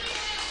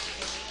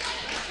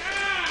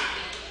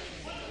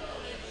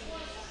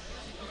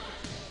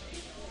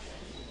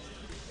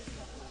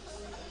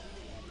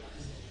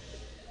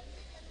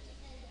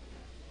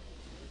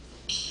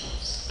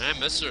 And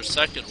missed her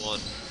second one.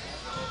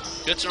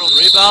 Gets her own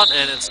rebound,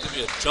 and it's going to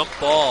be a jump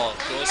ball.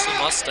 Goes to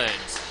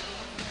Mustangs.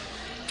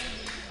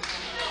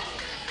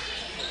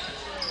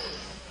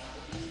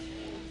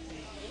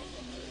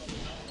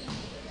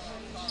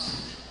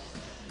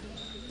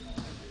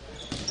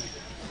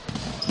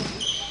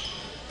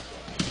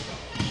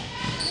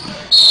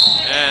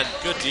 And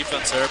good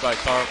defense there by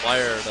Carl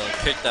Meyer to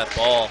kick that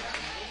ball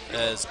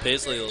as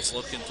Paisley was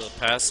looking to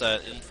pass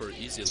that in for an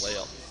easy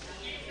layup.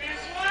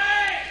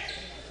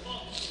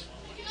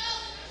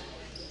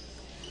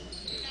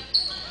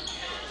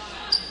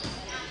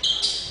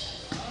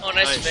 Oh,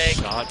 nice fake.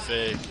 Shot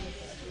fake.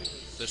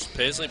 There's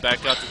Paisley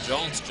back out to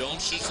Jones.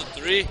 Jones shoots a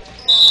 3,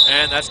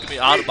 and that's going to be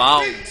out of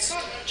bounds.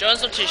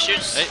 Jones, when she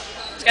shoots,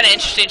 it's kind of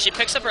interesting. She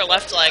picks up her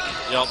left leg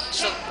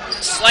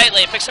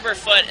slightly, picks up her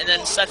foot, and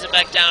then sets it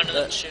back down and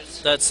then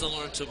shoots. That's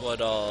similar to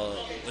what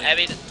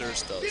Abby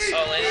Durst does.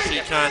 Oh, she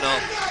kind of,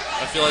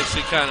 I feel like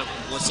she kind of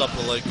lifts up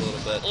her leg a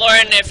little bit.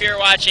 Lauren, if you're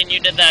watching, you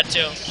did that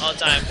too, all the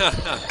time.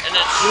 And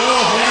then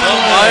Joe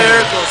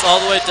Meyer goes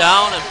all the way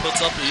down and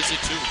puts up an easy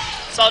 2.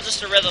 It's all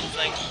just a rhythm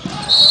thing.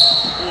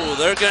 Ooh,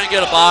 they're going to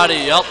get a body.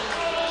 Yep.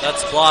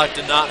 That's blocked.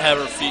 Did not have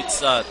her feet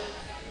set.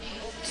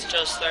 It's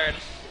Joe's third.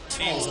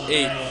 Team's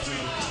 8.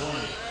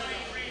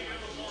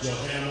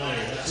 Johanna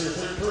Meyer, that's her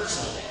third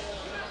personal.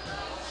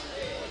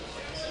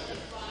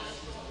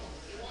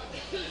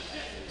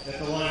 At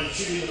the line,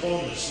 shooting the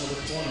bonus, number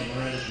 20,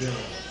 Miranda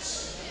Jones.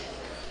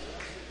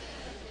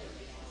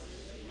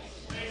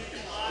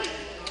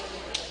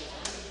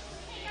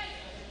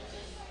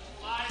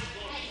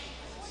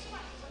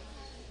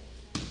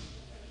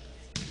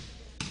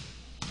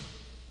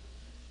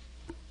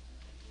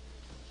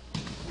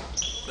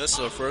 This is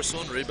the first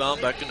one.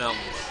 Rebound back to Nauman.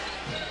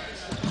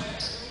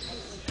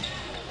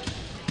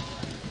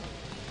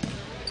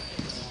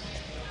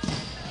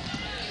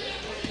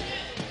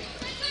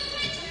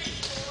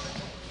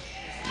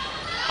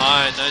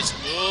 High, nice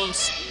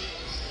moves.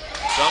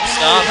 Jump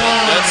stop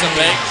and gets a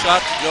bank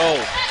shot to go.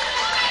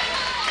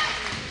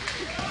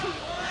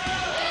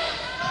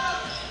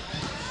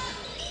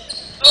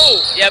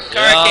 Oh, yep,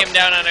 Cara came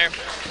down on her.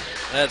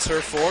 That's her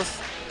fourth.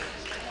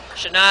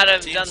 Should not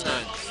have Team's done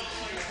that. 9th.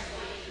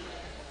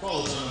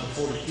 Calls on number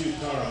 42,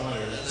 Cara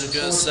Meyer. They're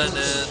going to send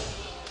in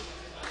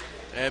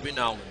Abby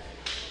Nauman.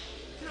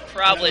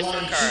 Probably for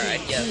Cara, I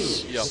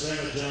guess. Yep.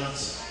 Savannah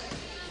Johnson.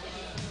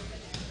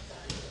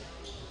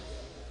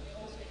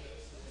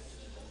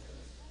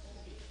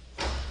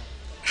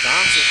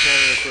 Johnson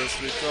carrying her first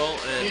free throw,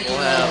 and we'll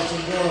have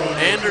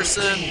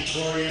Anderson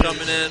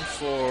coming in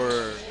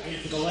for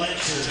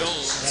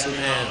Jones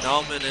and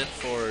Nauman in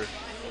for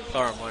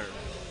Cara Meyer.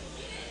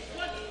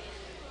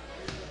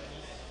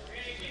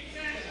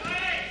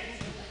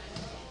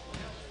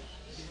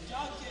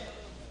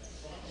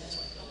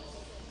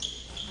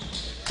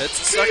 Hits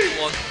the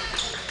second one.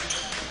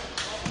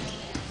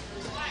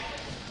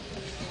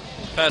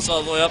 Pass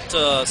all the way up to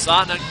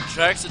Sotnik,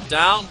 tracks it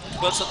down,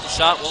 puts up the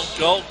shot, won't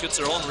go, gets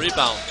her own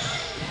rebound.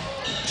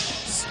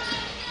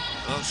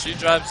 Well, she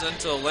drives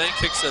into the lane,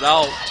 kicks it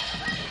out.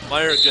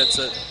 Meyer gets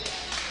it.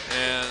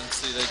 And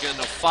see, they're getting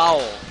a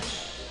foul.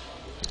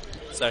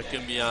 Is that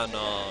going to be on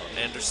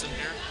Anderson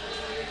here?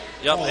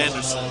 Yep,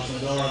 Anderson.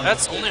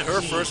 That's only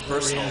her first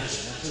personal.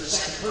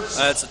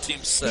 That's a team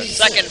 6.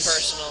 Second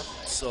personal.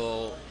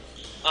 So.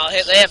 Oh,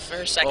 they have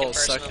her second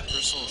personal. Second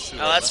personal. Shoot,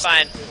 oh, that's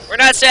fine. We're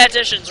not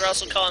statisticians. We're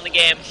also calling the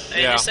game. I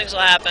mean, yeah. These things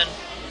will happen.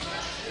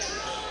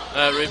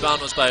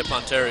 Rebound was by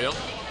Pontario.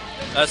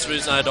 That's the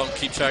reason I don't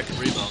keep track of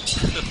rebounds.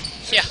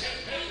 Yeah.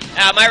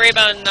 My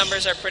rebound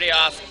numbers are pretty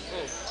off.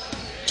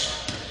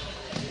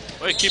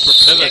 Way to keep her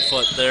pivot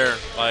foot there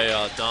by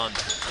Dunn.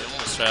 They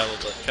almost traveled,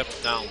 but kept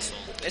it down. So.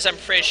 Because I'm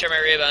pretty sure my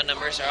rebound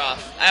numbers are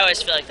off. I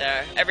always feel like they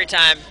are. Every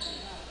time.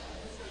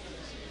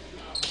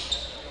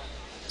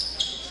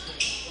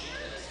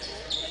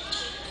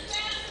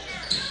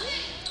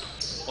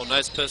 Oh,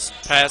 nice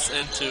pass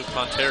into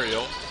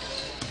Pontario.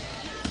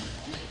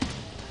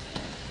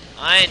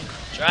 Hine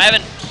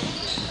driving.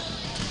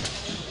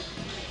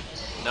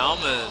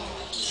 Nauman,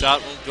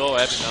 shot won't go.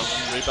 Abby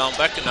Nauman, rebound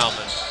back to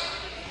Nauman.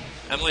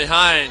 Emily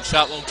Hine,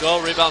 shot won't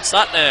go. Rebound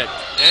Sotnick.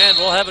 And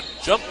we'll have a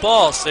jump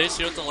ball. Stays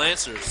here with the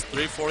Lancers.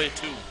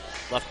 3:42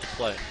 left to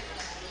play.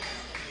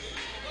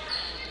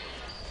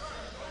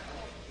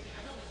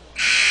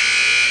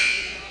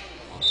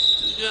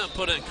 He's going to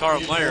put in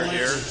Carl Meyer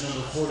here. And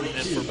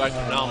for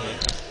Becca Nauman.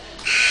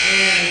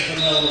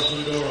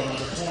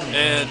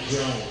 And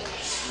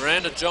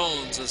Miranda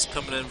Jones is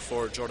coming in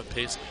for Jordan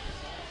Paisley.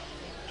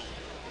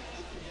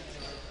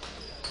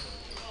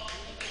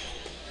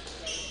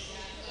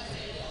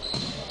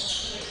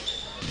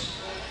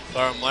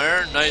 Carl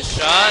Meyer, nice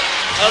shot.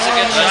 That was a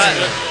good shot.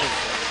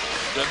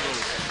 Good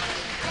move.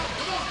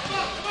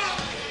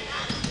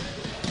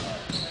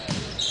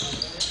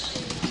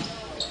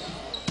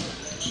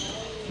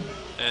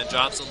 And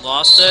Johnson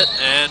lost it,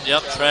 and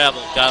yep,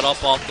 traveled. Got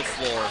up off the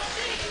floor.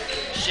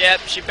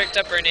 Yep, she picked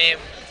up her name.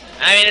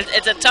 I mean,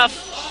 it's a tough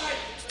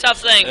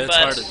thing, It's but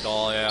hard to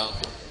call, yeah.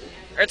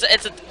 or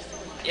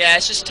yeah,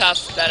 it's just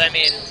tough that, I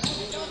mean,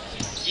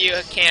 you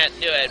can't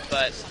do it,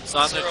 but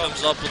Sotnick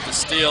comes up with the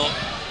steal.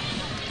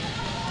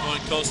 Going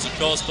coast to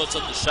coast, puts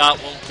up the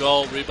shot, won't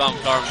go. Rebound,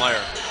 Carl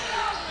Meyer.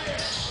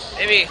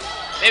 maybe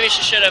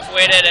she should have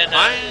waited and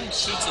Hine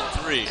shoots a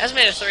three. hasn't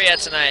made a three yet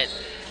tonight.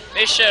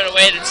 Maybe she should have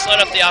waited and slowed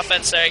up the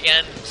offense there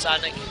again.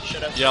 Sotnick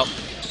should have. Yep,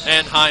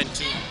 and Hine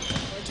too.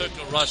 Took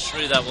a rush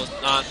three that was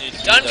not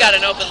needed. Dunn got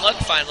an open look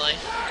finally.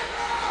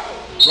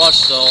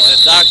 Rush though,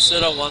 and Doc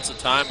Sitta wants a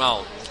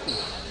timeout.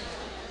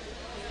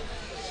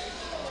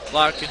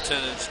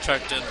 Lockington is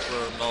checked in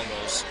for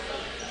Melrose.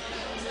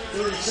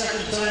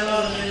 30-second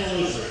timeout and then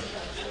you'll lose her.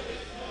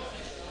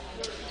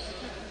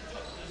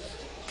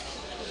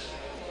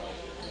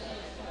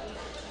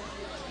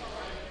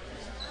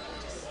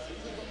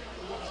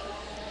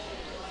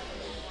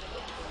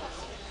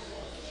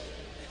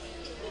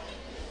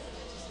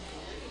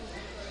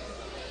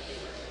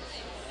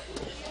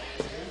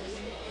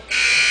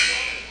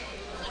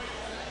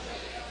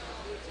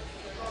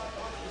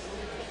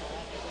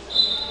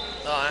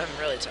 Oh, I'm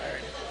really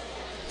tired.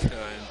 Yeah, I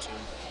am too.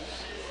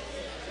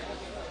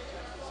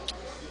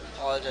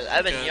 Apologize.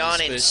 I've been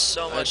yawning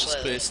so I much just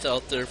lately. spaced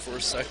out there for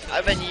a second.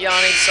 I've been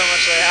yawning so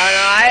much lately. I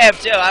know I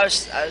have too.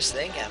 I was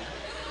thinking.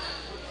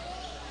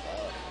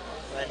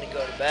 When to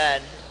go to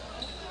bed.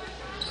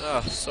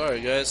 Oh,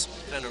 sorry guys.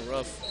 Kind of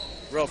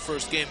rough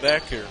first game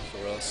back here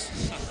for us.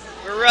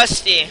 We're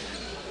rusty.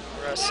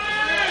 Rusty.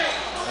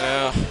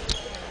 Yeah.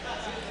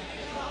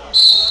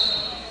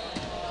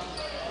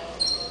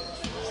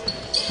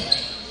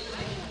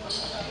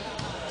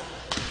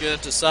 Get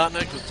it to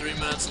Sotnick with 3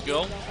 minutes to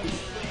go.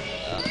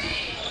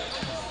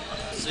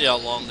 See how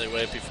long they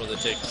wait before they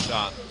take the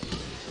shot.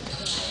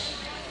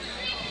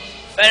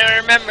 If anyone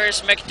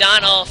remembers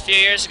McDonald a few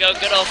years ago,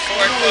 good old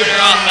four-quarter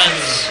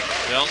offense.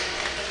 Yep.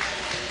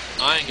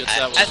 Hine gets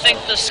that one. I think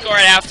the score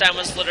at halftime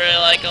was literally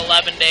like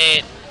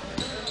 11-8.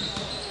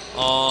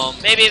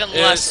 Maybe even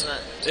less than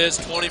that. It's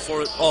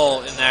 24.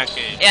 Oh, in that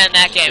game. Yeah, in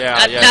that game.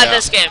 Yeah, not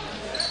this game.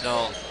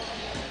 No.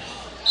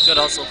 Could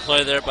also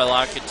play there by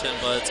Lockington,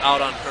 but it's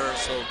out on her,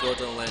 so it'll go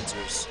to the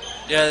Lancers.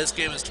 Yeah, this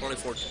game is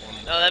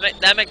 24-20. No,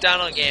 that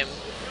McDonald game.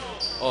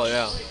 Oh,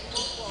 yeah.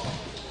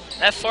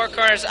 That four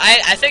corners,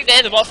 I think they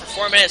had the ball for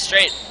 4 minutes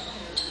straight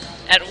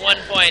at one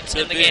point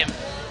in the game.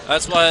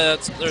 That's why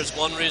there's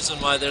one reason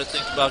why they're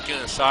thinking about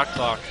getting a shot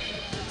clock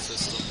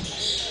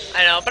system.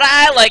 I know, but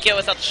I like it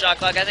without the shot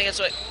clock. I think it's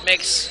what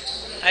makes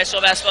high school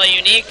basketball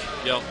unique.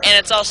 Yep. And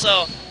it's also,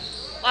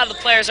 a lot of the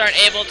players aren't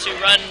able to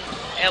run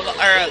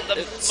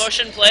the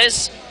motion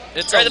plays.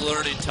 It's a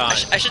learning time.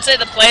 I should say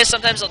the plays,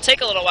 sometimes they'll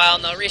take a little while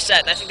and they'll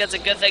reset, and I think that's a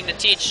good thing to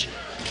teach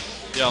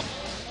Yep.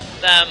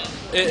 them.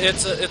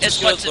 It's a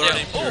good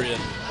learning period.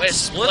 Wait,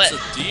 Splits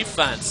split. the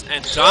defense,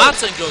 and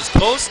Johnson goes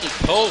coast to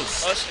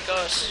coast. Coast to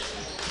coast.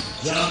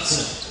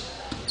 Johnson.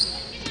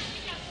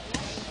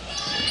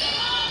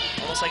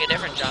 Almost like a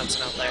different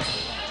Johnson out there.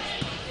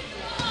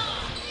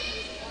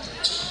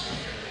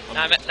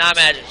 Not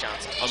Magic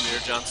Johnson. Amir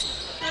Johnson.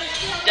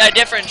 Yeah,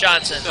 different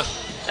Johnson.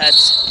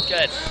 That's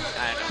good.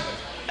 I know.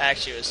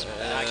 Actually, it was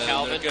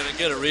Calvin. They're gonna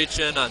get a reach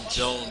in on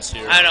Jones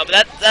here. I know,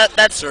 but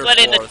that's Third,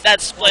 splitting fourth.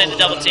 that's splitting the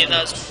double team.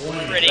 That was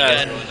pretty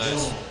That's good. really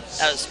nice.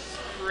 That was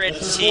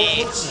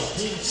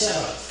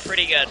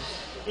pretty good.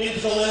 Into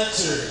the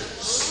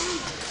Lancers.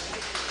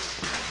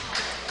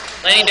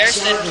 Laney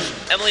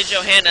Durston, Emily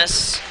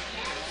Johannes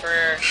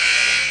for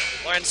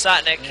Lauren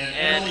Sotnick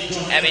and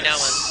Abby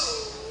Nauman.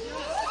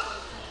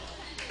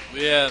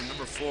 We have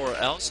number 4,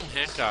 Allison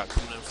Hancock,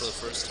 coming in for the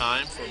first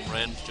time from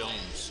Rand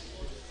Jones.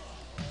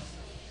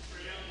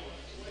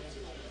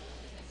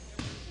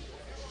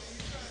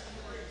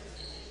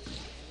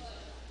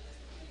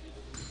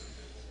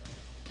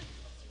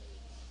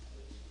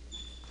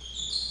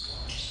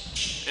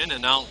 In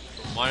and out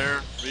from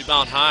Meyer.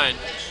 Rebound Hine.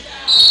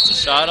 It's a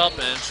shot up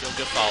and she'll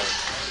get fouled.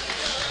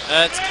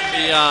 That's going to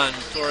be on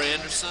Tori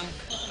Anderson.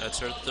 That's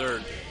her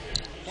third.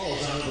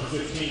 Falls on number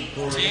 15,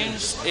 Corey Teams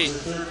Anderson. 8.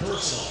 Third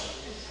personal.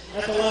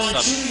 At the line,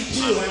 7.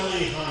 shooting 2,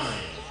 Emily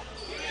Hine.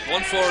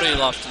 140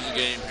 left in the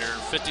game here,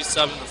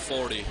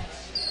 57-40.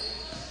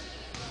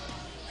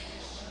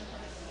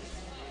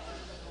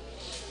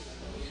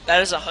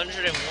 That is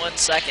 101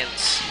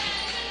 seconds.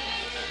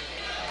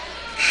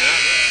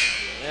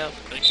 Yeah. Yep.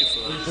 Thank you for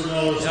In for that.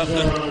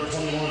 Melrose-Mindoro, number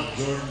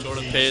 21,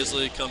 Jordan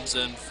Paisley comes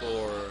in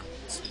for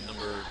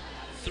number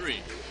 3,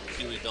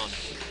 Keely Dunn.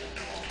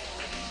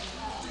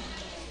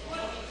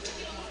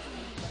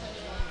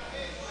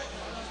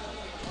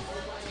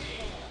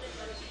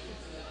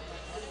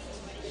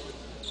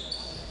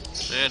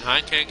 And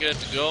Hine can't get it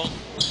to go.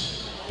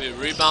 Be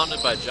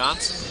rebounded by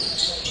Johnson.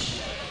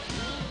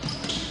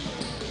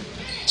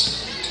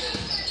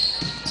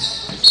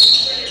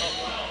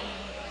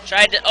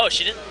 Tried to. Oh,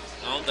 she didn't.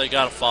 No, they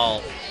got a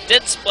foul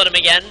Did split him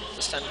again.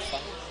 This time foul.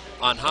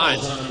 on Hine.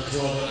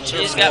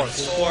 He's got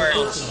 4.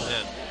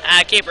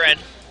 And Keep her in.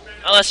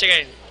 Unless you're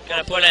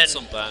gonna put in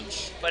some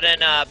bench.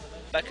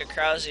 Becca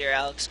Krause or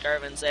Alex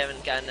Garvins. They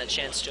haven't gotten a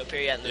chance to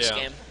appear yet in this Yeah.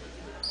 game.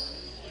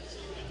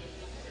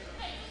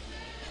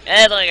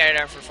 And they only got her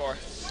down for 4.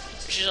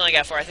 She's only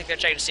got 4. I think they're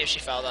checking to see if she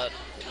fouled out.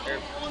 Or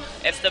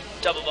if the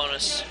double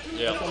bonus.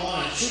 Yeah.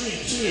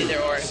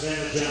 Either or.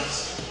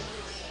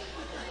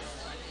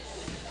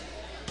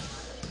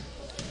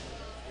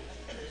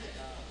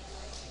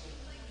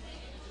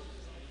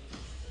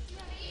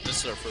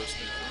 This is our first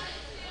game.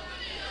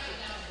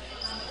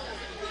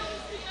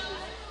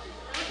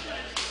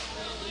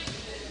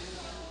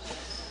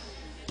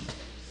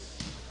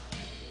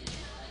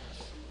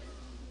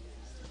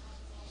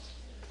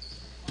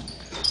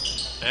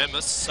 And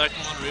missed the second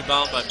one,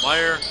 rebound by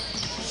Meyer.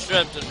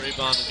 Stripped and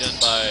rebound again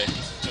by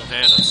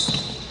Johannes.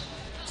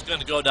 It's going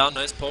to go down,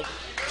 nice poke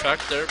check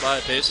there by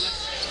Paisley.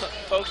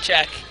 Poke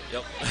check.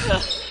 Yep.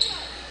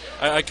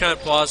 I kind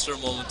of paused for a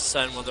moment to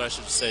decide whether I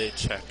should say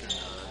check or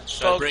not.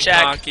 Should I Poke bring check.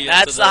 hockey into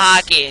That's the this?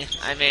 hockey.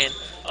 I mean,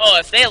 oh,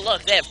 if they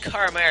look, they have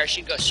Cara Meyer.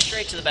 She'd go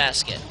straight to the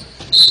basket.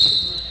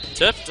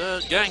 Tipped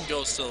again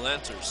goes to the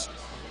Lancers.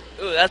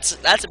 Ooh,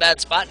 that's a bad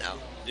spot now.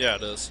 Yeah,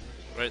 it is.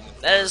 Right in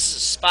the That is a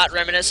spot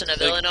reminiscent of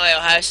Big- Illinois.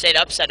 Ohio State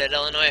upset at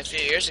Illinois a few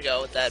years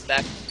ago with that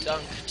back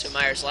dunk to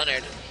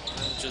Myers-Leonard.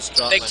 just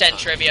dropped Big my Ten time.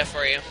 trivia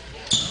for you.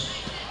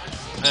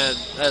 And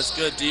that's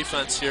good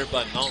defense here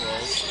by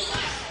Melrose.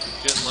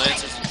 Getting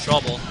Lancers in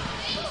trouble.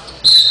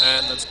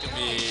 And that's going to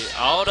be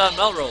out on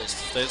Melrose.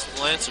 Stays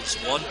with Lancers.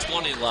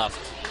 120 left.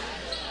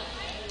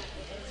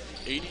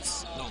 80?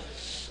 No. What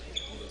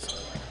is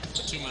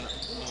that? 2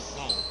 minutes.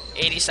 No.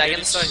 80 80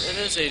 seconds. seconds. It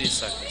is 80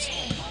 seconds.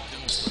 Oh my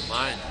goodness, my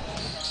mind.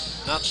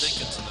 Not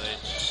thinking tonight.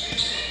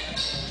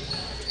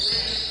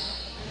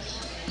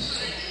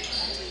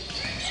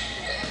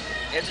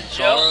 It's a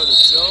joke.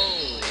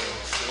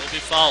 She'll be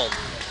fouled.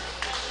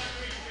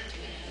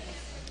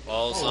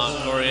 Falls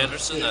on Corey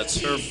Anderson. That's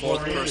her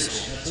 4th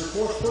personal. That's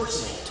her 4th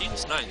personal.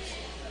 Team's 9th.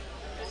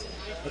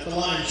 At the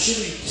line,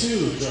 shooting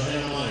 2,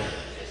 Johanna Meyer.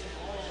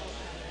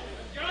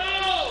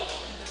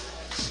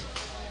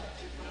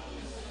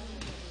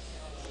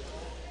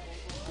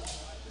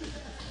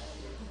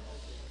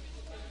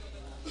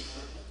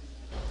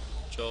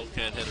 Joe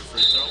can't hit a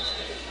free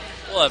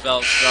throw. We'll have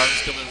Alex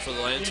Jarvis come in for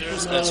the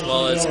Lancers, as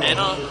well as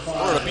Anna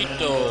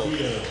Orabito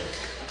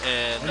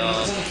and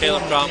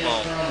Caleb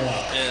Cromwell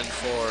in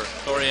for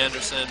Corey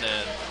Anderson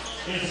and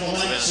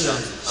Savannah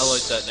Johnson. I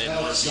like that name,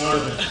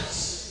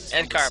 Orabito.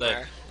 And Cara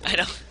Meyer. I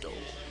know.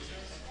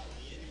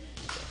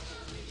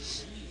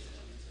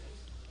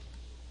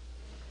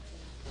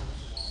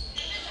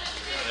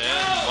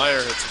 And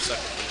Meyer hits her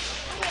second.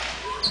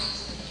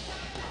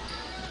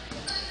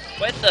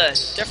 Quite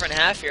the different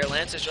half here.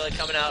 Lancers really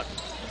coming out.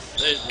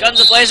 Guns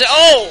Guns a-blazing.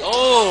 Oh!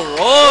 Oh,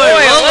 Roy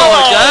Willow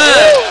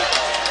again.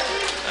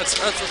 That's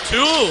a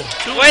two.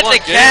 Quite the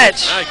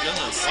catch. My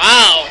goodness.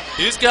 Wow.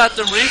 He's got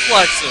the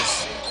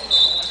reflexes.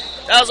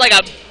 That was like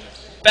a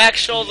back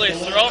shoulder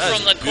throw That's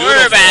from the beautiful.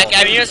 quarterback.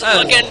 I mean, he was That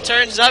is- looking,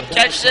 turns up,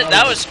 catches it.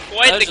 That was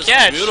quite That's the just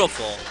catch.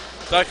 beautiful.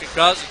 Becca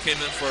Crosby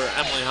came in for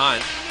Emily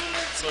Hine.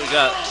 So we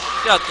got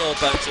the whole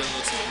bench in,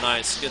 which is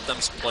nice. Get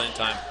them some playing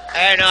time.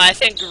 I don't know. I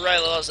think Roy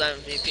Little's the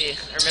MVP.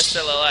 Or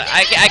Mr. Little.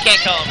 I can't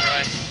call him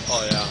Roy.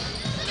 Oh, yeah.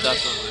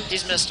 Definitely.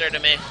 He's Mr. to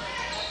me.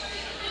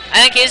 I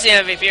think he's the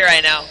MVP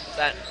right now.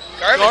 That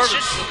Garvin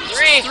shoots from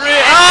 3.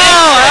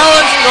 Oh,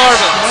 Alex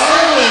Garvin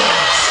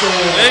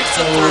makes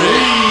a 3.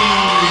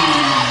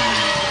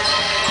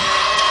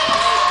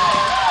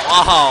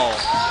 Wow.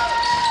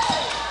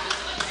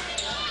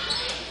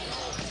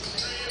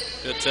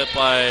 Good tip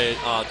by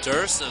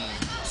Durst and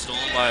stolen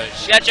by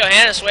She got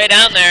Johannes way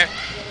down there.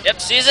 Yep,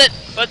 sees it,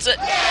 puts it.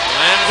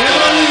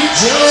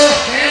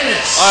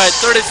 Johannes. Alright,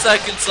 30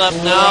 seconds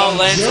left now.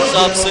 Lancers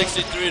up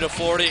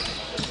 63-40.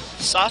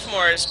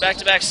 Sophomores,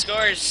 back-to-back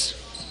scores.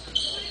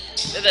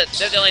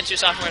 They're the only 2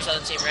 sophomores on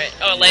the team, right?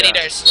 Oh, Lady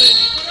Durst.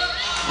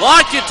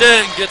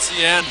 Lockington gets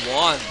the and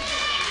 1.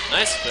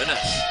 Nice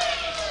finish.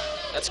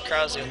 That's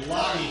Krause.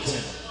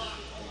 Lockington.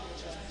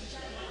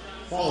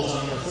 Falls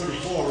on number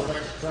 34, Rebecca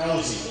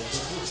Krause. That's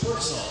her 1st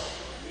personal.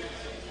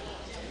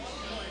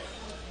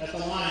 At the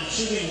line,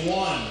 shooting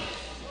 1,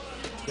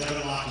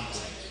 Devin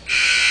Lockington.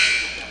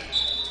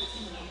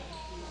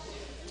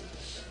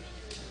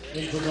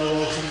 In for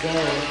Melrose-Mindoro,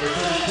 number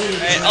 32. All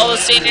right, all the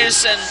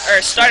seniors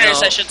or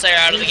starters, I should say, are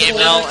out of the game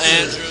now. Mel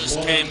Andrews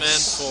came in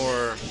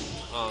for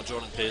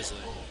Jordan Paisley.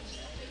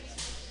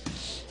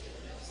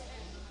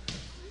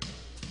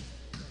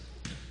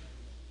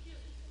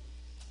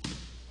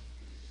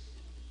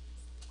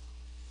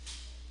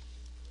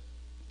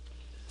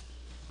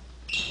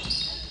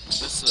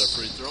 This is a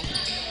free throw.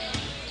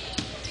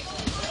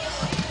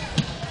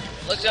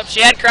 Looked up,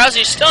 she had Krause,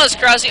 she still has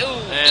Krause. Ooh.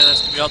 And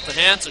that's going to be out the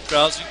hands, so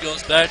Krause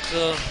goes back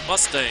to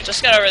Mustang.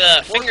 Just got over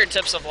the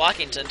fingertips of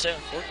Lockington, too.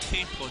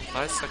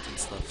 14.5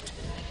 seconds left.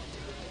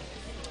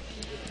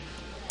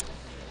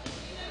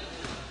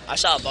 I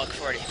saw a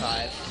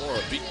 $1.45.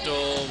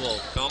 Morabito will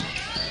come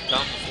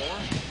down the floor.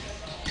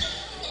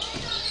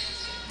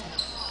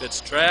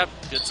 Gets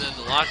trapped, gets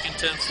into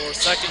Lockington, 4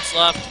 seconds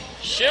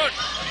left. Shoot!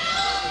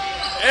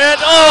 And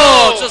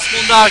just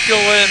will not go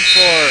in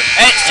for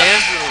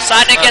Andrews.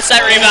 Sotnick gets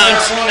that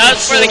rebound. That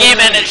was before the game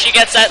ended. She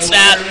gets that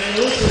stat.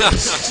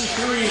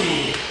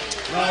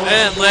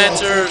 And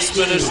Lancers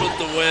finished with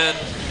the win.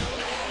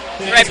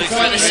 Right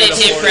before the C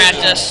team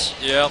practice.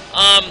 Yep.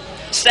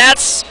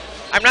 Stats,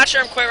 I'm not sure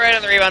I'm quite right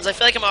on the rebounds. I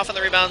feel like I'm off on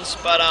the rebounds,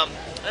 but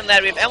and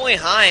that we have Emily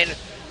Hine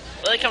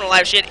really coming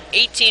alive. She had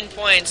 18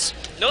 points.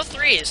 No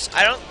threes.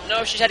 I don't know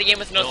if she's had a game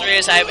with no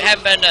threes. I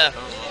haven't been to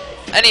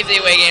any of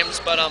the away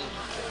games, but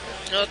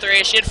no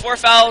threes. She had 4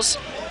 fouls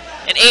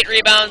and 8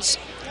 rebounds.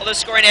 Although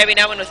scoring, Abby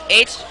Nauman with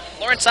 8.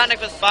 Lauren Sotnick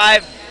with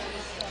 5.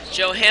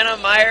 Johanna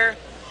Meyer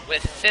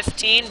with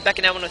 15.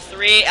 Becca Nauman with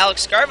 3.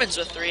 Alex Garvins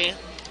with 3.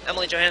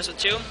 Emily Johannes with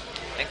 2.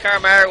 And Cara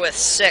Meyer with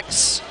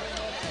 6.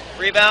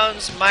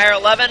 Rebounds, Meyer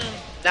 11.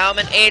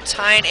 Nauman 8.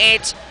 Hine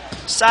 8.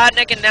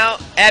 Sotnick and now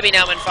Abby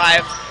Nauman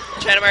 5.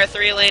 Johanna Meyer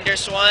 3. Lane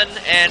Durst 1.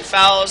 And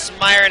fouls,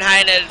 Meyer and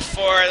Hine at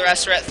 4. The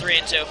rest are at 3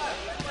 and 2.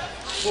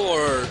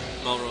 For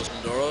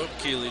Melrose-Mindoro,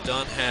 Keely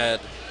Dunn had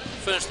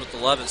finished with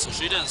 11, so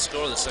she didn't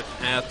score the second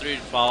half. 3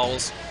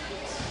 fouls.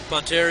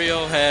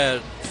 Pontario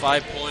had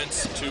 5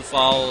 points, 2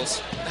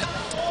 fouls.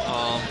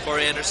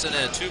 Corey Anderson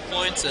had 2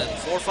 points and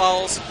 4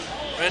 fouls.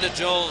 Miranda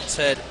Jones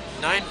had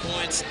 9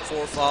 points,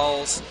 4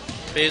 fouls.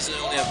 Paisley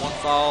only had 1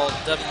 foul.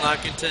 Devin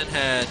Lockington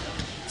had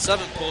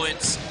 7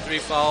 points, 3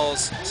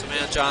 fouls.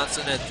 Savannah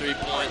Johnson had 3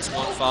 points,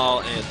 1 foul,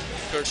 and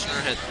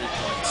Kirchner had 3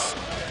 points.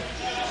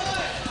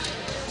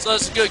 So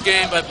it's a good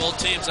game by both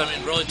teams. I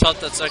mean, really tough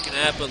that second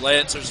half, but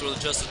Lancers were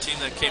just a team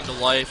that came to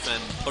life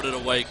and put it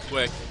away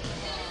quick.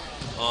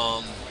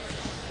 I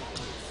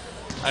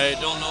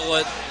don't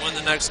know when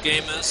the next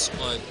game is,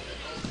 but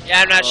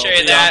yeah, I'm not sure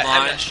either.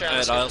 I'm not sure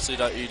at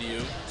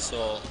ilc.edu.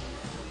 So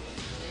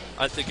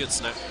I think it's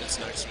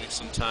next week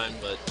sometime,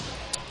 but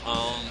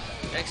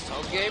Next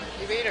home game,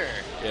 you mean, or?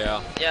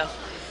 yeah. Yeah.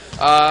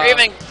 Or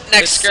even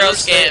next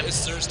girls' Thursday, game.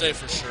 It's Thursday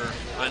for sure.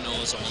 I know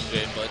it's a home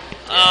game, but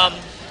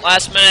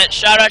Last minute,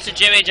 shout out to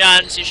Jimmy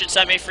Johns. You should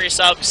send me free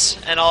subs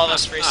and all of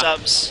us free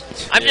subs.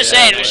 I'm just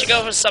saying we should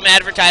go with some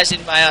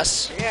advertising by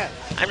us. Yeah.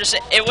 I'm just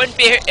saying it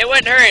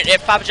wouldn't hurt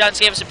if Papa John's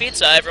gave us a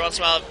pizza every once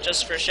in a while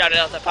just for shouting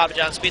out that Papa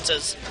John's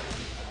pizza's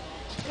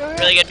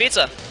really good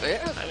pizza.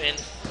 Yeah. I mean,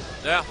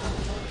 yeah.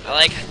 I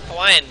like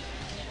Hawaiian.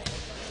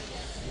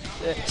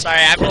 Sorry,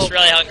 I'm just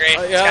really hungry.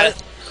 It's kind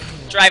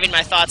of driving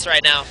my thoughts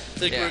right now.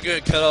 I think we're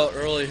going to cut out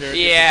early here.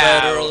 Yeah. Get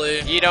to bed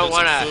early. You don't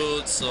want to.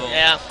 Food, so.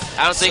 Yeah.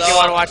 I don't think you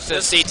want to watch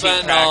the C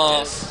team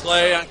practice.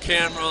 Play on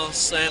camera,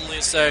 Sam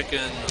Lisek,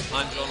 and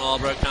I'm Joan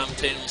Albrecht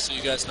commentating. We'll see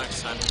you guys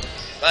next time.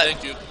 Bye.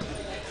 Thank you.